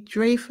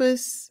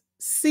Louis-Dreyfus,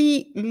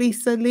 C.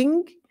 Lisa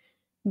Ling,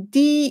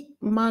 D.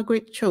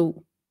 Margaret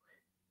Cho.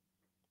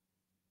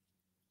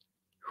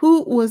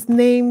 Who was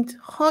named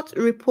hot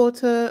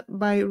reporter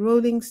by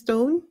Rolling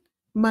Stone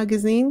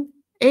magazine?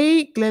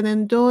 A.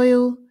 Glennon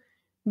Doyle,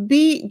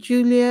 B.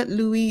 Julia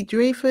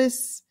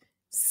Louis-Dreyfus,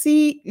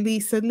 C.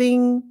 Lisa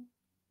Ling,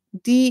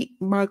 D.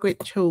 Margaret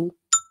Cho.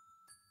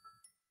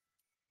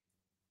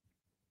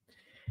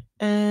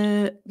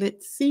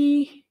 Let's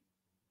see.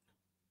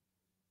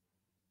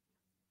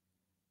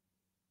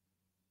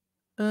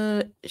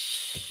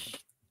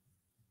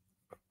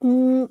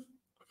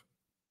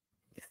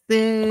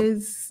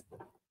 There's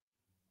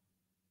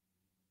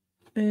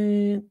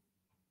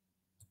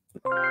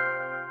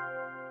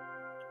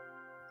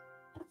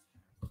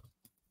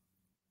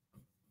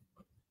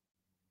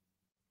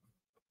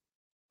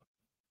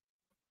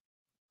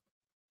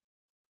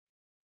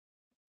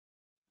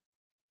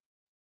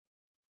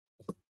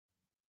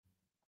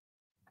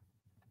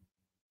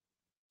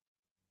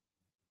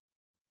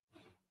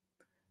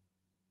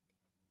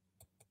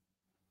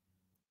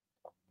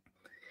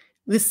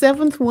the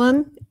 7th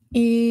one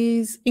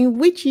is, in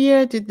which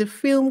year did the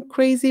film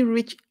Crazy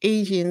Rich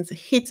Asians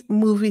hit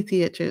movie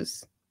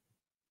theaters?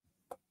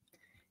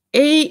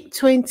 A.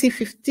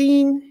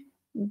 2015,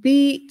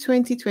 B.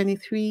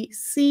 2023,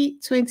 C.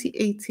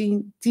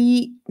 2018,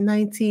 D.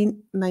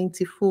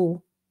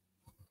 1994.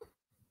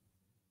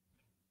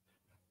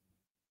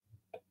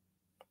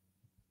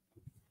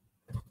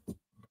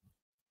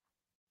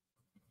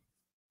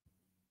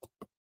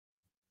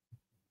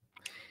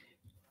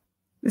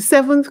 The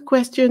 7th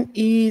question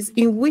is,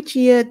 in which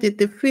year did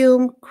the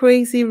film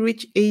Crazy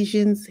Rich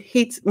Asians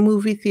hit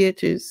movie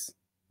theaters?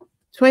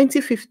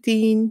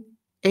 2015,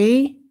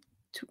 A,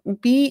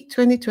 B,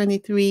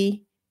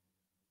 2023,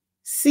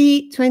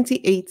 C,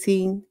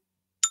 2018.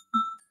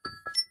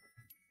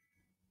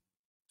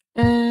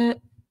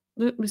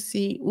 Let me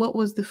see. What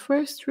was the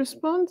first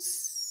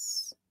response?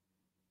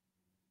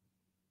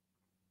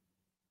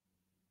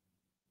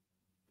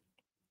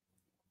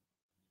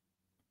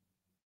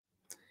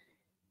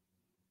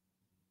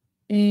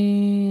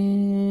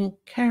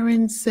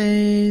 Karen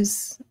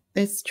says,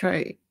 let's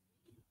try.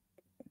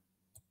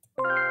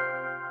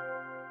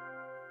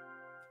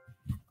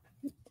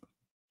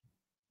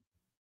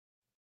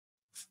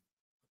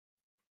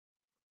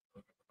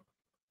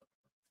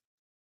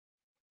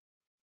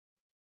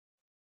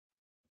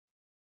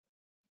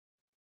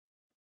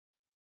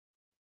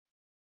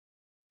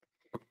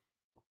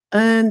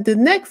 And the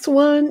next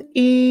one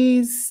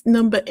is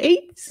number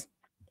 8.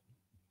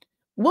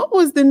 What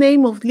was the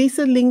name of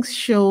Lisa Ling's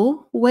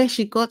show where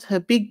she got her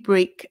big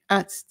break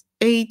at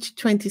age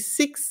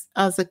 26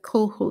 as a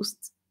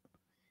co-host?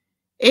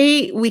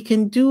 A, We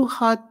Can Do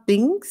Hard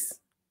Things,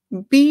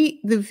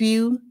 B, The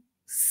View,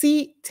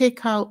 C,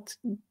 Takeout,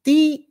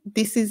 D,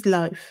 This Is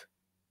Life.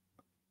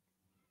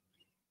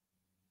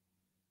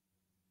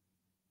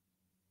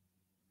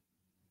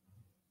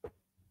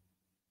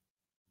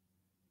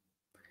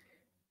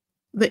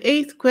 The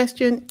 8th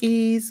question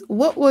is,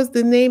 what was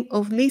the name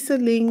of Lisa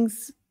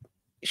Ling's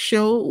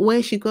show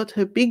where she got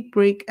her big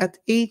break at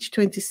age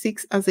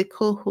 26 as a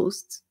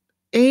co-host?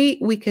 A,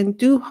 We Can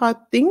Do Hard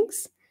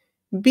Things,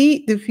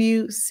 B, The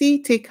View,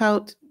 C,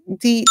 Takeout,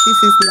 D,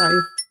 This Is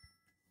Life.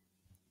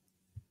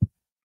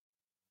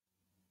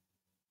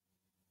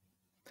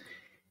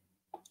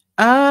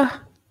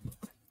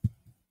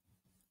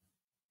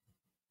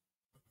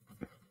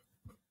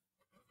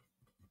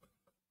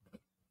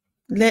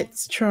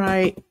 Let's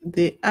try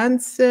the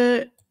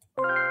answer.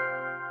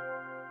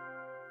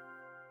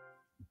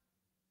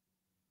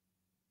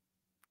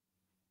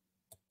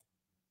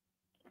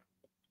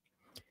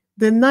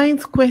 The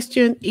 9th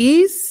question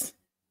is,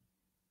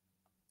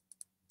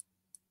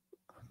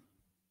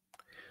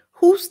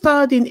 who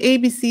starred in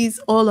ABC's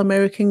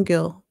All-American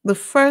Girl, the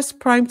first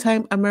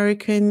primetime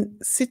American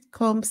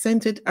sitcom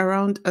centered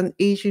around an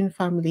Asian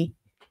family?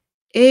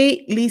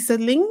 A, Lisa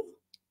Ling,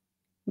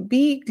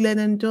 B,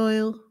 Glennon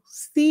Doyle,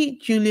 C,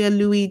 Julia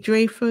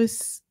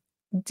Louis-Dreyfus,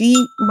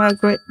 D,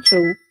 Margaret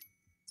Cho.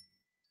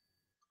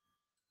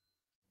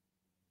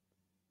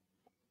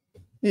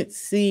 Let's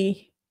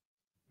see.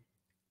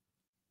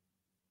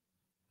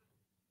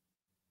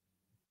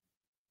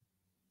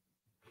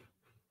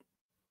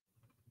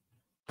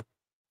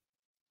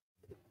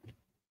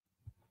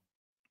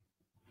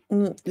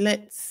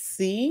 Let's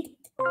see.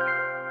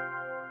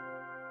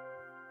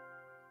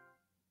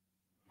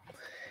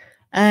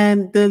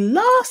 And the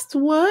last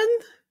one,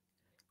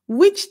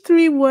 which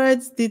three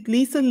words did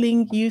Lisa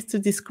Ling use to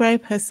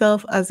describe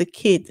herself as a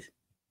kid?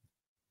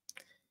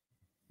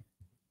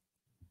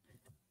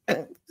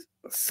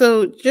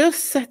 So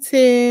just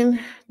setting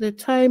the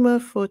timer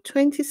for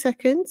 20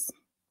 seconds.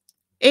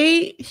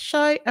 A,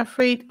 shy,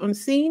 afraid,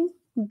 unseen.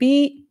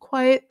 B,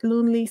 quiet,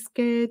 lonely,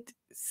 scared.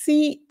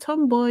 C,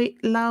 tomboy,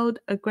 loud,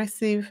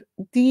 aggressive.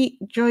 D,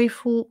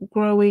 joyful,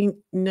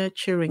 growing,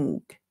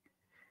 nurturing.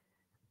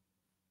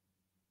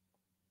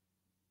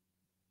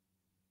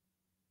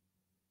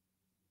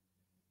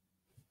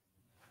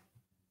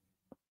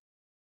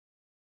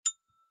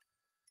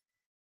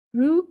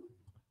 Who?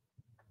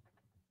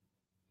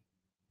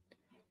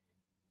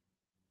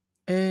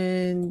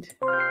 And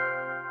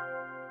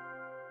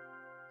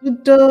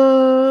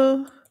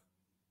the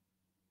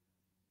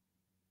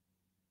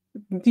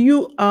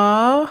you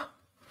are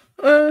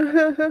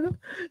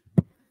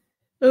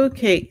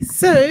okay.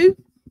 So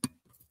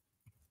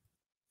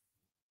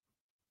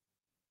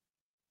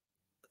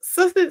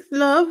Sussex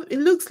love, it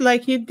looks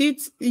like you did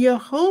your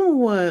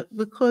homework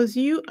because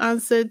you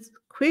answered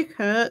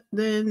quicker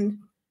than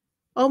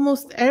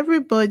almost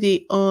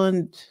everybody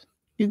on.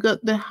 You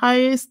got the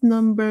highest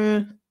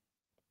number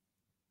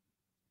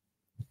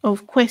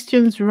of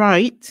questions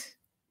right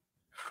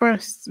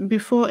first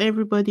before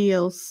everybody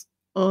else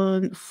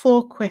on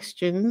 4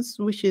 questions,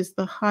 which is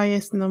the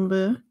highest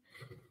number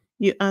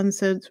you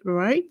answered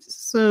right.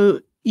 So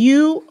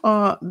you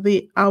are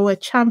our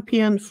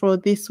champion for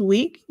this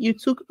week. You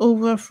took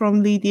over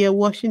from Lydia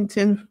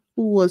Washington,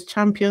 who was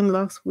champion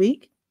last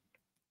week.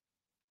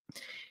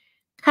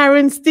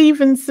 Karen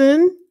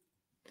Stevenson,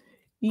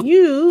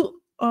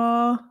 you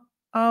are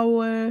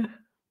our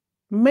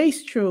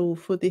maestro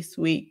for this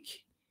week.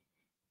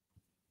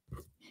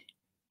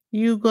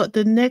 You got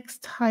the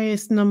next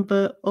highest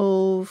number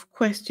of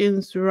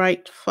questions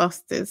right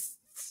fastest.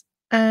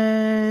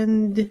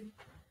 And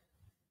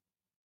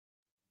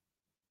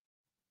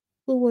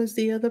who was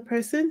the other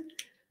person?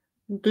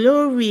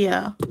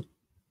 Gloria.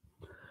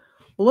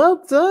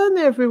 Well done,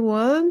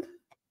 everyone.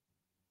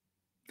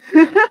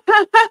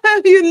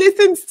 You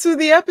listened to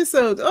the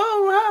episode.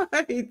 Oh,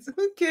 right.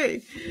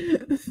 Okay.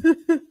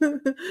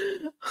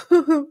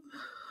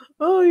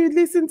 Oh, you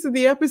listened to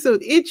the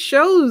episode. It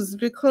shows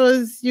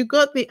because you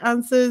got the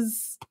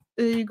answers,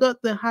 you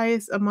got the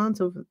highest amount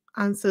of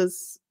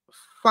answers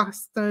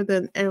faster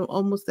than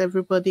almost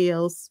everybody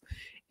else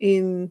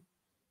in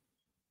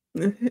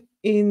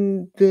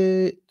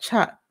the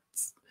chat.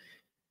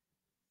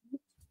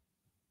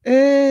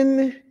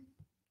 And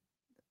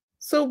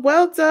so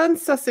well done,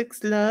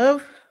 Sussex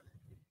Love.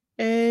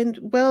 And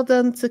well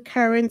done to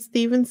Karen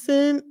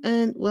Stevenson.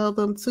 And well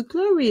done to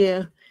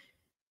Gloria.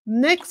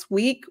 Next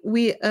week,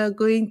 we are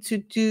going to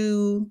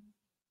do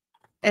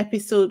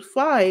episode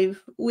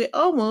 5. We're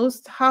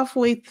almost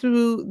halfway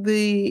through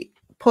the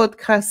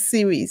podcast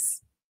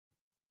series.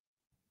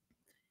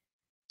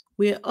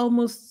 We're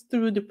almost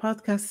through the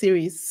podcast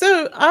series.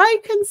 So I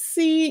can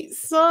see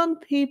some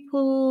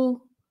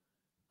people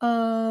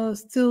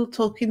still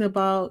talking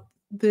about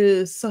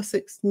the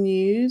Sussex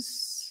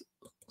news.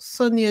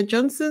 Sonia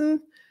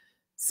Johnson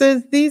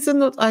says these are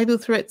not idle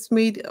threats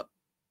made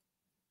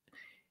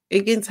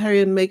against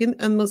Harry and Meghan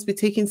and must be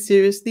taken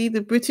seriously.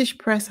 The British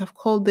press have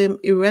called them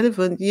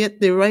irrelevant,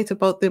 yet they write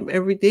about them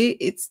every day.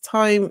 It's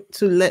time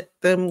to let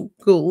them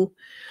go.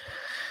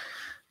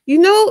 You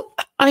know,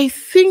 I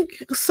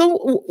think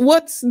so.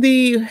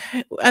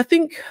 I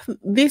think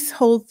this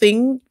whole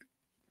thing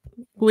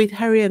with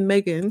Harry and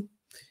Meghan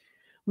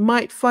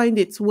might find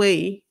its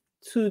way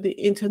to the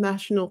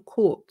international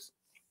court,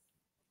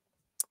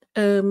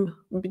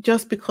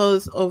 just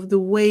because of the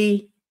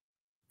way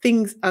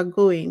things are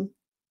going.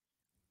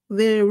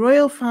 The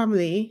royal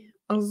family,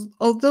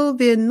 although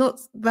they're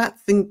not that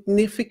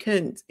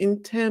significant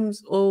in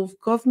terms of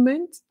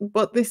government,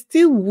 but they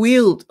still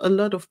wield a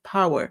lot of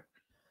power.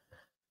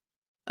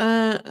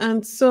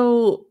 And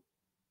so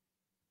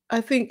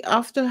I think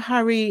after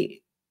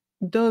Harry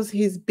does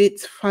his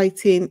bit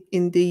fighting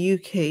in the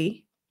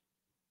UK,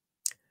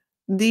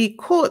 the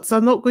courts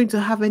are not going to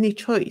have any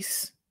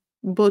choice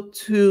but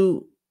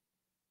to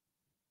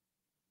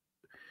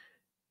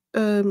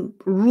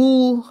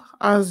rule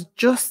as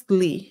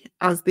justly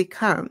as they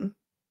can.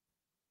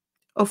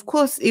 Of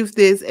course, if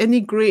there's any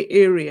gray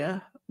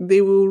area, they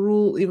will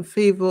rule in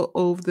favor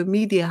of the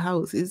media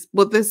houses.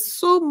 But there's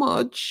so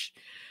much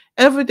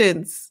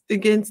evidence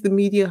against the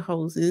media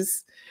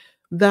houses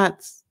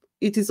that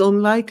it is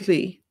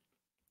unlikely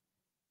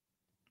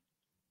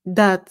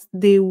that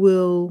they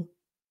will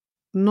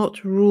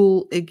not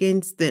rule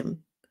against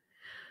them.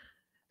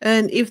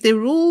 And if they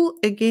rule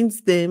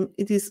against them,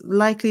 it is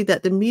likely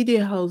that the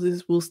media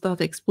houses will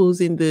start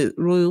exposing the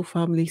royal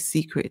family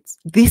secrets.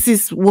 This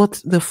is what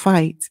the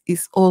fight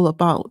is all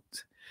about.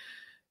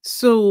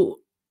 So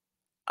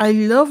I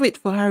love it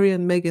for Harry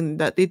and Meghan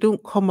that they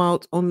don't come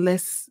out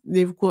unless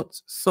they've got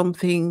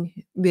something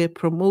they're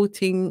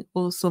promoting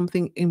or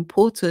something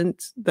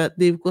important that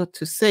they've got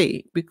to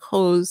say,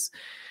 because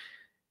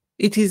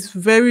it is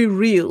very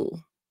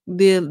real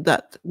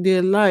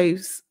their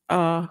lives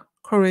are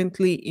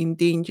currently in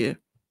danger,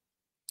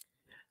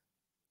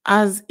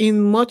 as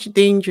in much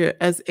danger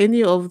as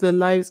any of the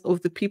lives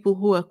of the people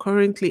who are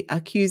currently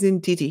accusing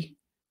Diddy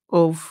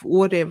of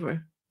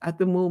whatever at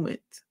the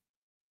moment.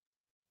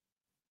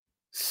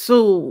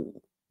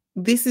 So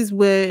this is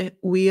where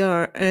we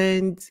are.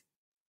 And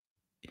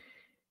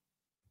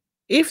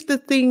if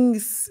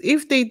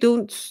they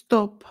don't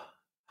stop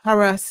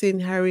harassing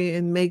Harry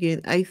and Meghan,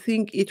 I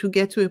think it will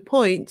get to a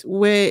point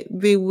where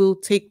they will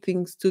take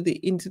things to the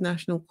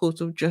International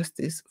Court of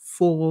Justice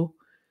for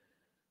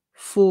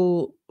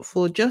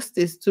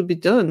justice to be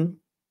done.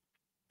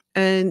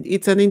 And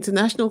it's an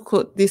international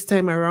court this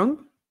time around,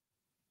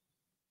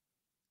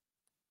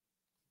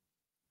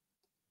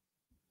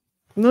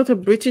 not a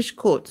British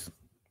court.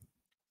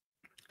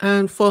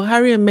 And for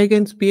Harry and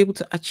Meghan to be able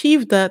to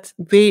achieve that,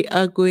 they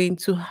are going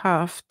to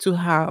have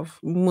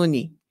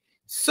money.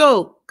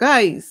 So,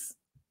 guys,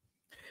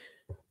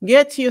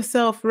 get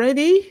yourself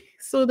ready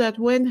so that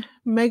when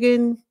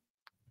Meghan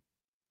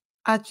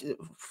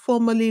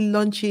formally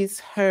launches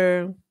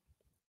her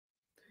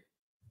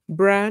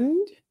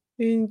brand,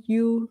 and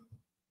you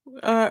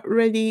are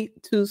ready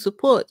to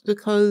support,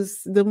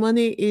 because the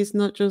money is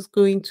not just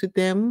going to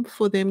them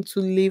for them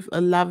to live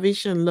a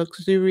lavish and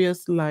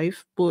luxurious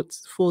life, but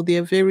for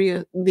their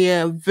very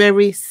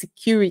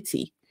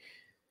security.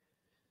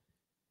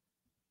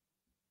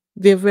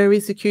 Their very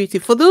security.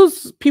 For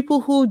those people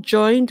who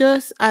joined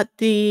us at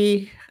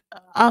the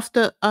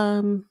after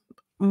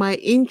my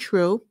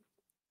intro,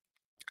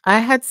 I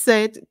had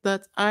said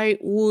that I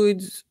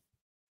would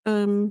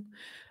um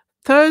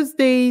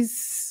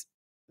Thursdays,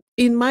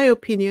 in my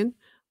opinion,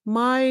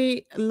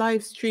 my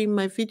live stream,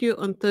 my video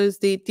on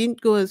Thursday didn't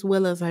go as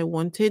well as I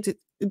wanted.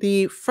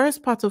 The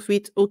first part of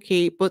it,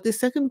 okay, but the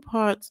second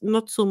part,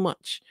 not so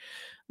much.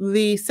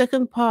 The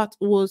second part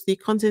was the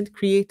Content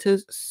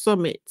Creators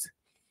Summit.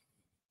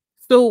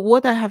 So,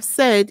 what I have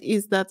said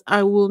is that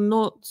I will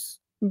not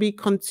be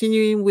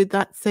continuing with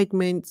that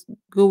segment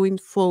going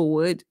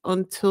forward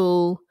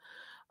until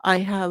I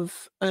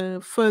have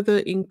further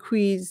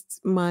increased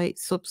my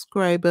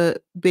subscriber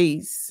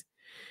base.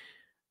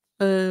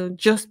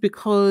 Just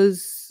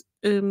because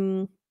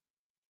it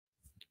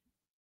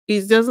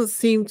doesn't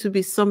seem to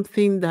be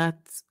something that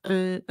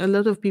a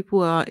lot of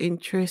people are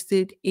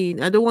interested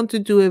in. I don't want to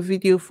do a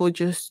video for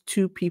just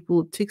two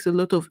people. It takes a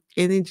lot of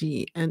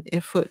energy and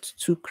effort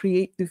to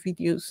create the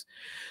videos.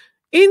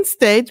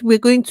 Instead, we're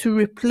going to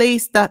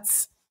replace that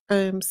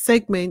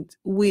segment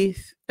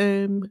with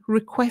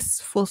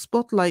requests for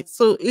spotlight.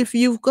 So if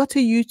you've got a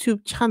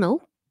YouTube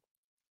channel,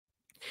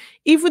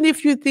 even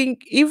if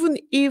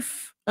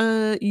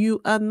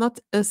you are not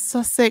a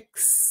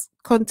Sussex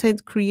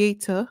content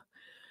creator,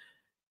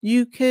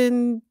 you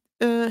can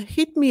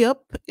hit me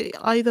up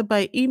either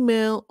by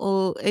email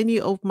or any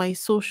of my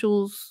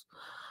socials,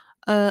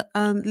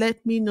 and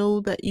let me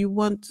know that you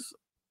want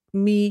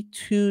me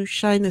to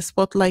shine a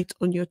spotlight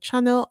on your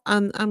channel.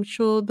 And I'm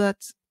sure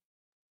that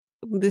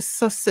the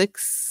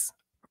Sussex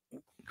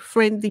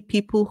friendly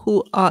people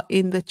who are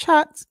in the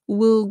chat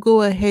will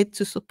go ahead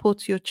to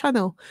support your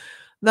channel.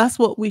 That's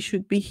what we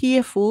should be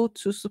here for,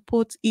 to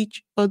support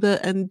each other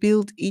and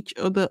build each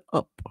other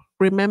up.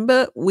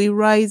 Remember, we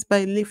rise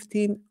by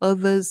lifting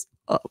others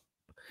up.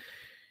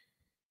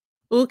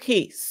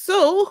 Okay,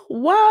 so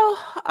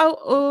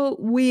while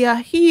we are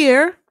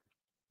here,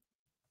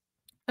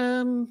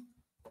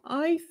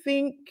 I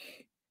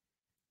think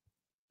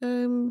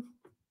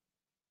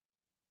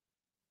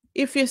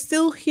if you're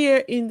still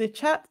here in the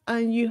chat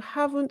and you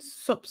haven't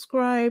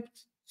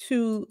subscribed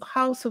to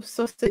House of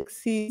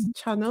Sussexes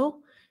channel,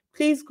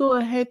 please go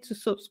ahead to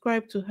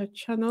subscribe to her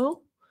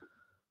channel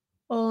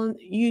on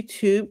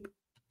YouTube.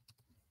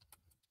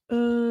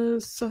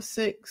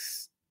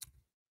 Sussex.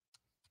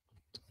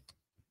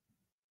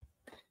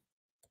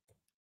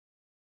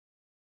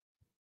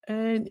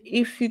 And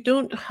if you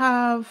don't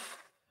have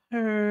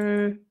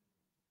her,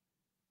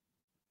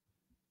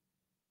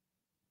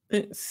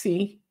 let's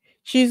see,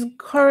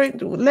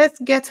 let's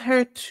get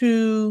her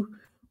to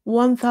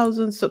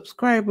 1,000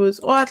 subscribers,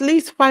 or at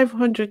least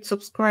 500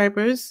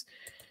 subscribers,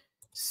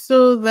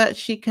 so that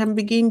she can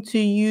begin to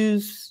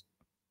use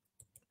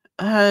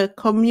her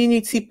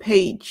community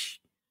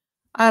page.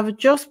 I've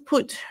just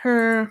put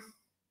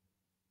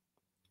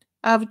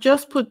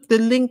the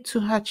link to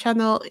her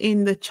channel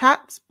in the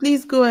chat.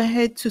 Please go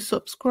ahead to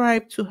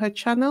subscribe to her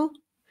channel.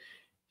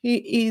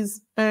 He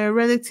is a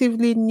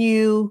relatively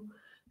new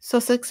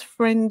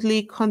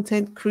Sussex-friendly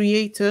content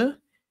creator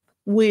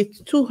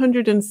with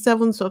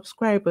 207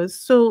 subscribers.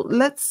 So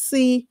let's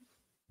see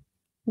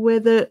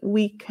whether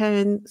we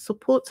can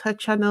support her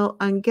channel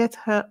and get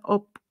her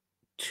up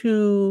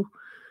to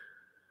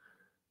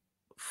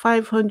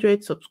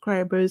 500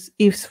 subscribers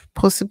if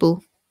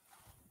possible.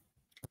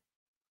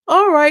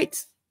 All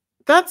right.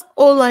 That's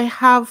all I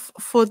have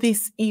for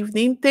this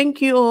evening.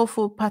 Thank you all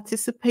for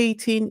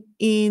participating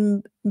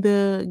in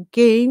the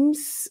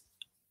games.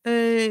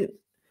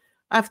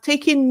 I've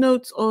taken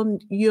notes on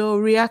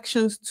your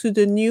reactions to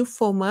the new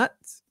format.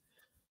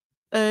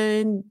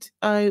 and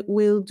I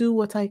will do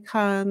what I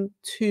can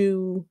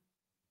to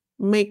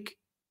make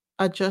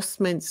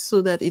adjustments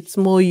so that it's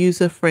more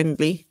user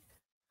friendly.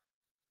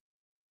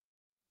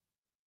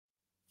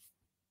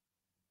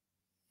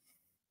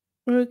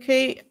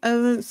 Okay,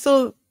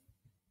 so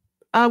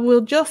I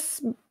will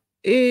just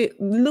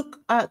look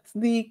at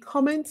the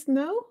comments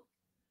now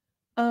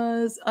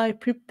as I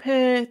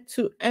prepare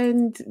to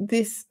end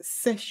this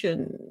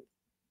session.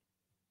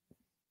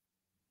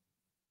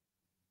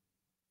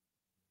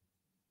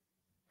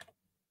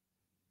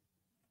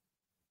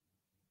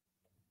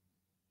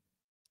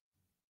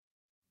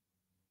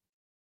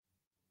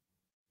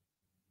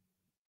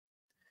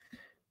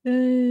 Let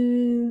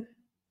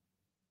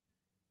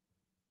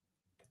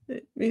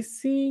me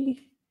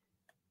see.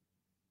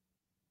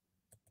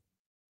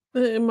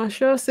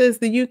 Marshall says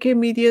the UK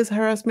media's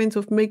harassment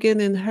of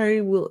Meghan and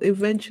Harry will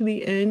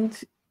eventually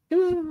end.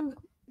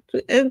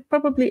 And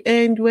probably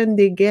end when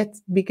they get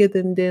bigger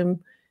than them.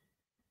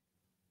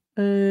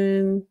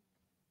 And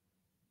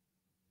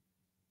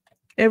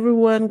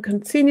everyone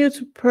continue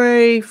to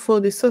pray for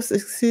the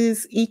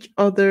Sussexes, each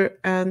other,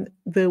 and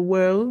the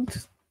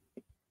world.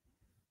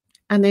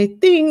 And I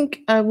think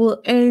I will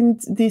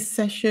end this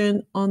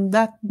session on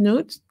that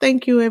note.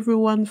 Thank you,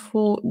 everyone,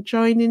 for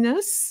joining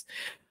us.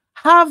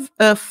 Have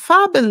a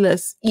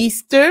fabulous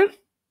Easter.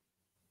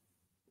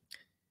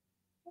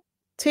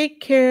 Take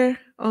care.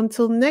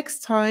 Until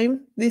next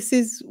time, this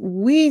is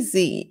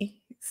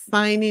Wheezy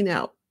signing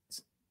out.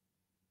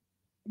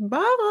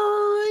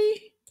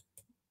 Bye.